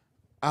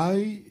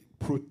 I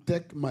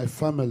protect my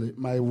family,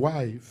 my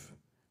wife,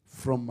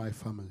 from my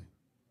family.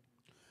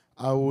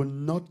 I will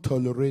not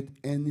tolerate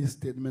any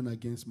statement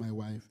against my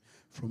wife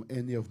from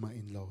any of my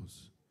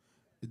in-laws.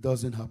 It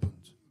doesn't happen.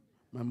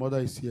 My mother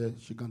is here,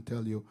 she can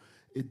tell you,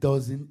 it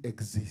doesn't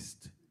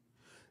exist.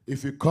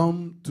 If you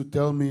come to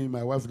tell me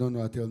my wife don't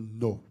know, I tell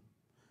no.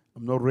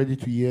 I'm not ready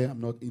to hear,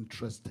 I'm not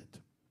interested.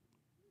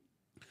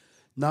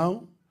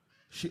 Now,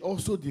 she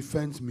also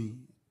defends me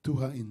to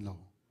her in-law.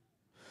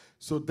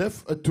 So to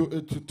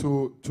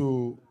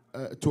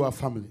her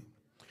family.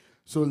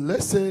 So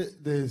let's say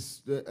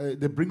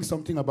they bring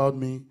something about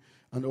me,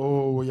 and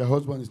oh, your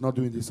husband is not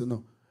doing this.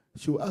 No,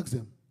 she will ask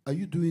them, are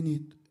you doing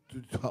it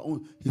to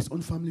his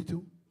own family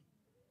too?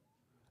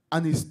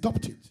 And he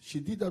stopped it. She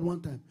did that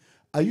one time.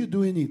 Are you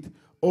doing it?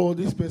 Oh,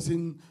 this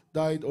person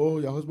died. Oh,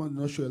 your husband did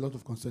not show a lot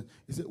of concern.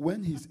 He said,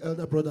 when his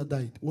elder brother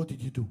died, what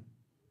did you do?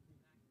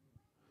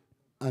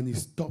 And he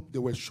stopped. They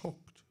were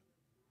shocked.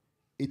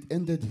 It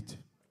ended it.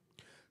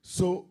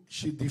 So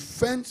she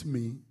defends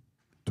me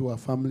to her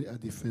family. I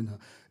defend her.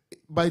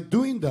 By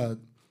doing that,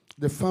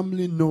 the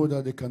family know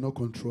that they cannot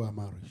control our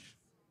marriage.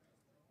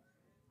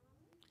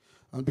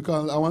 And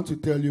because I want to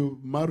tell you,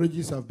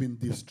 marriages have been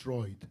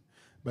destroyed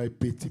by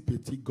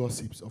petty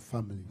gossips of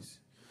families.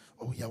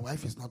 Oh, your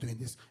wife is not doing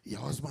this.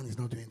 Your husband is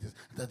not doing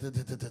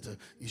this.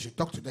 You should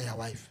talk to your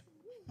wife.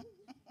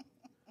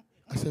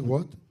 I said,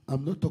 what?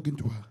 I'm not talking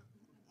to her.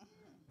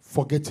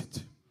 Forget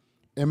it.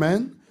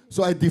 Amen?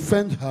 So I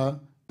defend her,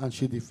 and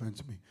she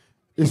defends me.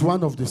 It's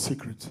one of the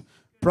secrets.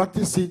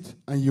 Practice it,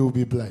 and you will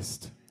be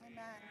blessed.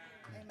 Amen.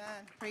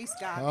 Amen. Praise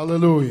God.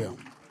 Hallelujah.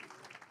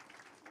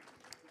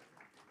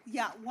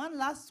 Yeah, one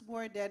last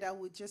word that I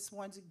would just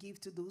want to give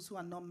to those who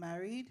are not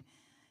married.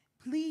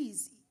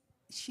 Please,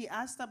 she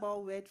asked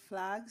about red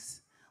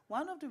flags.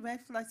 One of the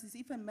red flags is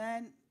if a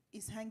man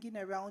is hanging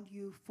around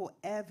you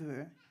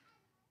forever,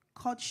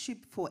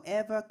 courtship,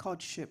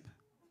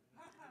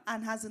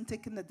 and hasn't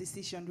taken a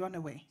decision, run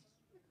away.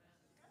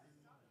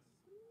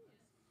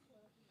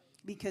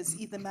 Because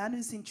if the man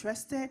is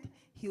interested,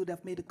 he would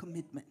have made a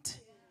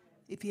commitment.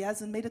 If he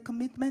hasn't made a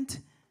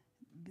commitment,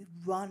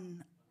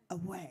 run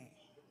away.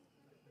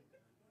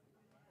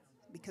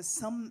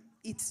 Because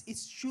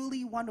it's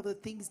truly one of the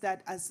things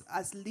that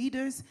as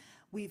leaders,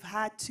 we've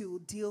had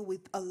to deal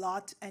with a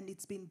lot, and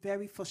it's been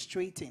very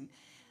frustrating.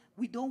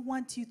 We don't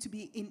want you to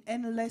be in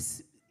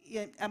endless,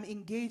 I'm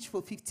engaged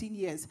for 15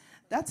 years.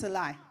 That's a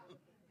lie.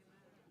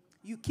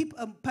 You keep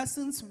a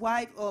person's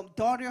wife or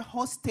daughter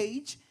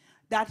hostage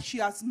that she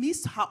has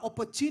missed her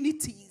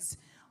opportunities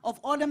of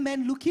other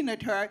men looking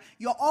at her.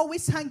 You're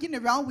always hanging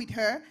around with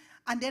her,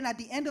 and then at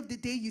the end of the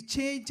day, you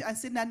change and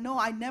say, no,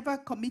 I never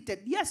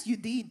committed. Yes, you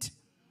did.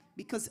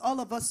 Because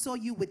all of us saw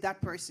you with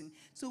that person.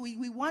 So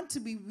we want to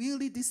be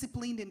really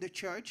disciplined in the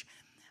church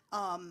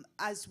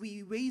as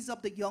we raise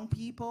up the young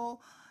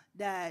people,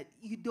 that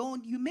you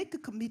make a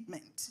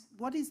commitment.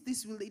 What is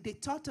this? They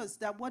taught us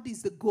that what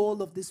is the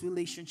goal of this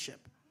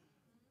relationship?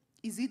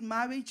 Is it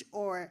marriage,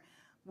 or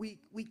we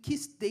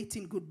kiss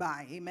dating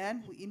goodbye?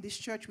 Amen? In this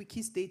church, we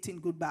kiss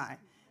dating goodbye.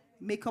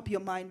 Make up your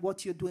mind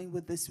what you're doing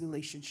with this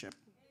relationship.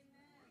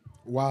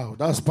 Wow,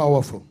 that's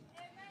powerful.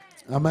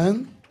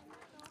 Amen?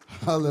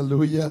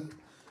 Hallelujah.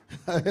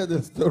 I heard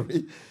a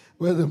story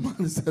where the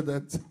man said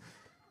that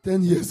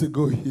 10 years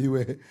ago he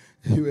were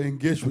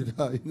engaged with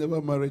her. He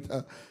never married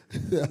her.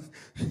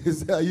 He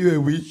said, are you a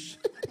witch?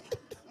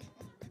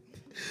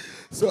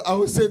 So I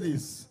will say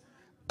this.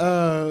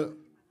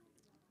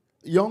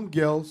 Young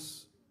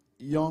girls,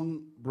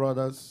 young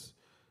brothers,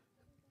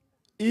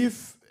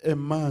 if a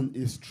man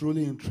is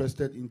truly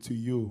interested into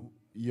you,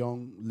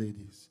 young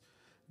ladies,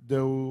 they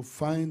will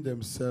find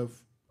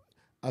themselves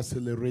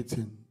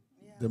accelerating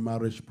the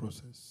marriage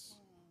process.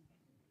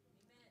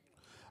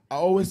 I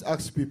always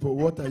ask people,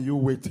 what are you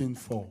waiting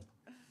for?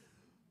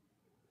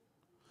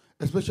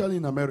 Especially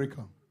in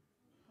America.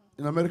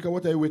 In America,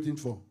 what are you waiting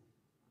for?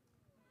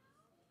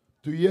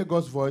 To hear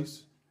God's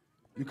voice,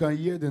 you can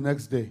hear the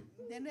next day.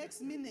 The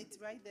next minute,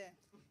 right there.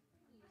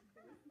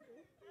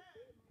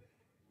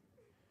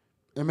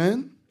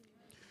 Amen?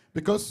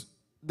 Because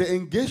the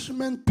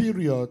engagement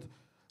period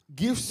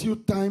gives you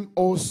time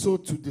also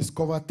to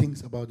discover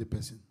things about the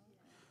person.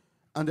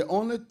 And the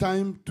only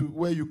time to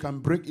where you can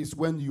break is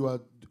when you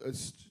are,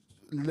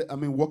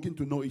 working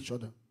to know each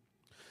other.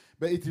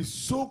 But it is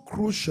so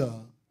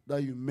crucial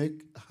that you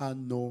make her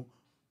know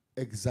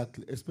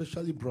exactly,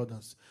 especially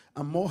brothers.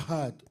 I'm more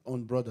hard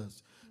on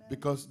brothers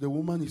because the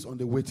woman is on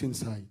the waiting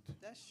side.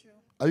 That's true.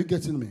 Are you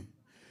getting me?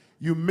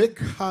 You make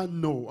her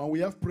know, and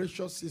we have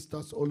precious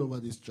sisters all over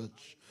this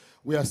church.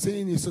 We are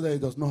saying it so that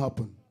it does not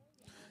happen.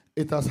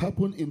 It has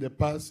happened in the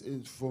past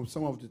from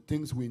some of the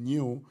things we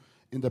knew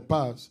in the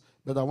past,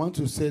 but I want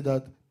to say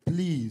that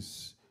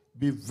please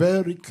be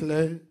very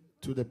clear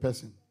to the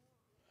person.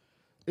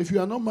 If you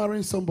are not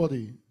marrying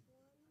somebody,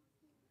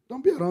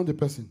 don't be around the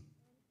person.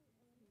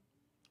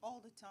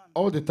 All the time.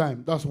 All the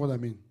time. That's what I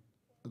mean.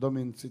 I don't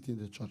mean sitting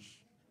in the church.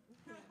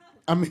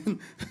 I mean,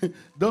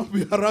 don't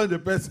be around the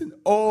person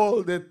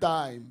all the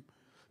time.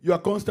 You are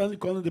constantly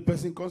calling the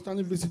person,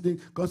 constantly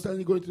visiting,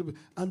 constantly going to the person,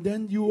 and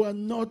then you are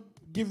not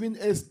giving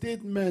a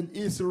statement.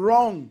 It's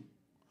wrong.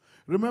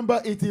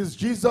 Remember, it is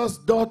Jesus'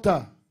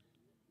 daughter.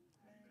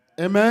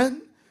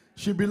 Amen?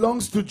 She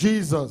belongs to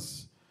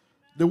Jesus.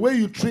 The way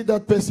you treat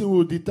that person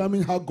will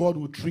determine how God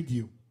will treat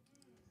you.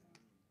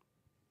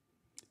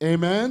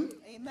 Amen?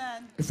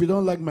 Amen. If you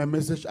don't like my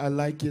message, I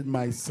like it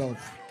myself.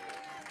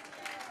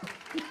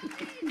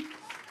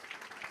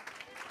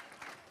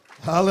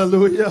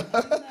 Hallelujah.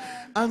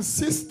 And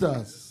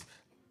sisters,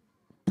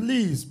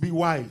 please be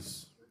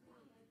wise.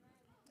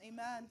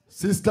 Amen.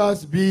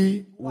 Sisters,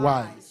 be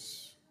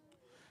wise.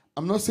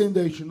 I'm not saying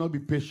that you should not be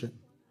patient.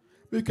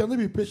 But you cannot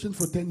be patient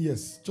for 10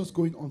 years. Just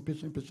going on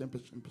patient.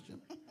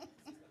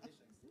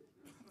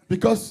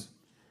 Because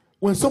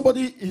when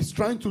somebody is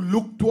trying to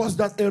look towards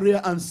that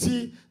area and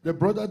see the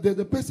brother there,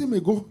 the person may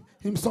go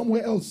him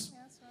somewhere else.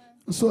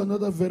 And so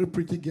another very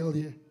pretty girl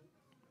here.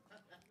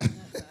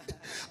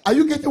 Are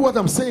you getting what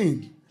I'm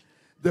saying?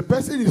 The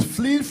person is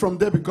fleeing from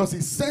there because he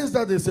senses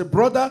that there's a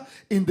brother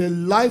in the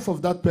life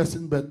of that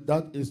person, but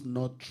that is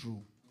not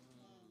true.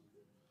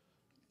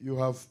 You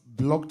have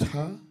blocked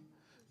her.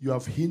 You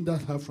have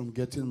hindered her from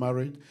getting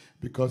married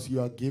because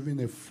you are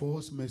giving a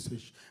false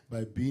message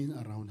by being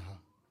around her.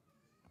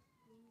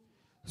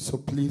 So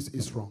please,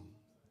 it's wrong.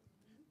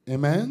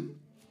 Amen?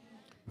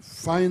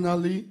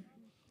 Finally,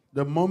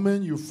 the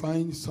moment you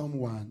find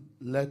someone,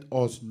 let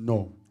us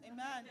know.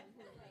 Amen.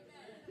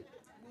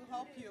 We'll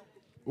help you.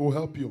 We'll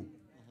help you.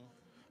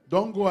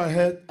 Don't go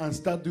ahead and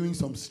start doing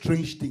some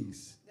strange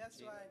things.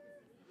 That's right.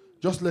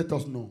 Just let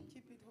us know.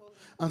 Keep it holy.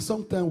 And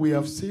sometimes we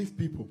have saved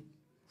people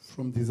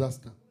from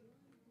disaster.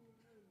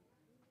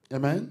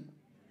 Amen?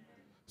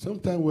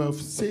 Sometimes we have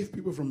saved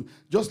people from...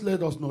 Just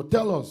let us know.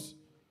 Tell us.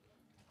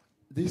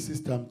 This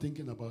sister, I'm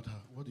thinking about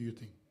her. What do you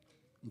think?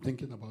 I'm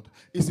thinking about her.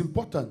 It's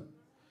important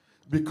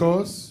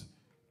because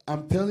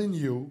I'm telling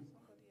you,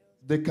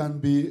 there can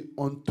be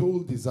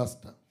untold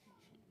disaster.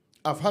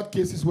 I've had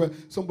cases where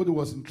somebody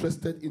was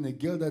interested in a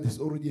girl that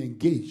is already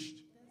engaged.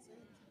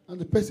 And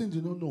the person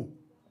did not know.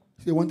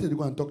 He wanted to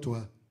go and talk to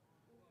her.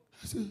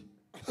 I said,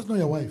 that's not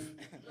your wife.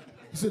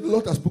 He said, the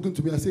Lord has spoken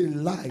to me. I said,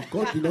 lie.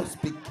 God did not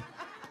speak.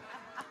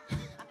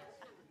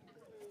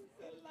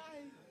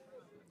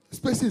 This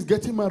person is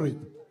getting married.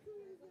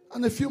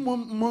 And a few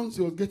months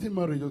he was getting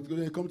married. He was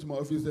going to come to my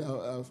office and say,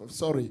 I'm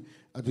sorry,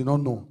 I did not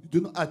know.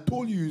 I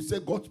told you, you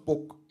said God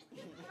spoke.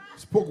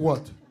 Spoke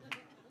what?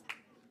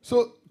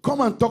 So come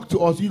and talk to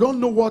us. You don't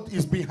know what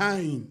is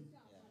behind.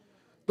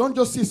 Don't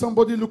just see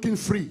somebody looking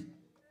free.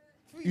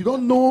 You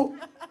don't know.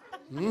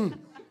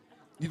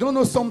 You don't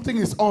know something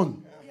is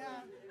on.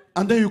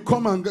 And then you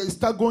come and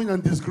start going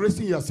and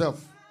disgracing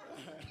yourself.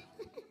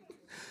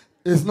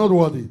 It's not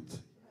worth it.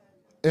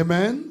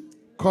 Amen?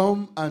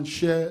 Come and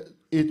share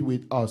it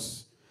with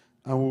us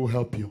and we will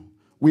help you.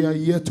 We are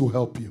here to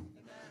help you.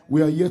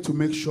 We are here to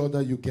make sure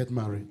that you get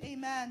married.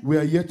 Amen. We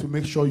are here to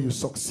make sure you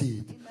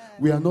succeed. Amen.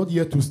 We are not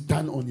here to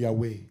stand on your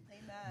way,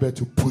 but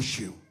to push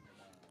you,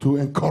 to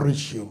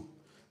encourage you.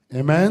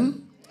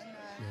 Amen?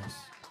 Yes.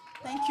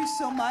 Thank you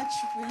so much.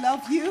 We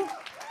love you.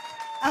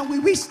 And we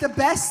wish the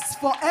best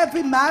for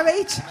every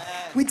marriage. Amen.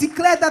 We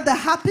declare that the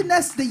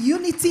happiness, the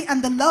unity,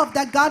 and the love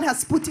that God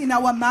has put in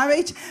our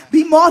marriage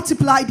be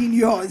multiplied in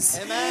yours.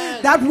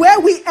 Amen. That where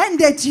we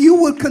ended, you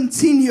will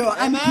continue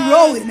and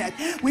grow in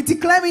it. We're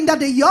declaring that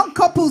the young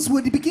couples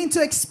will begin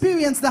to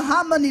experience the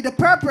harmony, the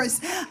purpose,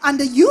 and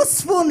the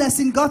usefulness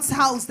in God's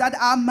house that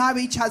our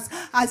marriage has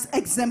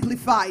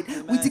exemplified.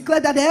 Amen. We declare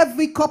that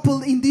every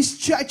couple in this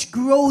church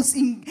grows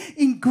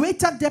in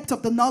greater depth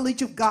of the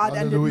knowledge of God.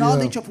 Hallelujah. And the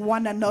knowledge of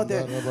one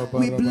another.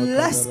 We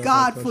bless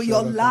God for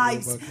your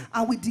lives.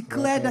 And we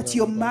declare that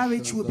your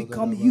marriage will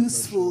become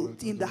useful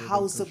in the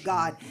house of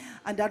God,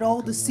 and that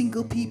all the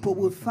single people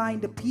will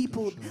find the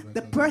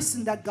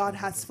person that God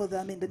has for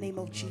them in the name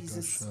of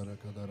Jesus.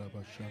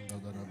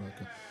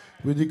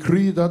 We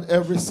decree that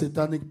every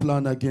satanic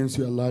plan against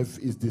your life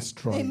is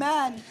destroyed.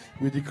 Amen.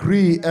 We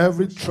decree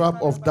every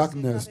trap of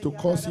darkness to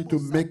cause you to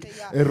make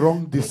a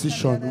wrong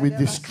decision. We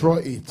destroy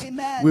it.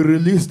 Amen. We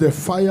release the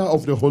fire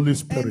of the Holy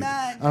Spirit.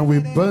 Amen. And we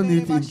burn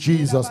it in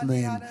Jesus'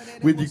 name.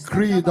 We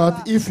decree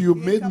that if you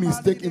made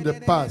mistake in the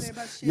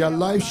past, your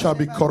life shall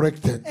be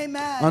corrected.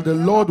 Amen. And the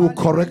Lord will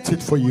correct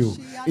it for you.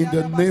 In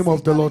the name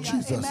of the Lord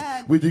Jesus.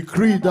 Amen. We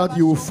decree that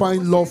you will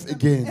find love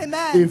again.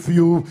 Amen. If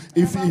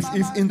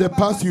in the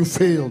past you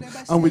failed,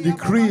 and we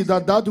decree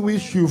that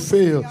which you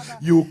fail,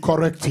 you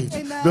correct it.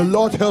 Amen. The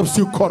Lord helps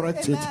you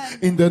correct it.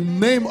 In the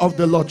name of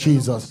the Lord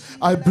Jesus.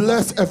 I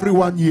bless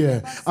everyone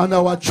here and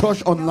our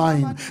church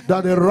online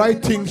that the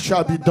right thing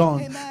shall be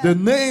done. The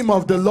name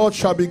of the Lord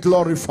shall be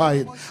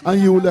glorified,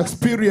 and you will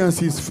experience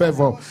his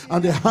favor,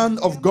 and the hand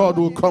of God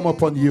will come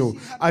upon you.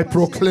 I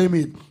proclaim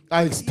it.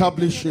 I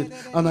establish it,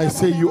 and I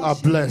say you are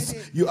blessed.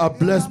 You are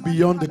blessed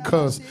beyond the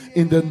curse.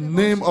 In the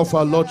name of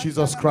our Lord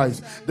Jesus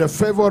Christ, the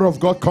favor of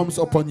God comes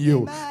upon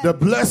you. The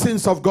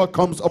blessings of God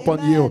comes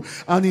upon you.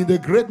 And in the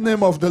great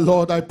name of the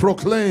Lord, I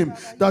proclaim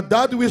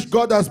that which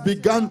God has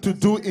begun to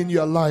do in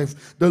your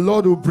life, the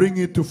Lord will bring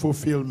it to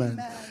fulfillment.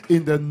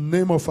 In the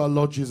name of our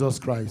Lord Jesus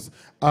Christ.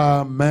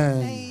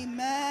 Amen.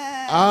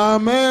 Amen.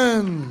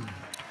 Amen.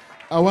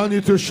 I want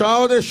you to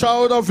shout a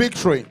shout of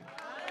victory.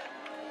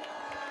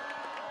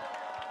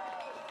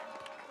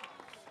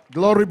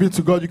 Glory be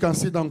to God. You can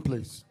sit down,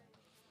 please.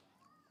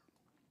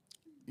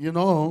 You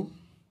know,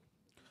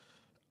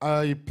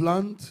 I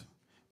planned